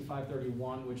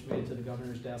 S.2431, which made it to the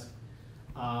governor's desk.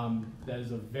 That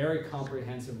is a very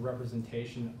comprehensive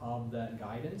representation of that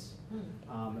guidance,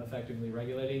 effectively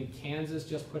regulating. Kansas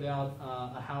just put out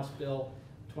a House Bill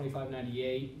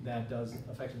 2598 that does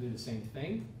effectively the same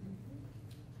thing.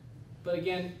 But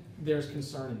again, there's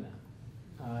concern in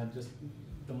that. Just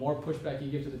the more pushback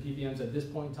you give to the PBMs at this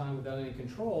point in time without any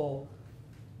control,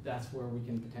 that's where we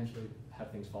can potentially have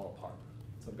things fall apart.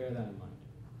 So bear that in mind.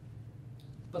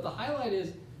 But the highlight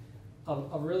is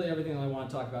of really everything that I want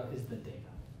to talk about is the data.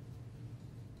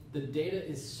 The data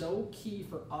is so key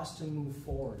for us to move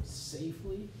forward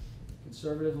safely,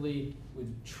 conservatively,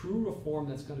 with true reform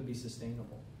that's going to be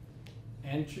sustainable,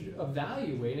 and to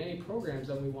evaluate any programs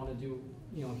that we want to do,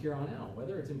 here on out,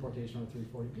 whether it's importation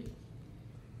or 340B.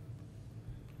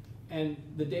 And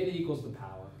the data equals the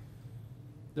power.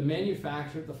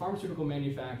 The pharmaceutical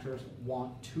manufacturers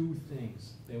want two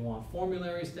things. They want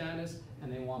formulary status, and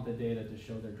they want the data to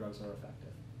show their drugs are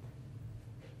effective.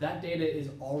 That data is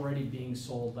already being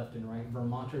sold left and right.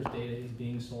 Vermonters' data is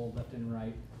being sold left and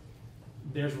right.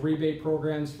 There's rebate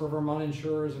programs for Vermont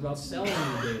insurers about selling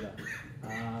the data.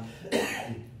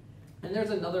 And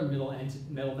there's another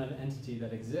middleman entity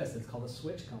that exists. It's called a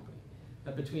switch company.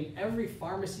 That between every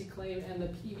pharmacy claim and the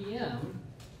PBM,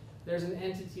 there's an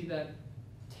entity that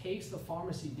takes the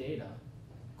pharmacy data,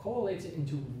 collates it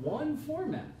into one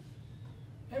format.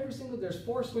 There's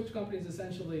 4 switch companies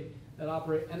essentially that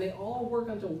operate, and they all work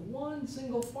onto one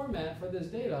single format for this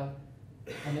data,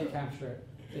 and they capture it,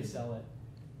 they sell it.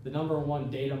 The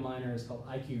 #1 data miner is called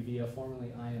IQVIA,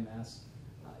 formerly IMS.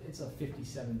 It's a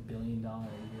 $57 billion a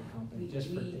year company just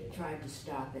for data. We tried to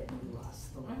stop it and we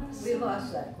lost the loss. We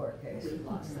lost that court case. We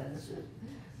lost that suit.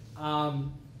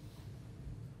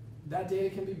 That data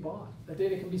can be bought. That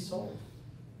data can be sold.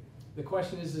 The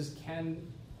question is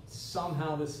can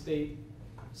somehow the state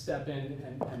step in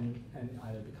and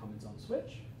either become its own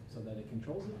switch so that it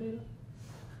controls the data,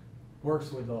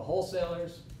 works with the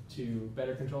wholesalers to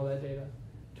better control that data,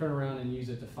 turn around and use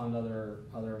it to fund other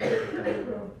initiatives down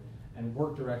the road, and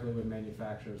work directly with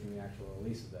manufacturers in the actual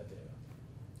release of that data.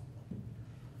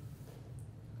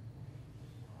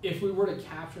 If we were to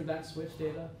capture that switch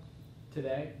data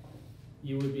today,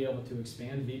 you would be able to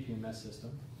expand the VPMS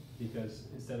system, because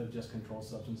instead of just controlled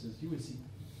substances, you would see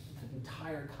the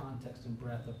entire context and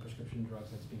breadth of prescription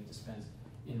drugs that's being dispensed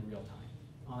in real time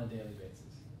on a daily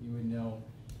basis. You would know,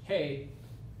 hey,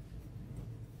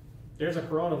 there's a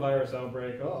coronavirus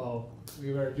outbreak, uh-oh,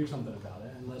 we better do something about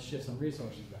it, and let's shift some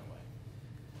resources that way.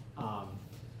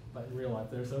 But in real life,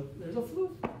 there's a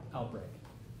flu outbreak.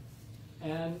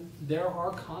 And there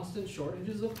are constant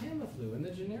shortages of Tamiflu and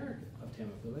the generic of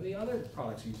Tamiflu and the other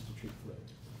products used to treat flu.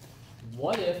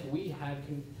 What if we had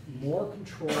more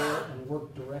control and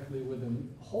worked directly with a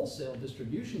wholesale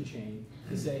distribution chain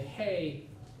to say, hey,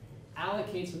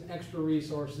 allocate some extra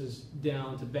resources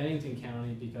down to Bennington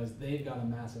County because they've got a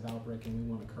massive outbreak and we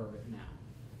want to curb it now?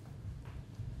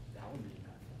 That would be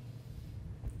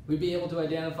impactful. We'd be able to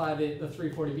identify the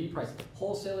 340B price.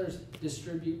 Wholesalers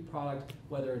distribute product,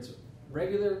 whether it's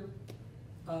regular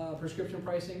prescription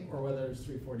pricing or whether it's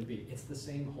 340B. It's the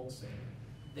same wholesaler.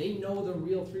 They know the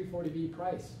real 340B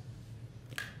price.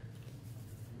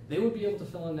 They would be able to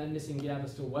fill in that missing gap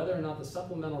as to whether or not the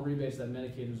supplemental rebates that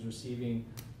Medicaid is receiving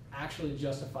actually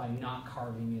justify not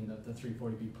carving in the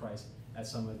 340B price at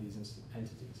some of these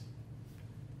entities.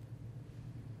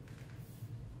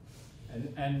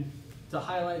 And to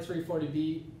highlight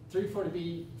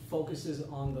 340B focuses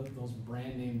on those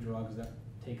brand name drugs that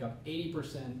take up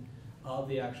 80% of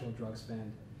the actual drug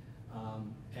spend,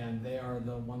 and they are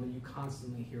the one that you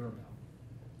constantly hear about.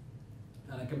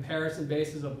 On a comparison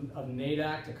basis of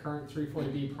NADAC to current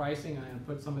 340B pricing, I'm going to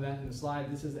put some of that in the slide.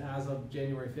 This is as of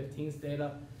January 15th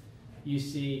data. You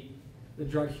see the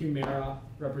drug Humira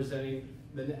representing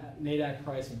the NADAC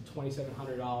price of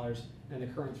 $2,700 and the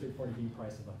current 340B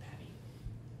price of a penny.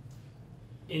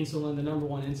 Insulin, the number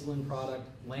one insulin product,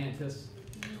 Lantus,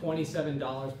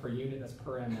 $27 per unit, that's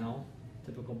per ml.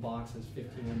 Typical box is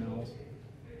 15 mLs.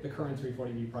 The current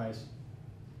 340B price,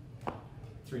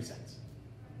 3 cents.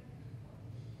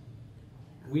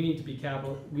 We need to be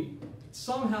we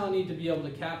somehow need to be able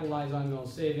to capitalize on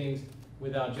those savings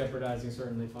without jeopardizing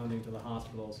certainly funding to the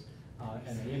hospitals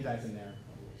and the impact in there.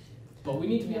 But we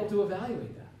need to be able to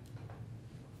evaluate that.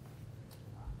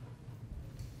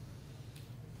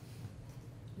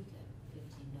 We got $15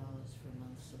 for a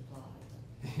month's supply.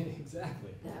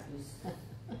 Exactly.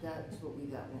 That's what we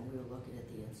got when we were looking at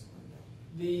the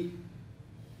insulin.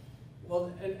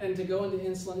 Well, and to go into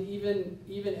insulin,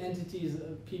 even entities,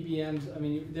 PBMs, I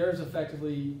mean, there's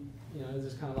effectively, you know,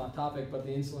 this is kind of off topic, but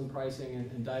the insulin pricing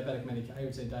and diabetic I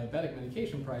would say diabetic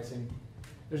medication pricing,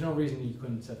 there's no reason you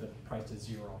couldn't set the price to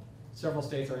 0. Several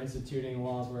states are instituting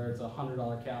laws where it's a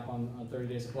 $100 cap on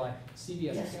 30-day supply.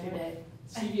 CVS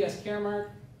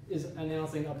Caremark is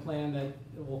announcing a plan that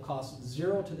will cost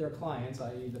 0 to their clients,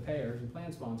 i.e. the payers and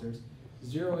plan sponsors,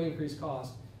 0 increased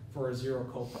cost for a 0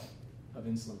 copay of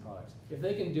insulin products. If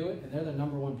they can do it, and they're the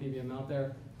number one PBM out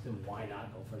there, then why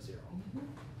not go for 0?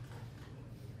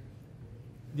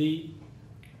 The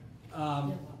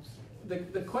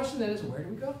question then is, where do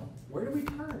we go? Where do we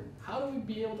turn? How do we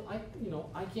be able to,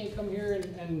 I can't come here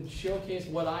and showcase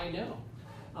what I know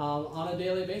on a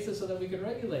daily basis so that we can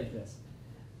regulate this.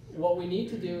 What we need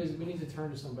to do is we need to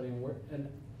turn to somebody, and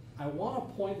I want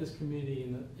to point this committee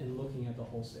in looking at the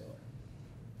wholesaler.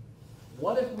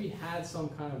 What if we had some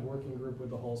kind of working group with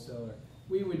the wholesaler?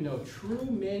 We would know true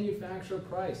manufacturer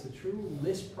price, the true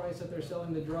list price that they're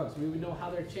selling the drugs. We would know how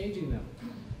they're changing them.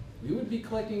 We would be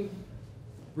collecting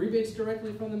rebates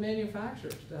directly from the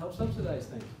manufacturers to help subsidize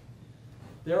things.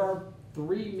 There are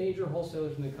 3 major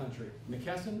wholesalers in the country: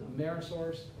 McKesson,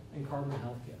 Amerisource, and Cardinal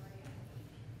Healthcare.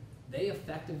 They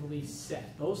effectively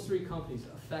set, those 3 companies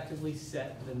effectively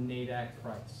set the NADAC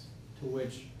price, to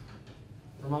which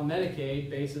Vermont Medicaid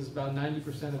bases about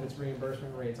 90% of its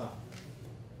reimbursement rates on.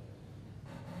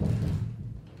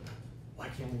 Why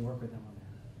can't we work with them on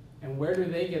that? And where do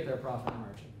they get their profit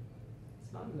margin?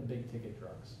 It's not in the big ticket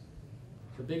drugs.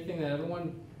 The big thing that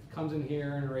everyone comes in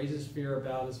here and raises fear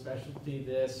about is specialty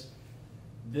this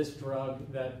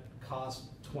drug that costs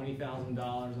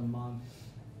 $20,000 a month.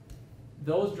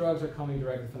 Those drugs are coming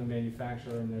directly from the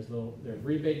manufacturer, and there's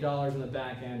rebate dollars in the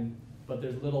back end, but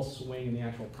there's little swing in the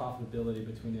actual profitability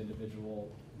between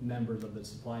individual members of the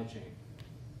supply chain.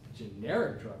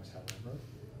 Generic drugs, however,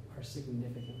 are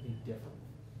significantly different.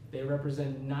 They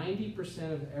represent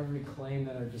 90% of every claim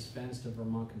that are dispensed to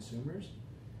Vermont consumers.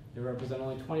 They represent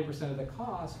only 20% of the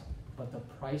cost, but the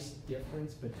price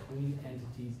difference between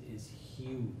entities is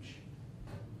huge.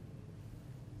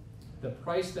 The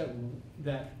price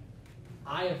that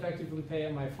I effectively pay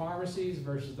at my pharmacies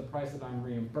versus the price that I'm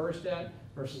reimbursed at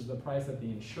versus the price that the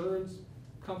insurance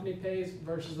company pays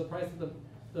versus the price that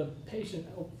the patient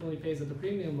hopefully pays at the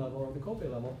premium level or the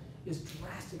copay level is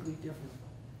drastically different.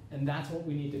 And that's what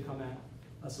we need to come at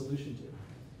a solution to.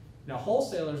 Now,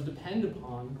 wholesalers depend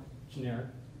upon generic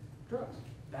drugs.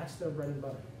 That's their bread and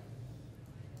butter.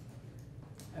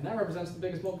 And that represents the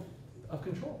biggest bulk of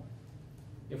control.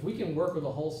 If we can work with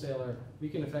a wholesaler, we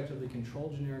can effectively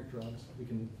control generic drugs. We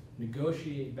can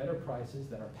negotiate better prices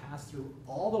that are passed through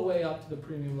all the way up to the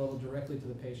premium level directly to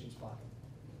the patient's pocket.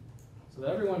 So that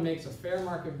everyone makes a fair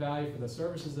market value for the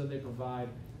services that they provide,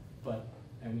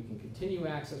 and we can continue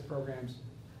access programs,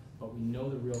 but we know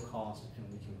the real cost, and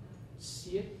we can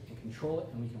see it and control it,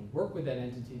 and we can work with that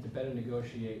entity to better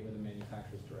negotiate with the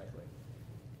manufacturers directly.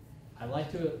 I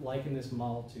like to liken this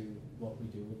model to what we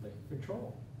do with liquor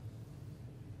control.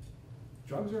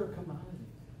 Drugs are a commodity.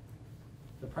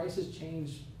 The prices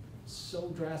change so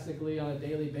drastically on a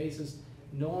daily basis.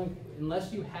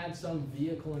 Unless you had some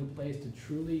vehicle in place to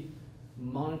truly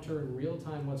monitor in real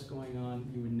time what's going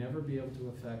on, you would never be able to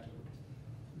affect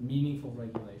meaningful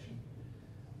regulation.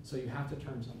 So you have to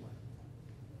turn somewhere.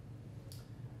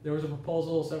 There was a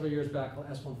proposal several years back called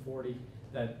S.183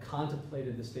 that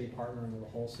contemplated the state partnering with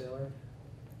a wholesaler.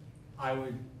 I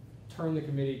would turn the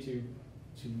committee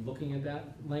to looking at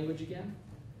that language again,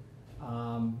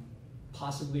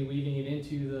 possibly weaving it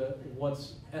into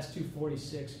what's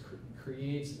S.246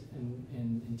 creates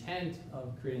an intent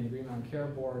of creating the Green Mountain Care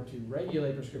Board to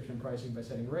regulate prescription pricing by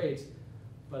setting rates,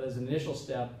 but as an initial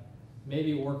step,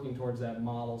 maybe working towards that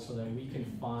model so that we can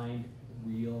find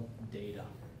real data.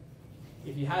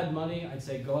 If you had money, I'd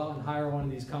say go out and hire one of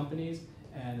these companies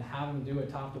and have them do a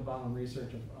top to bottom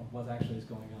research of what actually is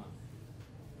going on.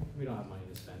 We don't have money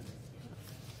to spend.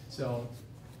 So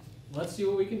let's see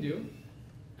what we can do,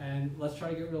 and let's try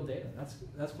to get real data.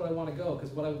 That's what I want to go,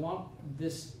 because what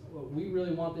we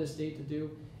really want this state to do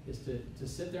is to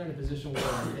sit there in a position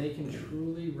where they can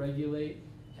truly regulate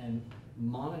and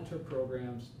monitor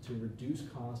programs to reduce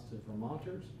costs to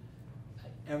Vermonters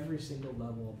at every single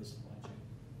level of the supply chain.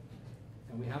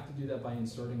 And we have to do that by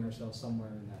inserting ourselves somewhere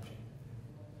in that chain.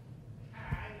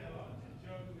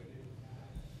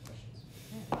 Questions?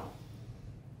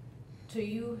 So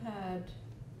you had,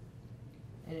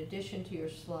 in addition to your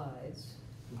slides,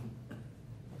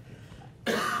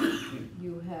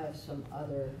 you have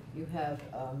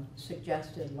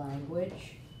suggested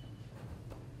language.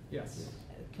 Yes.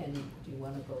 Do you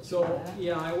want to go through So that?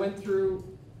 yeah, I went through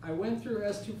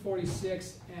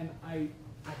S.246 and I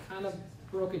kind of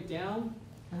broke it down,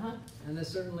 and this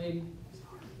certainly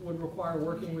would require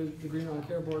working with the Green Mountain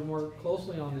Care Board more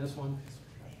closely on this one.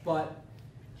 But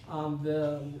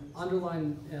the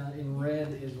underline in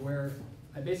red is where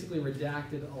I basically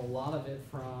redacted a lot of it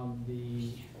from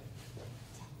the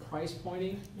price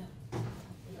pointing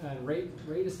and rate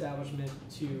establishment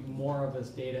to more of a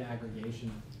data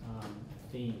aggregation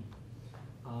theme.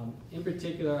 In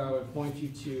particular, I would point you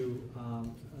to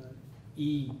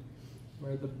E,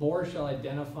 where the board shall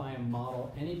identify and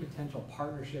model any potential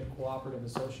partnership, cooperative,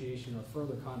 association, or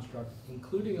further construct,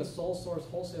 including a sole source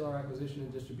wholesaler acquisition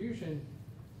and distribution,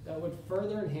 that would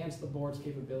further enhance the board's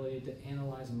capability to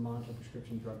analyze and monitor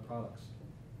prescription drug products,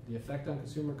 the effect on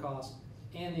consumer costs,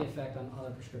 and the effect on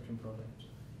other prescription programs.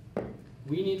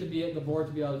 We need to be at the board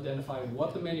to be able to identify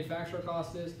what the manufacturer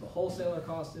cost is, the wholesaler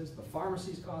cost is, the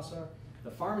pharmacy's costs are,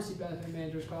 the pharmacy benefit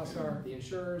manager's costs are, the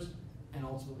insurers, and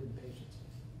ultimately the patients.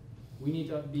 We need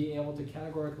to be able to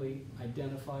categorically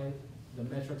identify the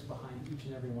metrics behind each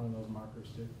and every one of those markers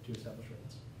to establish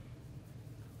rates.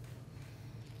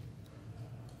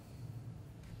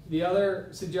 The other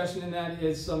suggestion in that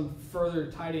is some further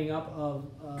tidying up of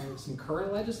some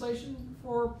current legislation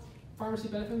for pharmacy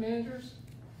benefit managers.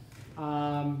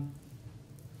 And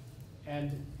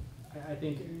I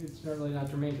think it's not really not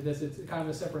germane to this. It's kind of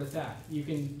a separate attack. You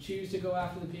can choose to go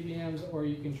after the PBMs, or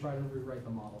you can try to rewrite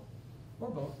the model, or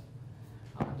both,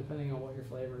 depending on what your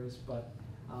flavor is. But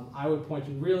I would point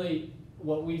to really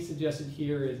what we suggested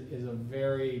here is a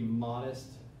very modest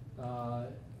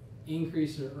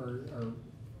increase or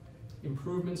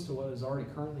improvements to what is already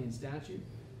currently in statute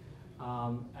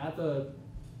at the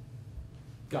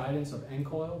guidance of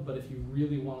NCOIL. But if you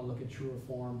really want to look at true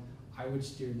reform, I would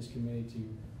steer this committee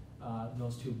to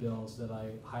those two bills that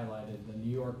I highlighted, the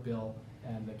New York bill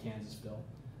and the Kansas bill.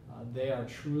 They are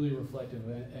truly reflective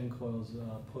of NCOIL's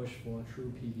push for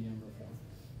true PBM reform.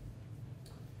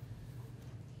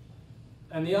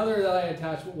 And the other that I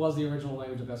attached was the original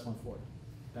language of S.183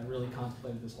 that really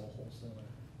contemplated this whole wholesaler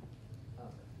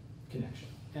connection.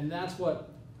 And that's what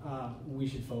we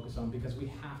should focus on, because we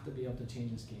have to be able to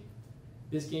change this game.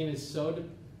 This game is so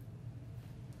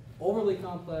overly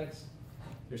complex.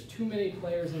 There's too many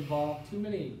players involved, too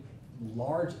many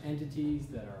large entities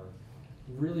that are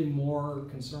really more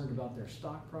concerned about their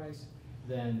stock price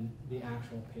than the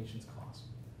actual patient's cost.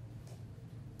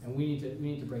 And we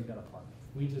need to break that apart.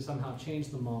 We need to somehow change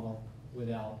the model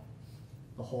without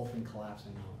the whole thing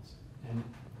collapsing on us. And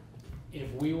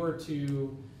if we were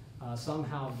to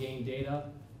somehow gain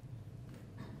data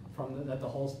from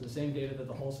the same data that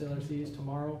the wholesaler sees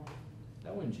tomorrow,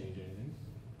 that wouldn't change anything.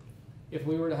 If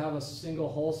we were to have a single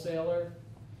wholesaler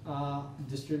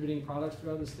distributing products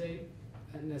throughout the state,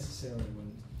 that necessarily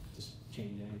wouldn't just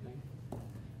change anything.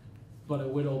 But it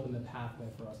would open the pathway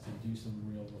for us to do some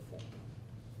real reform.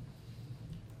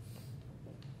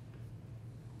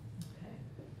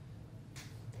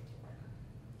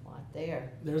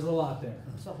 There. There's a lot there.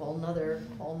 It's a whole nother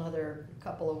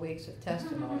couple of weeks of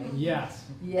testimony. Yes.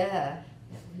 Yeah.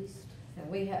 At least. And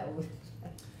we have.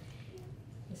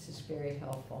 This is very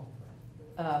helpful.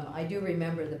 I do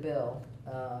remember the bill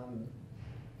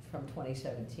from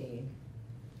 2017.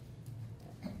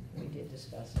 We did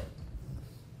discuss it.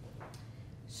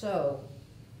 So,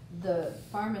 the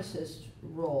pharmacist's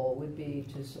role would be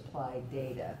to supply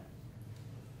data.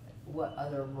 What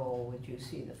other role would you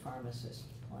see the pharmacist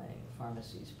playing,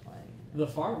 pharmacies playing?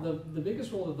 The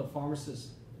biggest role that the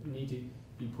pharmacists need to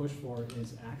be pushed for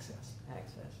is access.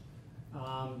 Access.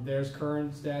 There's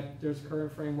current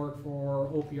framework for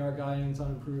OPR guidance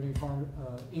on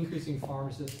increasing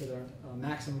pharmacists to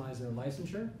maximize their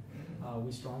licensure.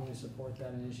 We strongly support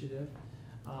that initiative.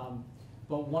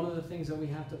 But one of the things that we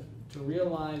have to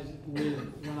realize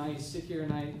when I sit here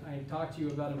and I talk to you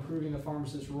about improving the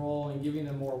pharmacist's role and giving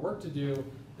them more work to do,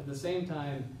 at the same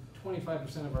time,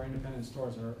 25% of our independent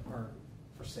stores are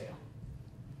for sale.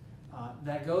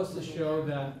 That goes to show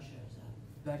that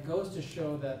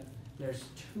there's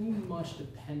too much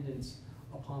dependence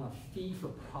upon a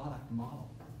fee-for-product model.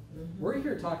 Mm-hmm. We're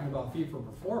here talking about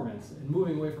fee-for-performance and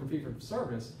moving away from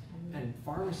fee-for-service, and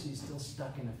pharmacy's still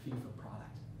stuck in a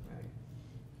fee-for-product. Right.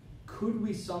 Could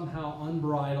we somehow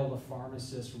unbridle the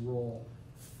pharmacist's role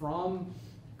from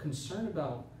concern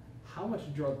about how much a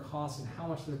drug costs and how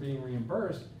much they're being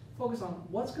reimbursed, focus on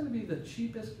what's going to be the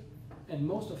cheapest and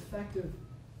most effective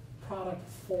product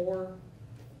for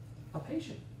a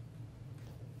patient?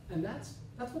 And that's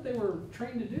what they were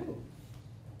trained to do.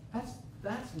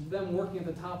 That's them working at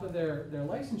the top of their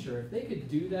licensure. If they could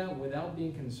do that without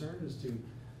being concerned as to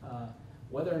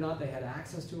whether or not they had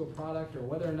access to a product or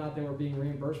whether or not they were being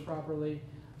reimbursed properly,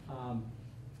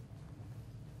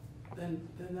 then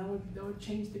that would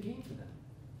change the game for them.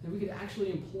 And we could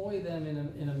actually employ them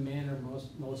in a manner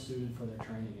most suited for their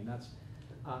training. And that's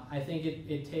I think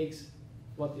it takes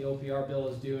what the OPR bill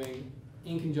is doing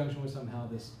in conjunction with somehow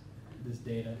this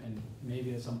data and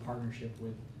maybe some partnership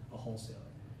with a wholesaler.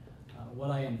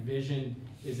 What I envision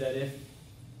is that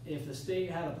if the state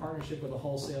had a partnership with a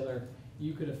wholesaler,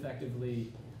 you could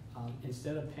effectively,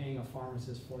 instead of paying a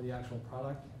pharmacist for the actual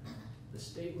product, the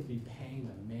state would be paying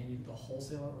the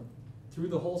wholesaler, or through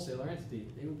the wholesaler entity,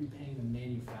 they would be paying the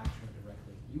manufacturer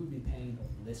directly. You would be paying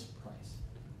the list price.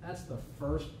 That's the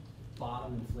first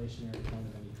bottom inflationary point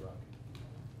of any drug.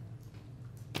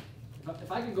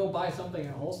 If I could go buy something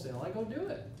at wholesale, I go do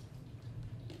it.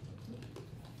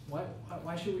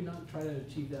 Why should we not try to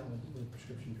achieve that with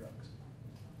prescription drugs?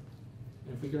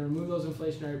 And if we can remove those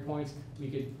inflationary points, we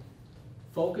could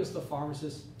focus the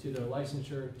pharmacists to their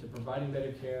licensure, to providing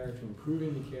better care, to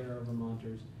improving the care of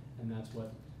Vermonters, and that's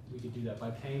what we could do that by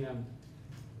paying them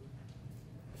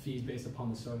fees based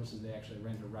upon the services they actually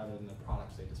render rather than the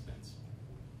products they dispense.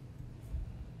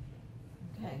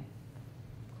 Okay.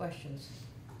 Questions?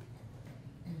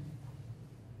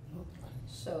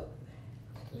 So,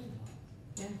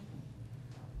 yeah,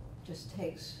 just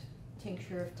takes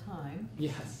tincture of time.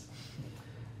 Yes.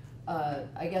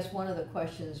 I guess one of the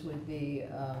questions would be,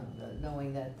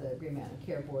 knowing that the Green Mountain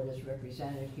Care Board is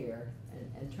represented here,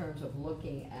 in terms of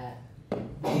looking at the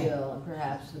bill and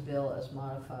perhaps the bill as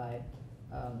modified,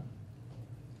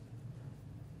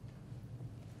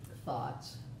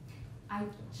 thoughts? I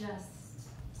just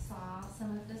saw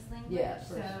some of this language. Yeah,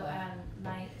 so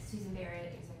Susan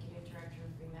Barrett, Executive Director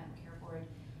of Green Mountain Care Board.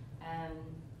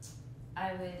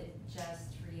 I would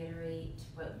just reiterate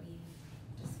what we've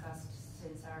discussed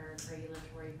since our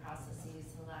regulatory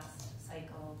processes the last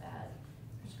cycle, that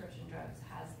prescription drugs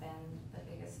has been the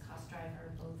biggest cost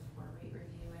driver both for rate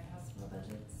review and hospital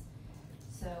budgets.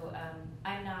 So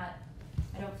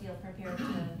I don't feel prepared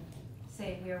to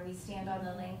say where we stand on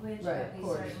the language, right, but we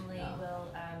certainly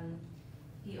will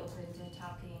be open to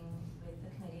talking with the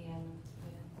committee and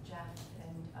with Jeff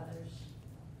and others.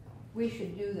 We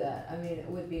should do that. I mean, it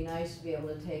would be nice to be able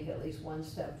to take at least one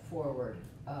step forward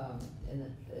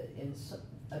in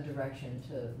a direction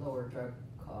to lower drug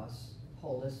costs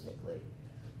holistically.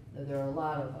 There are a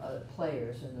lot of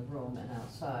players in the room and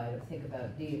outside. Think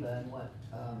about DEVA and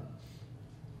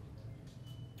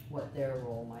what their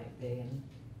role might be and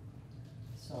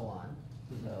so on.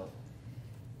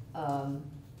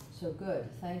 So good.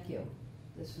 Thank you.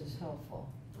 This is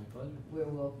helpful. My pleasure.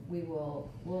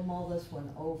 We'll mull this one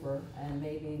over, and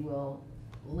maybe we'll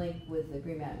link with the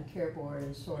Green Mountain Care Board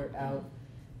and sort out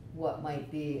what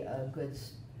might be a good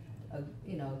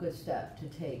step to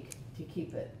take to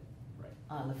keep it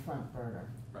on the front burner.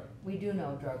 Right. We do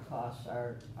know drug costs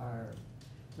are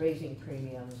raising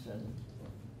premiums, and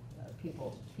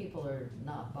people are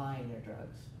not buying their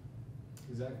drugs.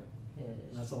 Exactly. It is.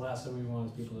 And that's the last thing we want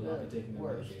is people to not be taking their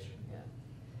Worse. medication. Yeah.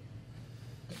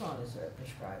 As long as they're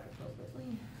prescribed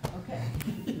appropriately. Okay.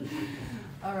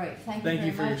 All right. Thank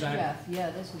you very for your much, time. Jeff.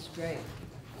 Yeah, this is great.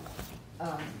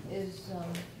 Is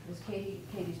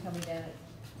Katie's coming down?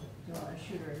 Do you want to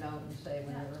shoot her a note and say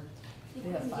whenever?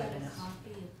 We have 5 minutes.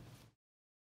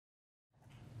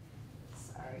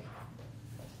 Sorry.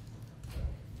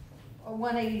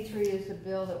 183 is the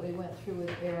bill that we went through with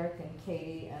Eric and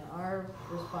Katie, and our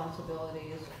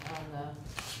responsibility is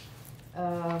on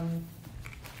the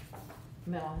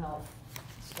mental health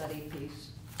study piece,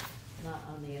 not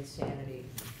on the insanity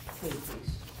plea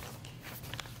piece.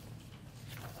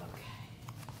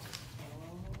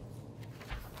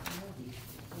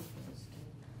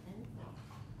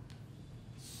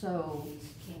 So,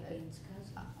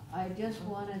 I just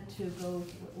wanted to go,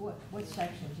 what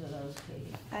sections are those,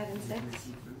 Katie? 5 and 6.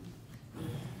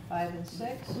 5 and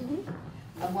 6? Mm-hmm.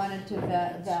 I wanted to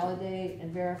validate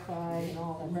and verify and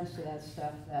all the rest of that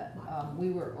stuff that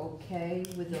we were okay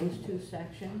with those 2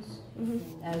 sections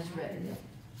as written.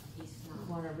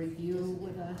 Want to review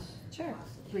with us? Sure.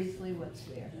 Briefly what's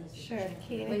there? Sure.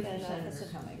 Katie Wait for McGlynn, Senator Office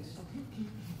of Cummings.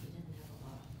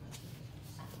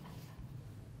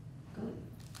 Good.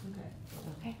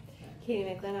 Okay. Katie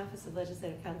McGlynn, Office of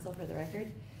Legislative Counsel, for the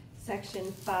record.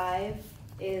 Section 5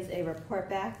 is a report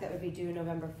back that would be due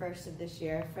November 1st of this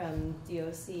year from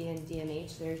DOC and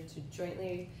DMH. They're to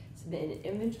jointly submit an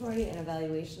inventory and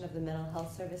evaluation of the mental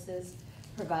health services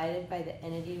provided by the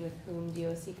entity with whom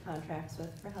DOC contracts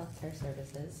with for healthcare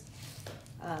services.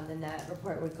 And that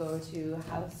report would go to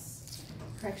House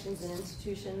Corrections and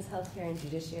Institutions, Healthcare and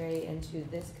Judiciary, and to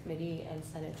this committee and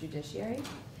Senate Judiciary.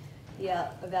 The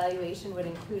evaluation would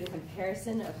include a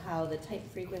comparison of how the type,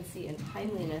 frequency, and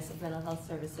timeliness of mental health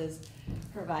services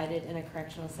provided in a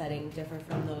correctional setting differ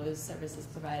from those services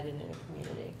provided in a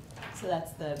community. So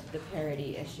that's the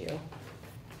parity issue.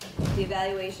 The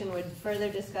evaluation would further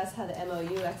discuss how the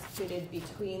MOU executed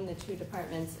between the 2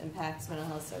 departments impacts mental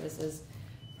health services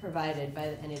provided by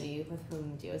the entity with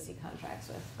whom DOC contracts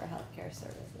with for healthcare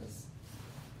services.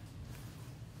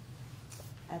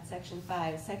 At Section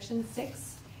 5. Section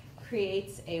 6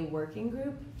 creates a working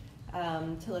group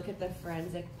to look at the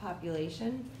forensic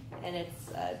population, and it's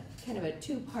kind of a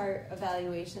 2-part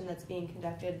evaluation that's being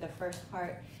conducted. The first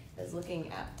part is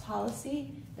looking at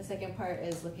policy. The second part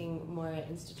is looking more at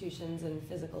institutions and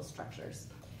physical structures.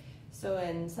 So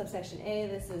in subsection A,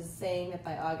 this is saying that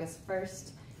by August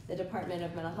 1st, the Department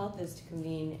of Mental Health is to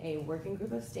convene a working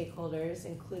group of stakeholders,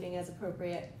 including as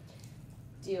appropriate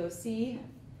DOC,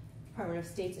 Department of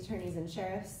State's Attorneys and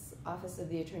Sheriffs, Office of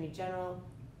the Attorney General,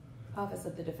 Office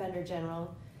of the Defender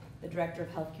General, the Director of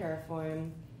Healthcare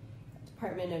Reform,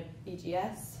 Department of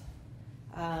BGS,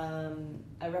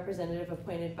 a representative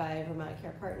appointed by Vermont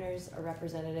Care Partners, a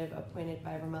representative appointed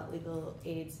by Vermont Legal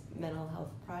Aid's Mental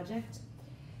Health Project,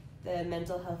 the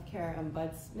Mental Health Care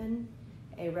Ombudsman,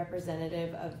 a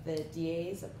representative of the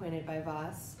DAs appointed by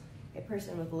VOS, a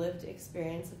person with lived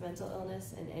experience of mental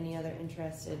illness, and any other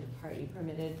interested party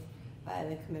permitted by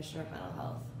the Commissioner of Mental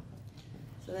Health.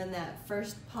 So then that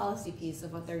first policy piece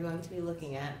of what they're going to be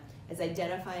looking at is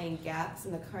identifying gaps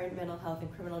in the current mental health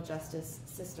and criminal justice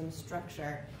system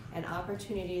structure and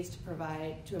opportunities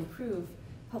to improve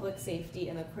public safety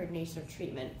and the coordination of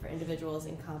treatment for individuals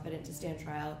incompetent to stand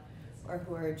trial or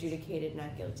who are adjudicated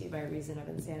not guilty by reason of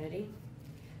insanity.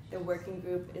 The working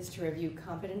group is to review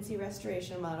competency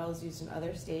restoration models used in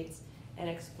other states and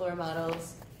explore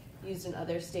models used in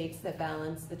other states that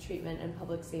balance the treatment and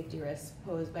public safety risks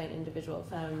posed by an individual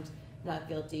found not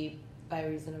guilty by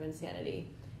reason of insanity,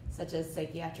 such as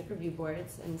psychiatric review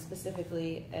boards, and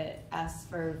specifically it asks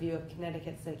for a review of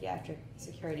Connecticut's Psychiatric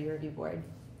Security Review Board,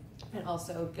 and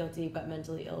also guilty but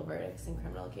mentally ill verdicts in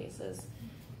criminal cases,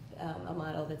 a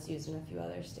model that's used in a few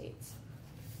other states.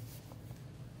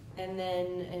 And then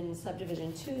in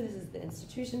subdivision 2, this is the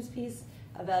institutions piece,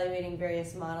 evaluating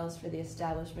various models for the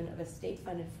establishment of a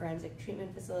state-funded forensic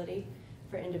treatment facility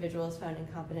for individuals found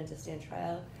incompetent to stand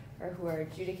trial or who are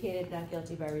adjudicated not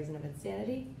guilty by reason of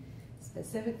insanity.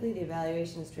 Specifically, the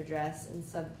evaluation is to address in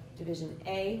subdivision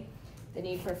A, the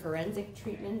need for forensic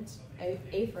treatment,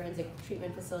 a forensic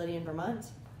treatment facility in Vermont.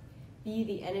 B,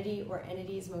 the entity or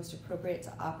entities most appropriate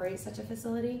to operate such a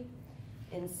facility.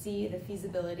 And C, the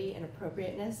feasibility and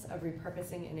appropriateness of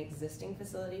repurposing an existing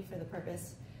facility for the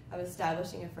purpose of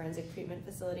establishing a forensic treatment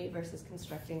facility versus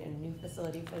constructing a new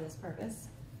facility for this purpose.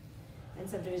 And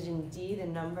subdivision D, the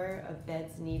number of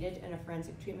beds needed in a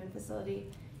forensic treatment facility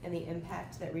and the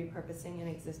impact that repurposing an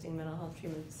existing mental health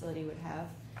treatment facility would have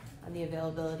on the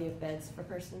availability of beds for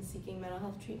persons seeking mental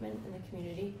health treatment in the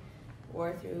community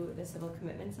or through the civil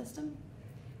commitment system.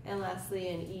 And lastly,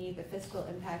 in E, the fiscal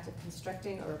impact of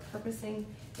constructing or repurposing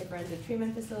a forensic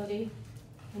treatment facility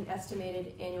and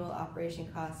estimated annual operation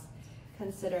costs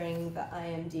considering the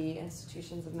IMD,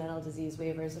 Institutions of Mental Disease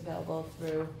waivers available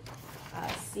through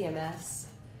CMS,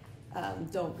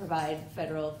 don't provide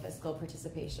federal fiscal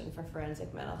participation for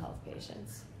forensic mental health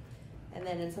patients. And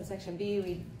then in subsection B,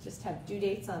 we just have due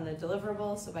dates on the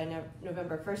deliverables. So by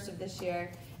November 1st of this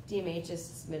year, DMH is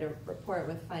to submit a report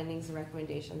with findings and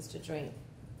recommendations to joint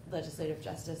legislative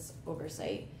justice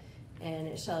oversight. And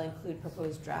it shall include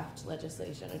proposed draft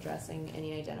legislation addressing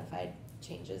any identified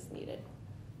changes needed.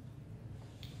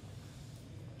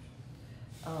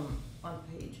 On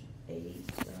page 8,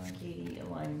 80,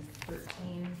 line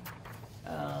 13,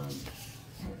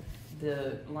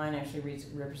 the line actually reads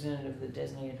representative of the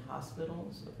designated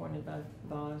hospitals appointed by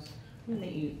BOS. I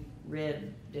think you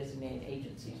read designated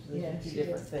agencies, but those are two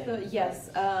different things. So, yes,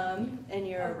 and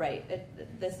you're right.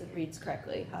 This reads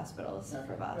correctly, hospitals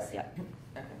for BOS. Right.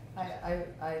 Yep.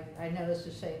 I noticed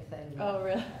the same thing. Oh,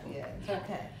 really? Yeah, it's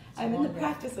okay. I'm in the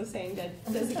practice of saying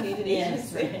designated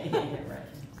Yes, agency. right.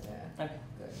 Yeah. Okay.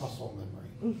 Muscle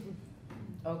memory.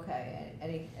 Okay,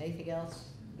 anything else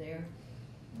there?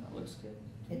 That looks good.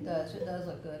 It does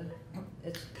look good.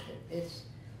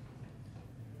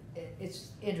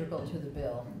 It's integral to the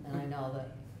bill, and I know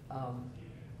that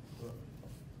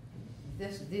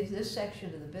this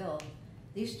section of the bill,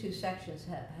 these two sections,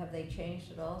 have they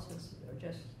changed at all since, or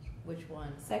just which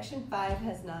one? Section 5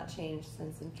 has not changed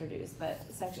since introduced, but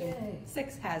Section Yay.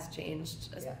 6 has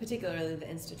changed, Yeah. particularly the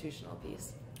institutional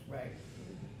piece. Right.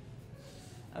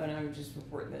 I mean, I would just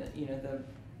report that, you know,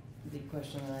 the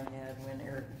question that I had when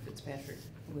Eric Fitzpatrick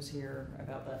was here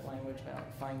about that language about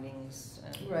findings.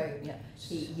 And, Right. Yeah,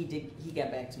 he got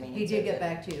back to me. He did get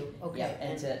back to you, okay. Yeah,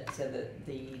 and said that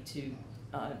the two,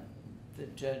 the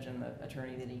judge and the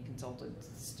attorney that he consulted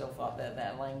still thought that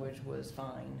that language was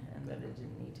fine and that it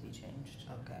didn't need to be changed.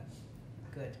 Okay,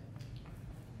 good.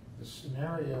 The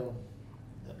scenario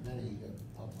that many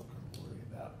public are worried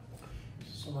about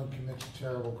is someone commits a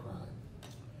terrible crime,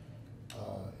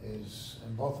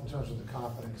 and both in terms of the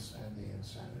competence and the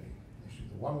insanity issue,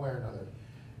 the one way or another,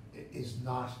 is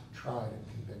not tried and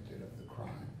convicted of the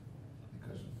crime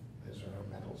because of his or her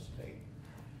mental state,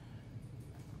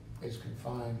 is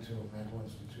confined to a mental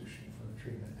institution for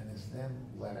treatment, and is then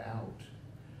let out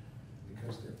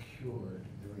because they're cured,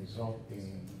 the result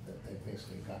being that they've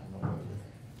basically gotten away with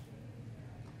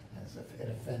it. As if it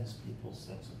offends people's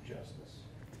sense of justice.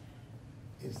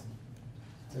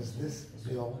 Does this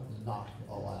bill not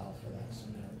allow for that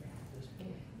scenario?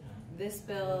 This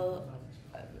bill,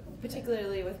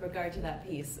 particularly with regard to that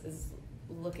piece, is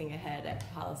looking ahead at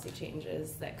policy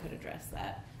changes that could address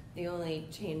that. The only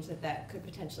change that could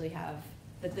potentially have,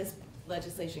 that this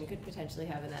legislation could potentially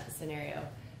have in that scenario,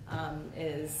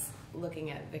 is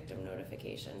looking at victim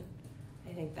notification.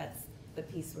 I think that's the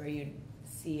piece where you'd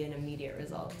see an immediate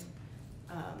result.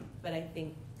 But I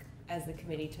think as the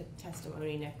committee took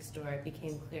testimony next door, it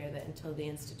became clear that until the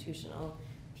institutional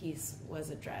piece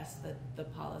was addressed, that the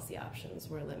policy options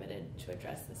were limited to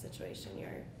address the situation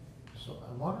you're. So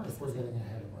I'm wondering if we're getting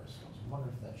ahead of ourselves. I'm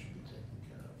wondering if that should be taken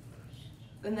care of first.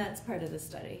 And that's part of the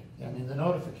study. Yeah, I mean, the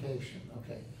notification,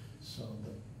 okay, so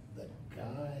the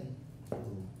guy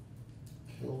who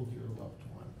killed your loved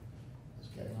one is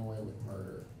getting away with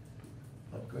murder,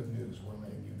 but good news, we're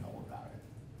letting you know about it.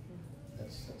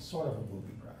 That's sort of a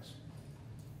booby prize,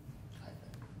 I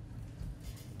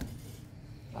think.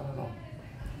 I don't know.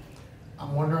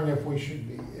 I'm wondering if we should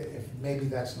be, if maybe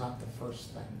that's not the first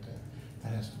thing that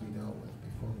has to be dealt with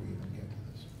before we even get to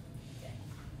this.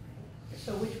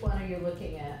 So which one are you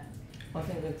looking at? Well, I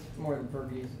think that's more the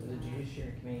purview of the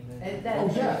Judiciary Committee.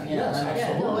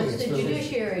 No, it's the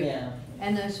judiciary. Yeah.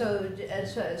 And then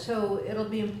so it'll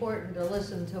be important to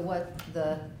listen to what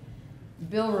the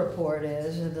bill report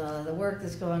is and the work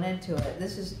that's going into it.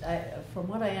 This is, from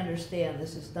what I understand,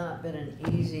 this has not been an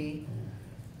easy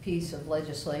piece of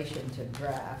legislation to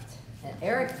draft. And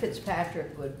Eric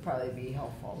Fitzpatrick would probably be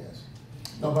helpful. Yes.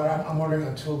 No, but I'm wondering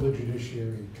until the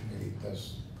Judiciary Committee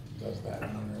does that,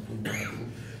 I'm wondering if we want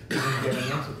to even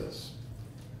getting into this.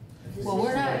 Well,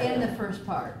 we're not in the first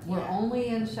part. We're only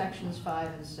in sections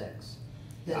 5 and 6.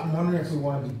 I'm wondering if we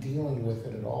want to be dealing with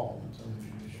it at all until the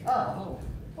Judiciary. Oh,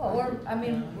 well,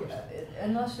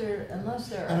 unless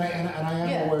they're. And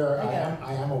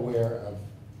I am aware of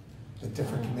the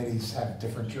different committees have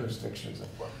different jurisdictions.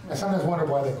 I sometimes wonder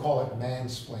why they call it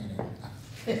mansplaining.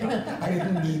 I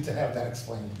didn't need to have that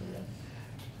explained to me.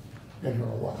 Been here a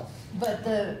while.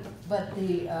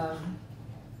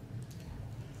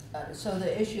 So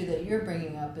the issue that you're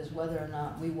bringing up is whether or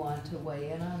not we want to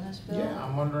weigh in on this bill? Yeah,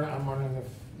 I'm wondering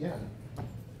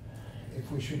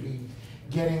if we should be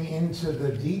getting into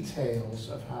the details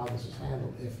of how this is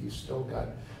handled, if you still got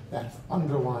that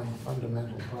underlying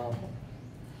fundamental problem.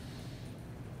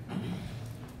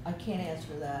 I can't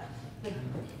answer that. But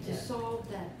to solve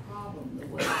that problem, the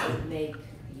way to make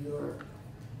your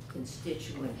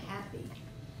constituent happy,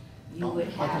 you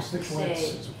would But have the to situation,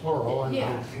 say it's a plural, and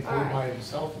Yeah, it all right. by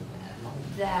itself.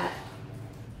 that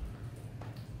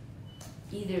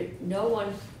either no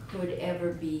one could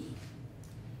ever be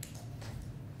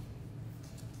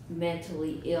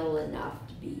mentally ill enough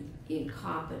to be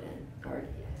incompetent or,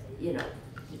 you know,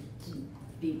 to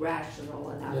be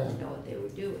rational enough Yeah. to know what they were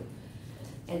doing.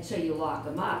 And so you lock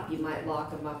them up. You might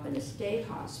lock them up in a state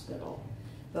hospital,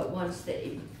 but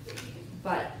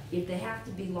but if they have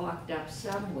to be locked up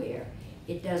somewhere,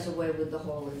 it does away with the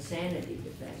whole insanity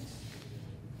defense.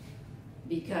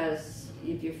 Because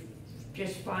if you're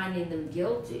just finding them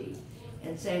guilty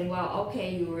and saying, well,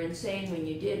 okay, you were insane when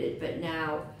you did it, but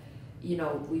now, you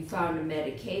know, we found a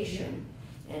medication,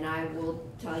 and I will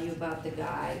tell you about the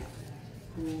guy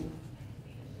who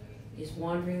is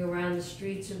wandering around the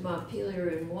streets of Montpelier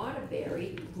and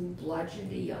Waterbury, who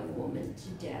bludgeoned a young woman to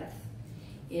death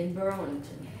in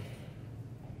Burlington.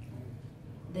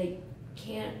 They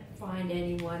can't find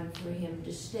anyone for him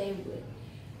to stay with.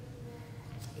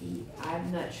 I'm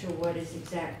not sure what his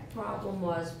exact problem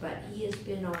was, but he has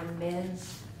been on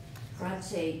meds for, I'd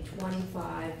say,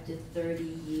 25 to 30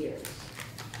 years.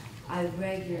 I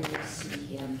regularly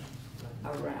see him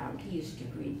around. He used to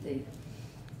greet the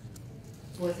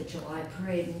 4th of July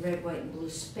parade in red, white, and blue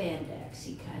spandex.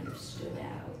 He kind of stood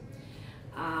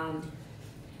out.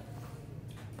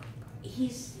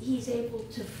 He's able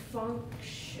to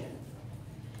function.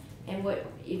 And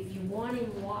if you want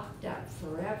him locked up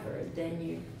forever, then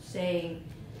you're saying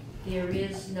there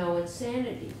is no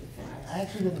insanity defense. I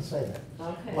actually didn't say that.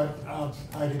 Okay. But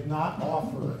I did not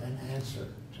offer an answer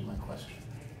to my question.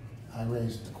 I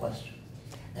raised the question.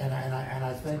 And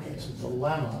I think it's a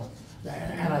dilemma,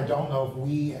 and I don't know if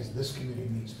we, as this committee,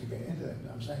 needs to get into that.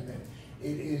 I'm saying that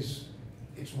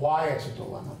it's why it's a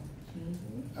dilemma.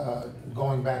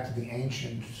 Going back to the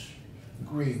ancient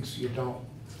Greeks, you don't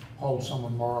hold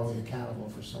someone morally accountable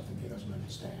for something he doesn't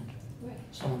understand. Right.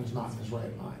 Someone who's not in his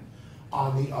right mind.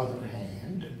 On the other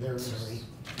hand, there is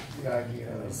the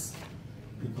idea of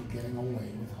people getting away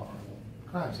with horrible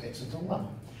crimes. It's a dilemma.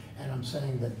 And I'm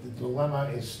saying that the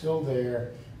dilemma is still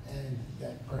there, and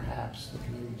that perhaps the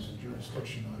committee's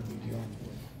jurisdiction ought to be dealing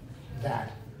with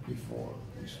that before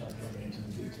we start getting into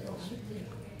the details.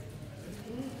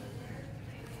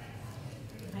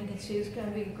 I can see it's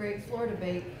gonna be a great floor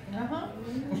debate. Uh-huh.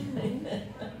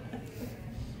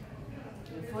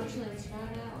 Unfortunately, it's not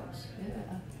ours.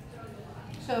 Yeah.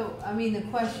 So, I mean, the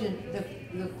question that,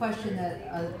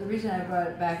 the reason I brought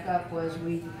it back up was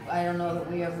I don't know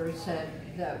that we ever said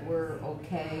that we're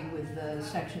okay with the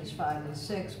sections 5 and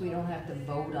 6. We don't have to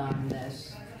vote on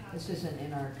this. This isn't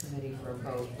in our committee for a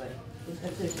vote, but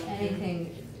if there's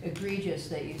anything egregious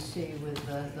that you see with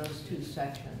those two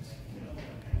sections.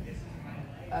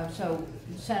 So,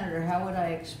 Senator, how would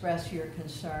I express your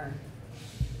concern?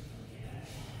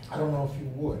 I don't know if you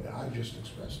would. I just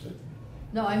expressed it.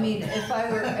 No, I mean, if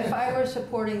I were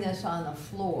supporting this on the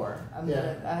floor,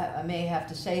 I may have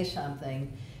to say something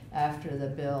after the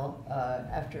bill,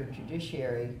 after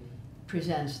Judiciary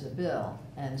presents the bill.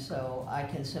 And so I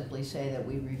can simply say that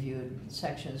we reviewed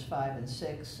sections 5 and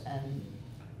 6 and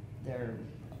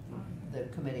the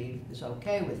committee is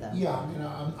okay with them. Yeah, I mean,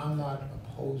 I'm not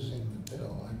opposing the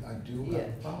bill. I do have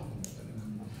a problem with it.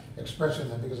 And I'm expressing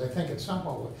that because I think at some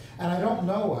point, and I don't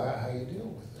know how you deal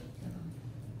with it, you know.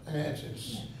 And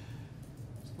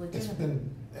it's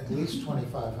been at least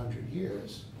 2,500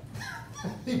 years.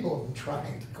 People have been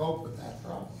trying to cope with that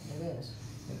problem. It is.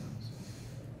 You know,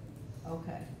 so.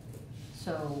 Okay.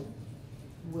 So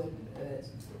would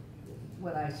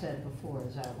what I said before,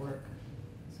 does that work?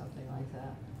 Something like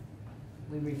that?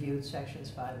 We reviewed sections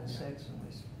 5 and 6 and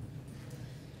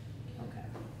okay.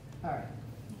 All right,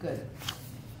 good.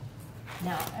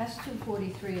 Now,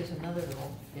 S.243 is another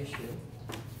little issue.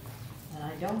 And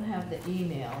I don't have the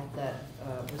email that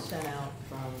was sent out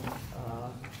from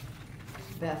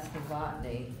Beth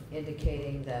Novotny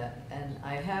indicating that, and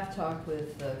I have talked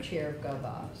with the chair of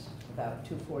GovOps about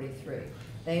 243.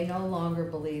 They no longer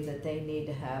believe that they need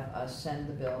to have us send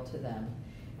the bill to them,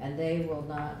 and they will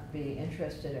not be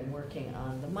interested in working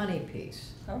on the money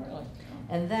piece. Oh, really?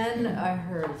 And then I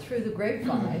heard through the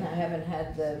grapevine,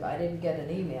 I didn't get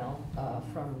an email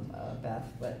from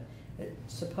Beth, but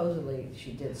supposedly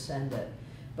she did send it,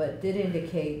 but did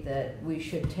indicate that we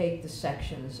should take the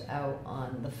sections out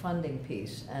on the funding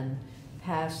piece and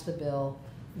pass the bill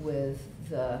with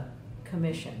the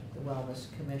commission, the Wellness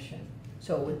Commission.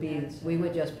 So it would be, we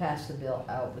would just pass the bill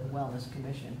out with Wellness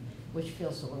Commission, which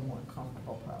feels a little more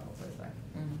comfortable probably, right?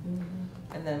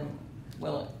 Mm-hmm. And then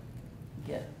will it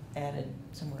get added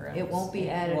somewhere else? It won't be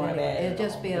added anywhere, it'll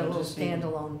just be a little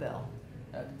standalone bill.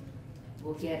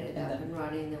 We'll get it up and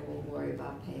running, then we'll work worry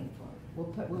about paying for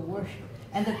it. We'll worship.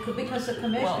 And because the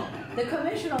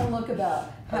commission will look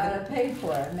about how to pay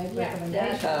for it, and make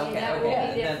recommendations. That will be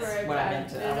That's different, what I but meant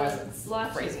to, I there's wasn't lots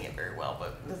of- phrasing it very well,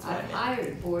 but that's what I I've meant.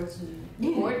 hired boards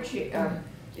and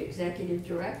executive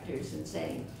directors and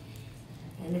saying,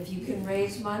 and if you can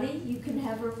raise money, you can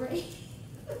have a raise.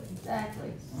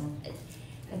 Exactly.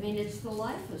 I mean, it's the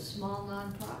life of small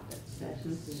nonprofits.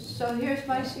 So here's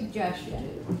my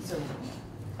suggestion,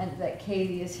 and that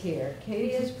Katie is here.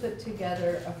 Katie has put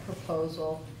together a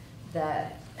proposal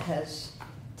that has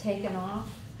taken off.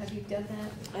 Have you done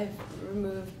that? I've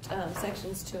removed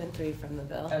sections 2 and 3 from the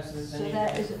bill. So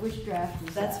that is, which draft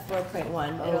is That's that?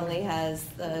 4.1. Oh. It only has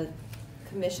the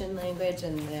commission language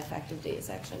and the effective date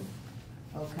section.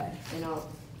 Okay. You know,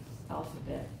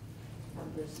 alphabet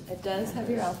numbers. It does have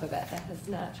your alphabet. That has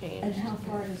not changed. And how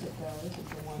far does it go? Is it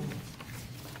the one?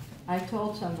 I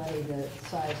told somebody the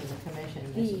size of the commission,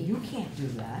 and they said, you can't do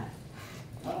that.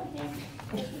 Oh, yeah.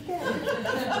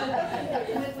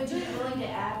 Would you be willing to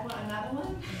add another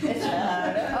one?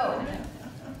 Oh,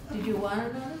 did you want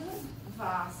another one?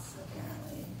 Voss,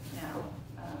 apparently, now,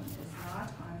 is not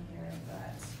on here,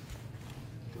 but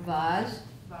Vaz?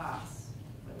 Voss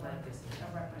would like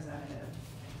a representative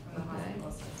from the Okay. Hospital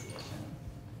Association.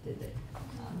 Did they?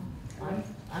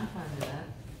 I'm fine with that.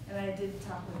 And I did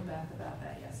talk with Beth about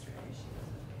that yesterday, she was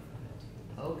okay with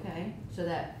it too. Okay, so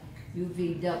that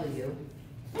UVW.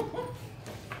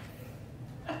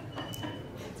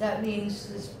 That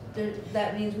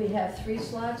means we have 3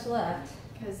 slots left.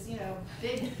 Because, you know,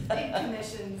 big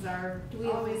commissions are Do we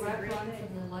have a always a rep great on thing.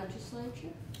 from the legislature?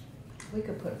 We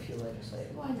could put a few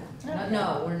legislators. Why not?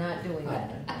 No, we're not doing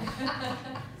that.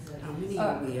 How many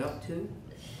are we up to?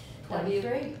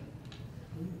 23.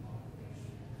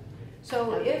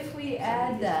 So if we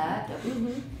add that,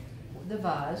 the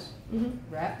vase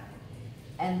rep,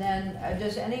 and then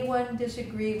does anyone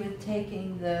disagree with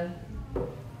taking the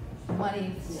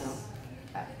money? No.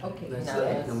 Okay. Let's so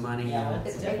take the money out.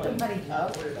 Let's take the money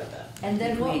out. And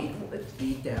then We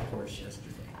beat that horse yesterday.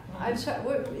 I'm sorry,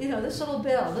 this little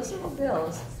bill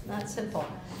is not simple.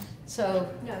 So,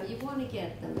 No, you want to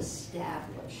get them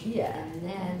established. Yeah. And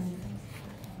then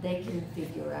they can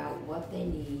figure out what they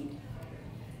need.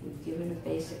 We've given a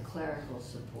basic clerical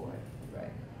support. right.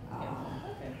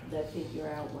 They'll figure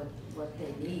out what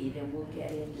they need, and we'll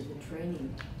get into the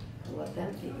training, to let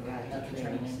them figure out the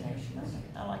training sessions.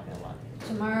 I like that a lot.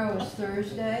 Tomorrow is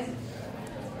Thursday.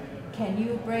 Can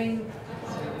you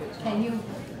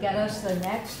get us the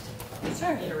next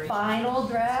final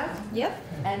draft? Yep.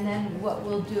 And then what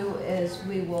we'll do is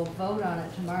we will vote on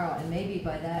it tomorrow, and maybe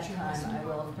by that time I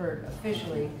will have heard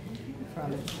officially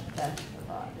from Beth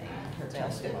about her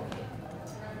testimony.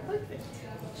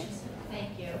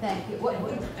 Thank you. Thank you. I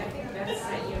think Beth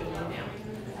sent you an email.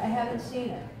 I haven't seen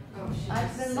it. Oh, she I've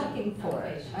just been sent- looking for okay,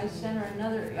 it. she I just- sent her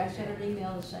an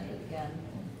email to send it again.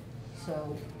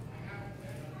 So,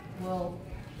 we'll,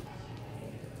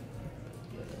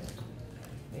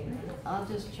 I'll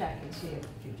just check and see if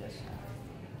you just have.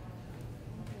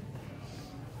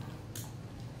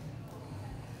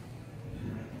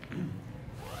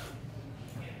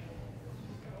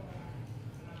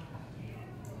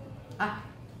 Ah,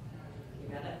 You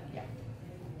got it? yeah.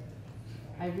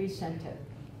 I resent it.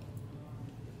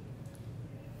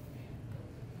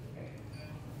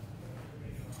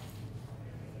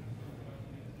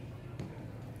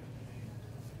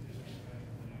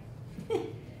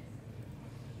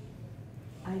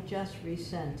 I just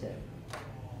resent it.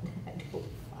 I don't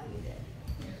find it.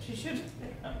 She should.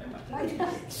 I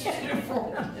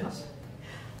just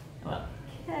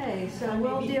Okay, so Well,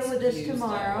 we'll maybe deal with this excused,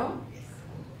 tomorrow.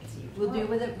 We'll deal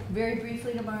with it very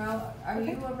briefly tomorrow. Are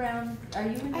you around, are you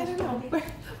in I this don't know. meeting?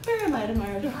 Where am I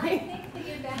tomorrow, I Dory? think that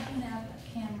you're backing up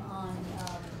Kim on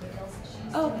the bills that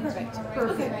she's Oh, doing perfect. tomorrow,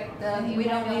 right? Perfect. Right. We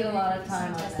don't need a lot of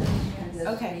time on this. We just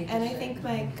Okay, need to and I say- think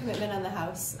my commitment on the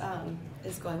house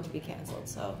is going to be canceled,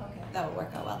 so Okay. that will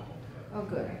work out well. Oh,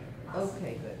 good.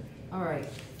 Okay, good. All right.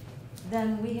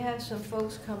 Then we have some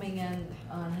folks coming in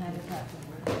on Habitat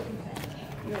for Humanity.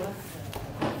 You're welcome.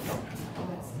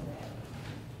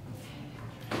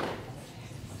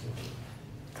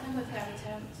 I'm with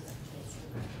Habitat.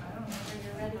 I don't know if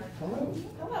you're ready. Hello.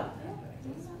 Hello.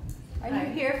 Are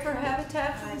you here for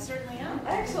Habitat? I certainly am.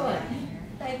 Excellent.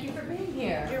 Thank you for being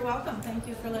here. You're welcome. Thank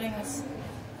you for letting us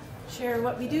share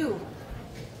what we do.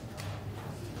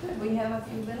 Good. We have a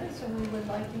few minutes and we would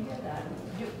like to hear that.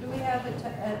 Do we have a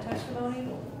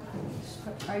testimony?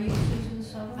 Are you Susan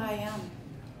Summer? I am.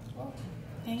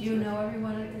 Thank Do you know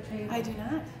everyone at the table? I do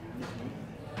not.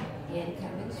 Ann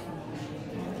Cummings from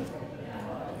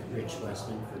Rich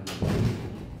Westman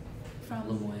from from?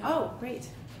 Lemoyne. Oh, great.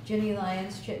 Ginny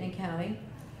Lyons, Chittenden County.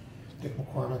 Dick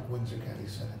McCormick, Windsor County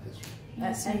Senate District.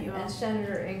 Nice to meet you all. And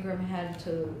Senator Ingram had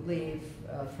to leave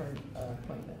for an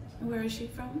appointment. Where is she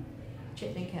from?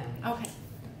 Chittenden County. Okay,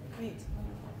 great.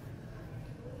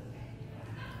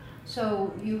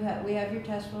 So we have your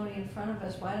testimony in front of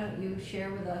us. Why don't you share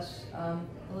with us a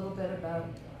little bit about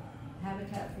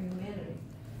Habitat for Humanity?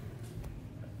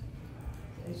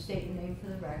 State your name for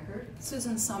the record.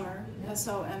 Susan Sommer,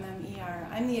 S-O-M-M-E-R.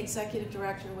 I'm the executive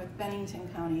director with Bennington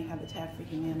County Habitat for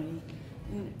Humanity.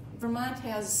 And Vermont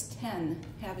has 10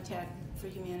 Habitat for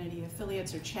Humanity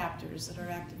affiliates or chapters that are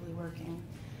actively working.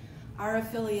 Our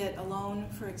affiliate alone,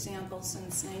 for example,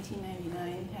 since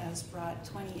 1999 has brought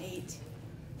 28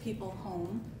 people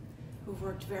home who've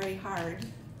worked very hard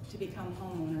to become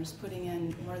homeowners, putting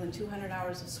in more than 200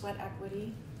 hours of sweat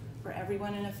equity for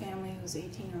everyone in a family who's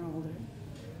 18 or older,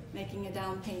 making a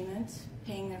down payment,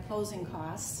 paying their closing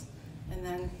costs, and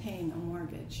then paying a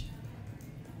mortgage.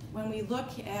 When we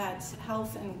look at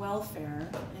health and welfare,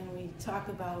 and we talk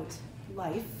about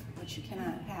life, which you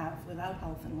cannot have without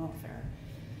health and welfare,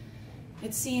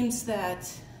 it seems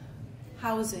that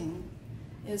housing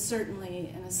is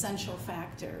certainly an essential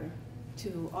factor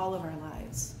to all of our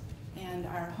lives. And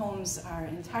our homes are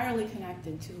entirely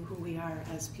connected to who we are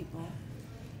as people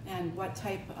and what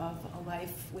type of a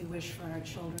life we wish for our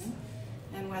children,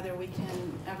 and whether we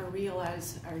can ever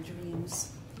realize our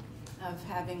dreams of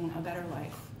having a better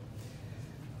life.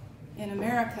 In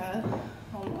America,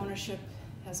 home ownership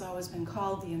has always been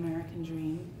called the American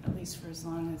dream, at least for as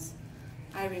long as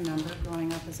I remember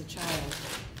growing up as a child.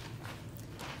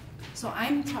 So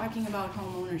I'm talking about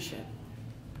home ownership.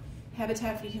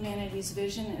 Habitat for Humanity's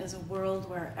vision is a world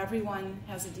where everyone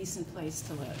has a decent place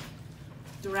to live,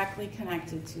 directly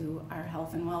connected to our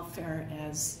health and welfare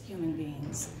as human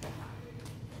beings.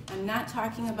 I'm not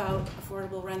talking about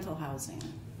affordable rental housing.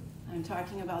 I'm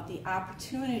talking about the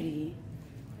opportunity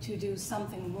to do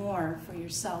something more for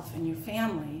yourself and your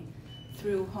family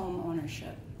through home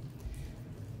ownership.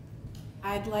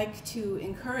 I'd like to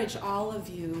encourage all of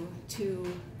you to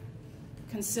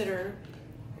consider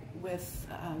with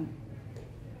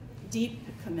deep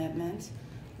commitment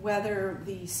whether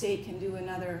the state can do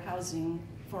another Housing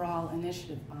for All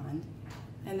initiative bond.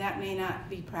 And that may not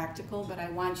be practical, but I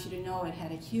want you to know it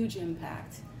had a huge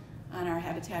impact on our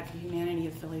Habitat for Humanity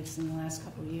affiliates in the last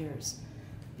couple of years.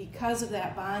 Because of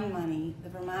that bond money, the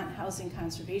Vermont Housing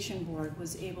Conservation Board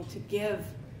was able to give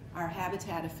our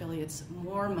Habitat affiliates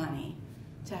more money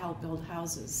to help build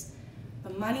houses.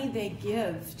 The money they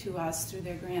give to us through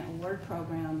their grant award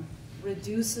program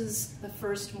reduces the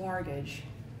first mortgage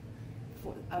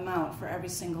amount for every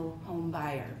single home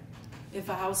buyer. If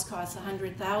a house costs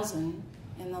 $100,000,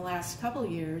 in the last couple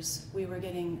years, we were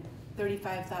getting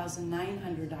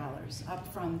 $35,900, up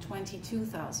from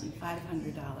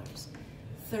 $22,500.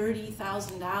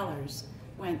 $30,000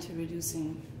 went to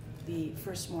reducing the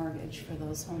first mortgage for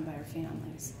those home buyer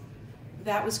families.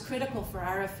 That was critical for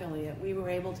our affiliate. We were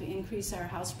able to increase our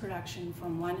house production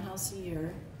from 1 house a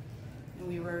year, and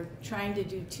we were trying to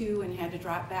do 2 and had to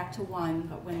drop back to 1,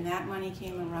 but when that money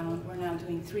came around, we're now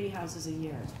doing 3 houses a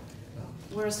year.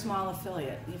 We're a small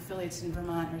affiliate. The affiliates in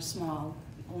Vermont are small.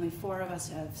 Only 4 of us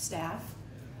have staff.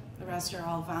 The rest are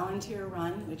all volunteer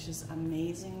run, which is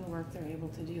amazing the work they're able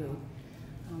to do.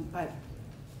 But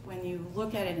when you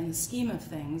look at it in the scheme of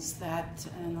things, that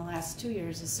in the last 2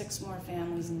 years is 6 more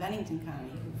families in Bennington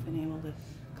County who've been able to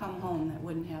come home that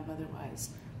wouldn't have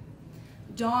otherwise.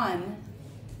 Dawn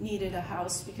needed a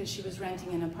house because she was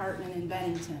renting an apartment in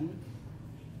Bennington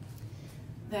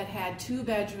that had 2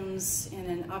 bedrooms in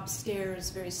an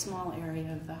upstairs, very small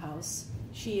area of the house.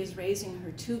 She is raising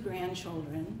her 2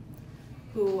 grandchildren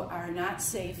who are not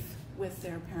safe with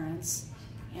their parents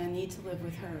and need to live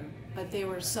with her. But they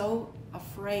were so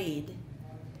afraid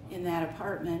in that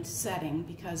apartment setting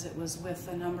because it was with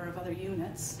a number of other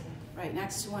units right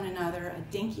next to one another, a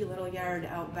dinky little yard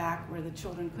out back where the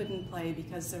children couldn't play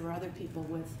because there were other people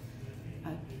with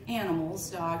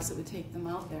animals, dogs, that would take them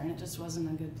out there, and it just wasn't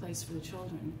a good place for the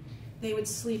children. They would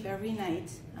sleep every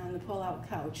night on the pull-out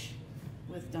couch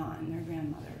with Dawn, their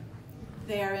grandmother.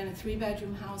 They are in a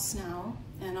 3-bedroom house now,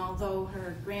 and although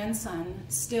her grandson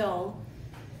still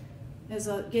is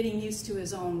getting used to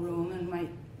his own room and might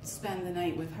spend the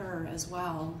night with her as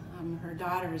well, her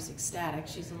daughter is ecstatic.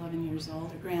 She's 11 years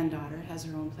old. Her granddaughter has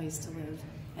her own place to live.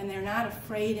 And they're not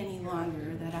afraid any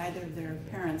longer that either of their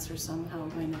parents are somehow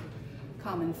going to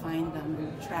come and find them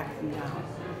and track them down.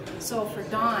 So for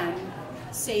Dawn,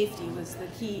 safety was the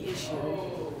key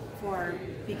issue for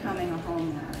becoming a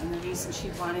homeowner, and the reason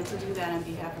she wanted to do that on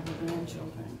behalf of her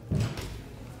grandchildren.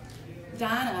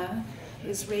 Donna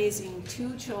is raising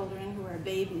 2 children who are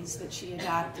babies that she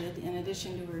adopted in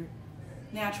addition to her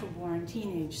natural-born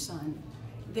teenage son.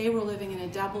 They were living in a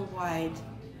double-wide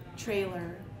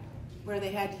trailer where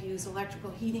they had to use electrical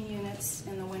heating units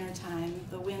in the wintertime.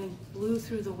 The wind blew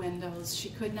through the windows. She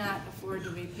could not afford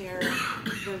to repair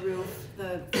the roof.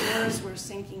 The floors were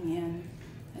sinking in.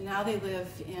 And now they live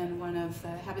in one of the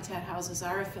Habitat houses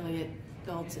our affiliate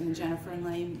built in the Jennifer and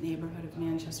Lane neighborhood of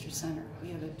Manchester Center. We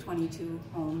have a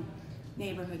 22-home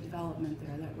neighborhood development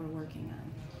there that we're working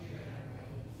on.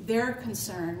 Their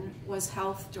concern was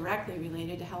health directly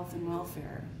related to health and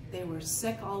welfare. They were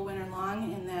sick all winter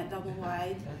long in that double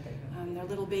wide. Their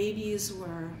little babies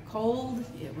were cold.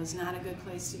 It was not a good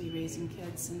place to be raising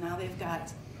kids. And now they've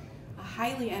got a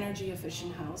highly energy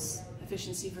efficient house.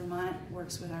 Efficiency Vermont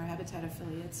works with our Habitat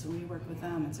affiliates, and we work with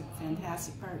them. It's a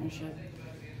fantastic partnership.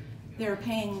 They're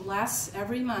paying less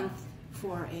every month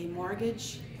for a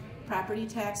mortgage, property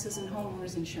taxes, and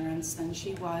homeowners insurance than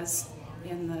she was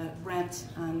in the rent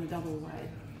on the double wide.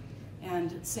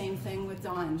 And same thing with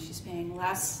Dawn. She's paying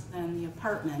less than the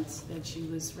apartment that she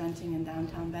was renting in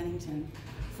downtown Bennington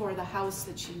for the house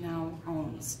that she now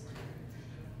owns.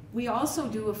 We also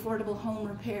do affordable home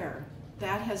repair.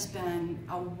 That has been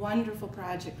a wonderful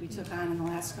project we took on in the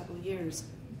last couple of years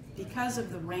because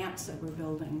of the ramps that we're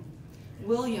building.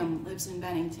 William lives in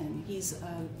Bennington. He's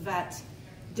a vet,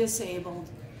 disabled,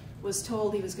 was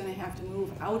told he was going to have to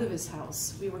move out of his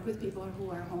house. We work with people who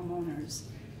are homeowners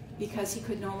because he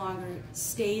could no longer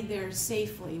stay there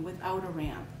safely without a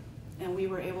ramp. And we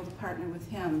were able to partner with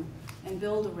him and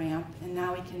build a ramp, and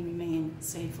now he can remain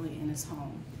safely in his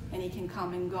home. And he can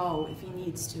come and go if he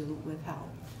needs to with help.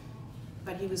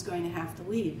 But he was going to have to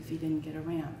leave if he didn't get a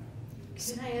ramp.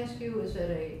 Can I ask you, is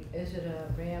it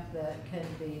a ramp that can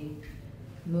be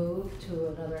moved to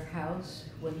another house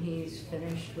when he's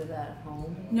finished with that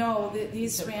home? No,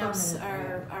 these ramps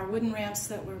are wooden ramps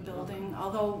that we're building.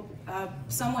 Although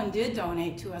someone did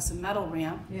donate to us a metal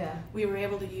ramp, yeah, we were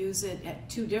able to use it at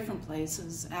 2 different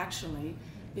places actually,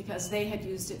 because they had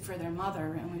used it for their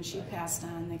mother, and when she passed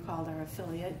on, they called our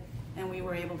affiliate, and we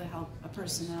were able to help a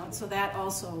person out. So that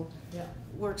also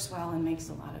works well and makes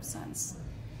a lot of sense.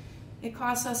 It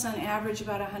costs us on average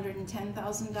about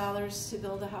 $110,000 to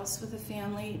build a house with a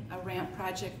family. A ramp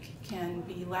project can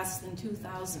be less than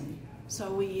 $2,000.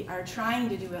 So we are trying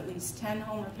to do at least 10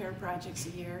 home repair projects a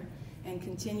year and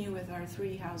continue with our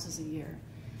 3 houses a year.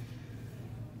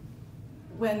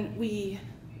 When we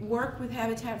work with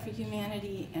Habitat for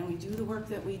Humanity and we do the work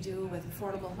that we do with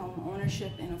affordable home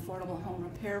ownership and affordable home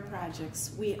repair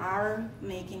projects, we are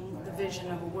making the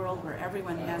vision of a world where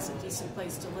everyone has a decent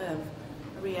place to live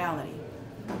a reality.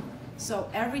 So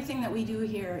everything that we do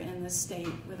here in this state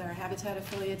with our Habitat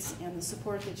affiliates and the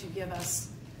support that you give us,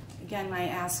 again, my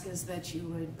ask is that you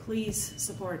would please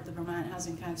support the Vermont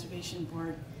Housing Conservation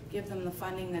Board, give them the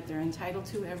funding that they're entitled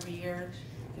to every year.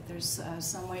 If there's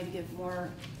some way to give more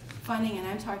funding, and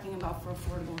I'm talking about for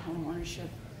affordable home ownership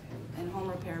and home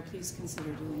repair, please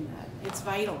consider doing that. It's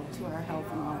vital to our health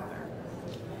and welfare.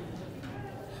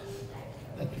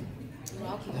 Thank you. You're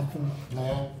welcome.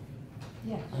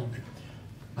 Yeah.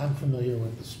 I'm familiar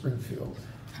with the Springfield.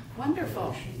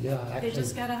 Wonderful. Yeah, actually. They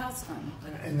just got a house done.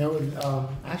 And there would,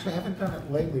 actually I haven't done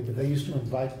it lately, but they used to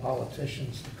invite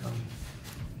politicians to come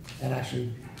and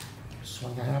actually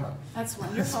swing a hammer. That's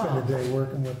wonderful. Spend a day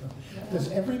working with them.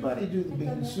 Does everybody do the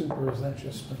bean soup, or is that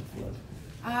just Springfield?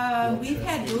 We've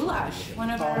had goulash.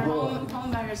 One of our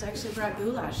home buyers actually brought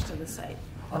goulash to the site.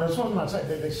 Oh, that's what I'm not saying.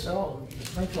 They sell,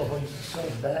 Springfield used to sell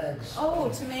bags. Oh,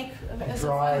 to make as a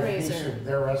dry bean fundraiser. soup,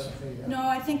 their recipe. Yeah. No,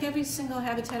 I think every single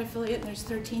Habitat affiliate, and there's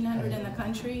 1,300 in the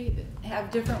country,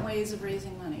 have different ways of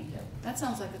raising money. That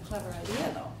sounds like a clever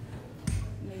idea, though.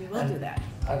 Maybe we'll do that.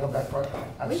 I go back far.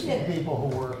 I've seen people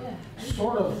who were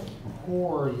sort of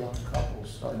poor young couples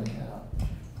starting out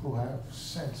who have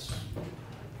since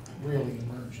really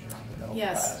emerged around the middle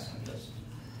class.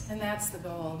 And that's the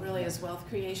goal, really, is wealth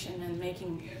creation and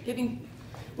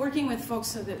working with folks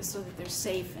so that they're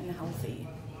safe and healthy.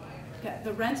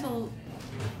 The rentals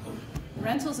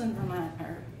in Vermont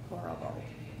are horrible.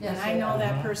 Yes, and I know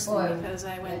that personally Boy. because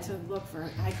I went to look for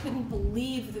it. I couldn't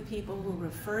believe the people who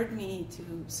referred me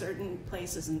to certain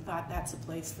places and thought that's a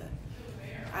place that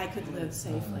I could live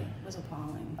safely. It was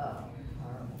appalling. Oh,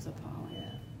 horrible. It was appalling.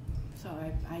 So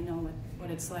I know what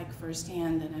it's like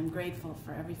firsthand, and I'm grateful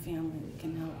for every family we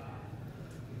can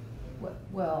help.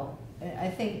 Well, I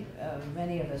think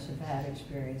many of us have had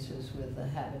experiences with the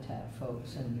Habitat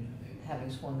folks and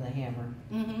having swung the hammer.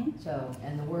 Mm-hmm. So,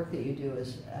 and the work that you do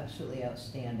is absolutely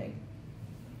outstanding.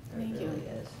 It Thank you. really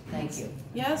is. Thank you.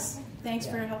 Yes, thanks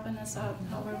for helping us out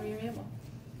however you're able.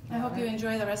 I hope you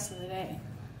enjoy the rest of the day.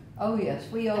 Oh, yes,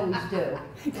 we always do.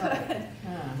 Good.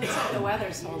 Looks like the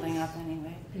weather's holding up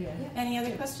anyway. Yeah. Any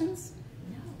other questions?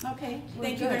 No. Okay. Well,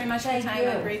 Thank you good. very much for your Thank time. you.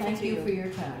 I'm grateful Thank to you you. for your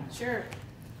time. Sure.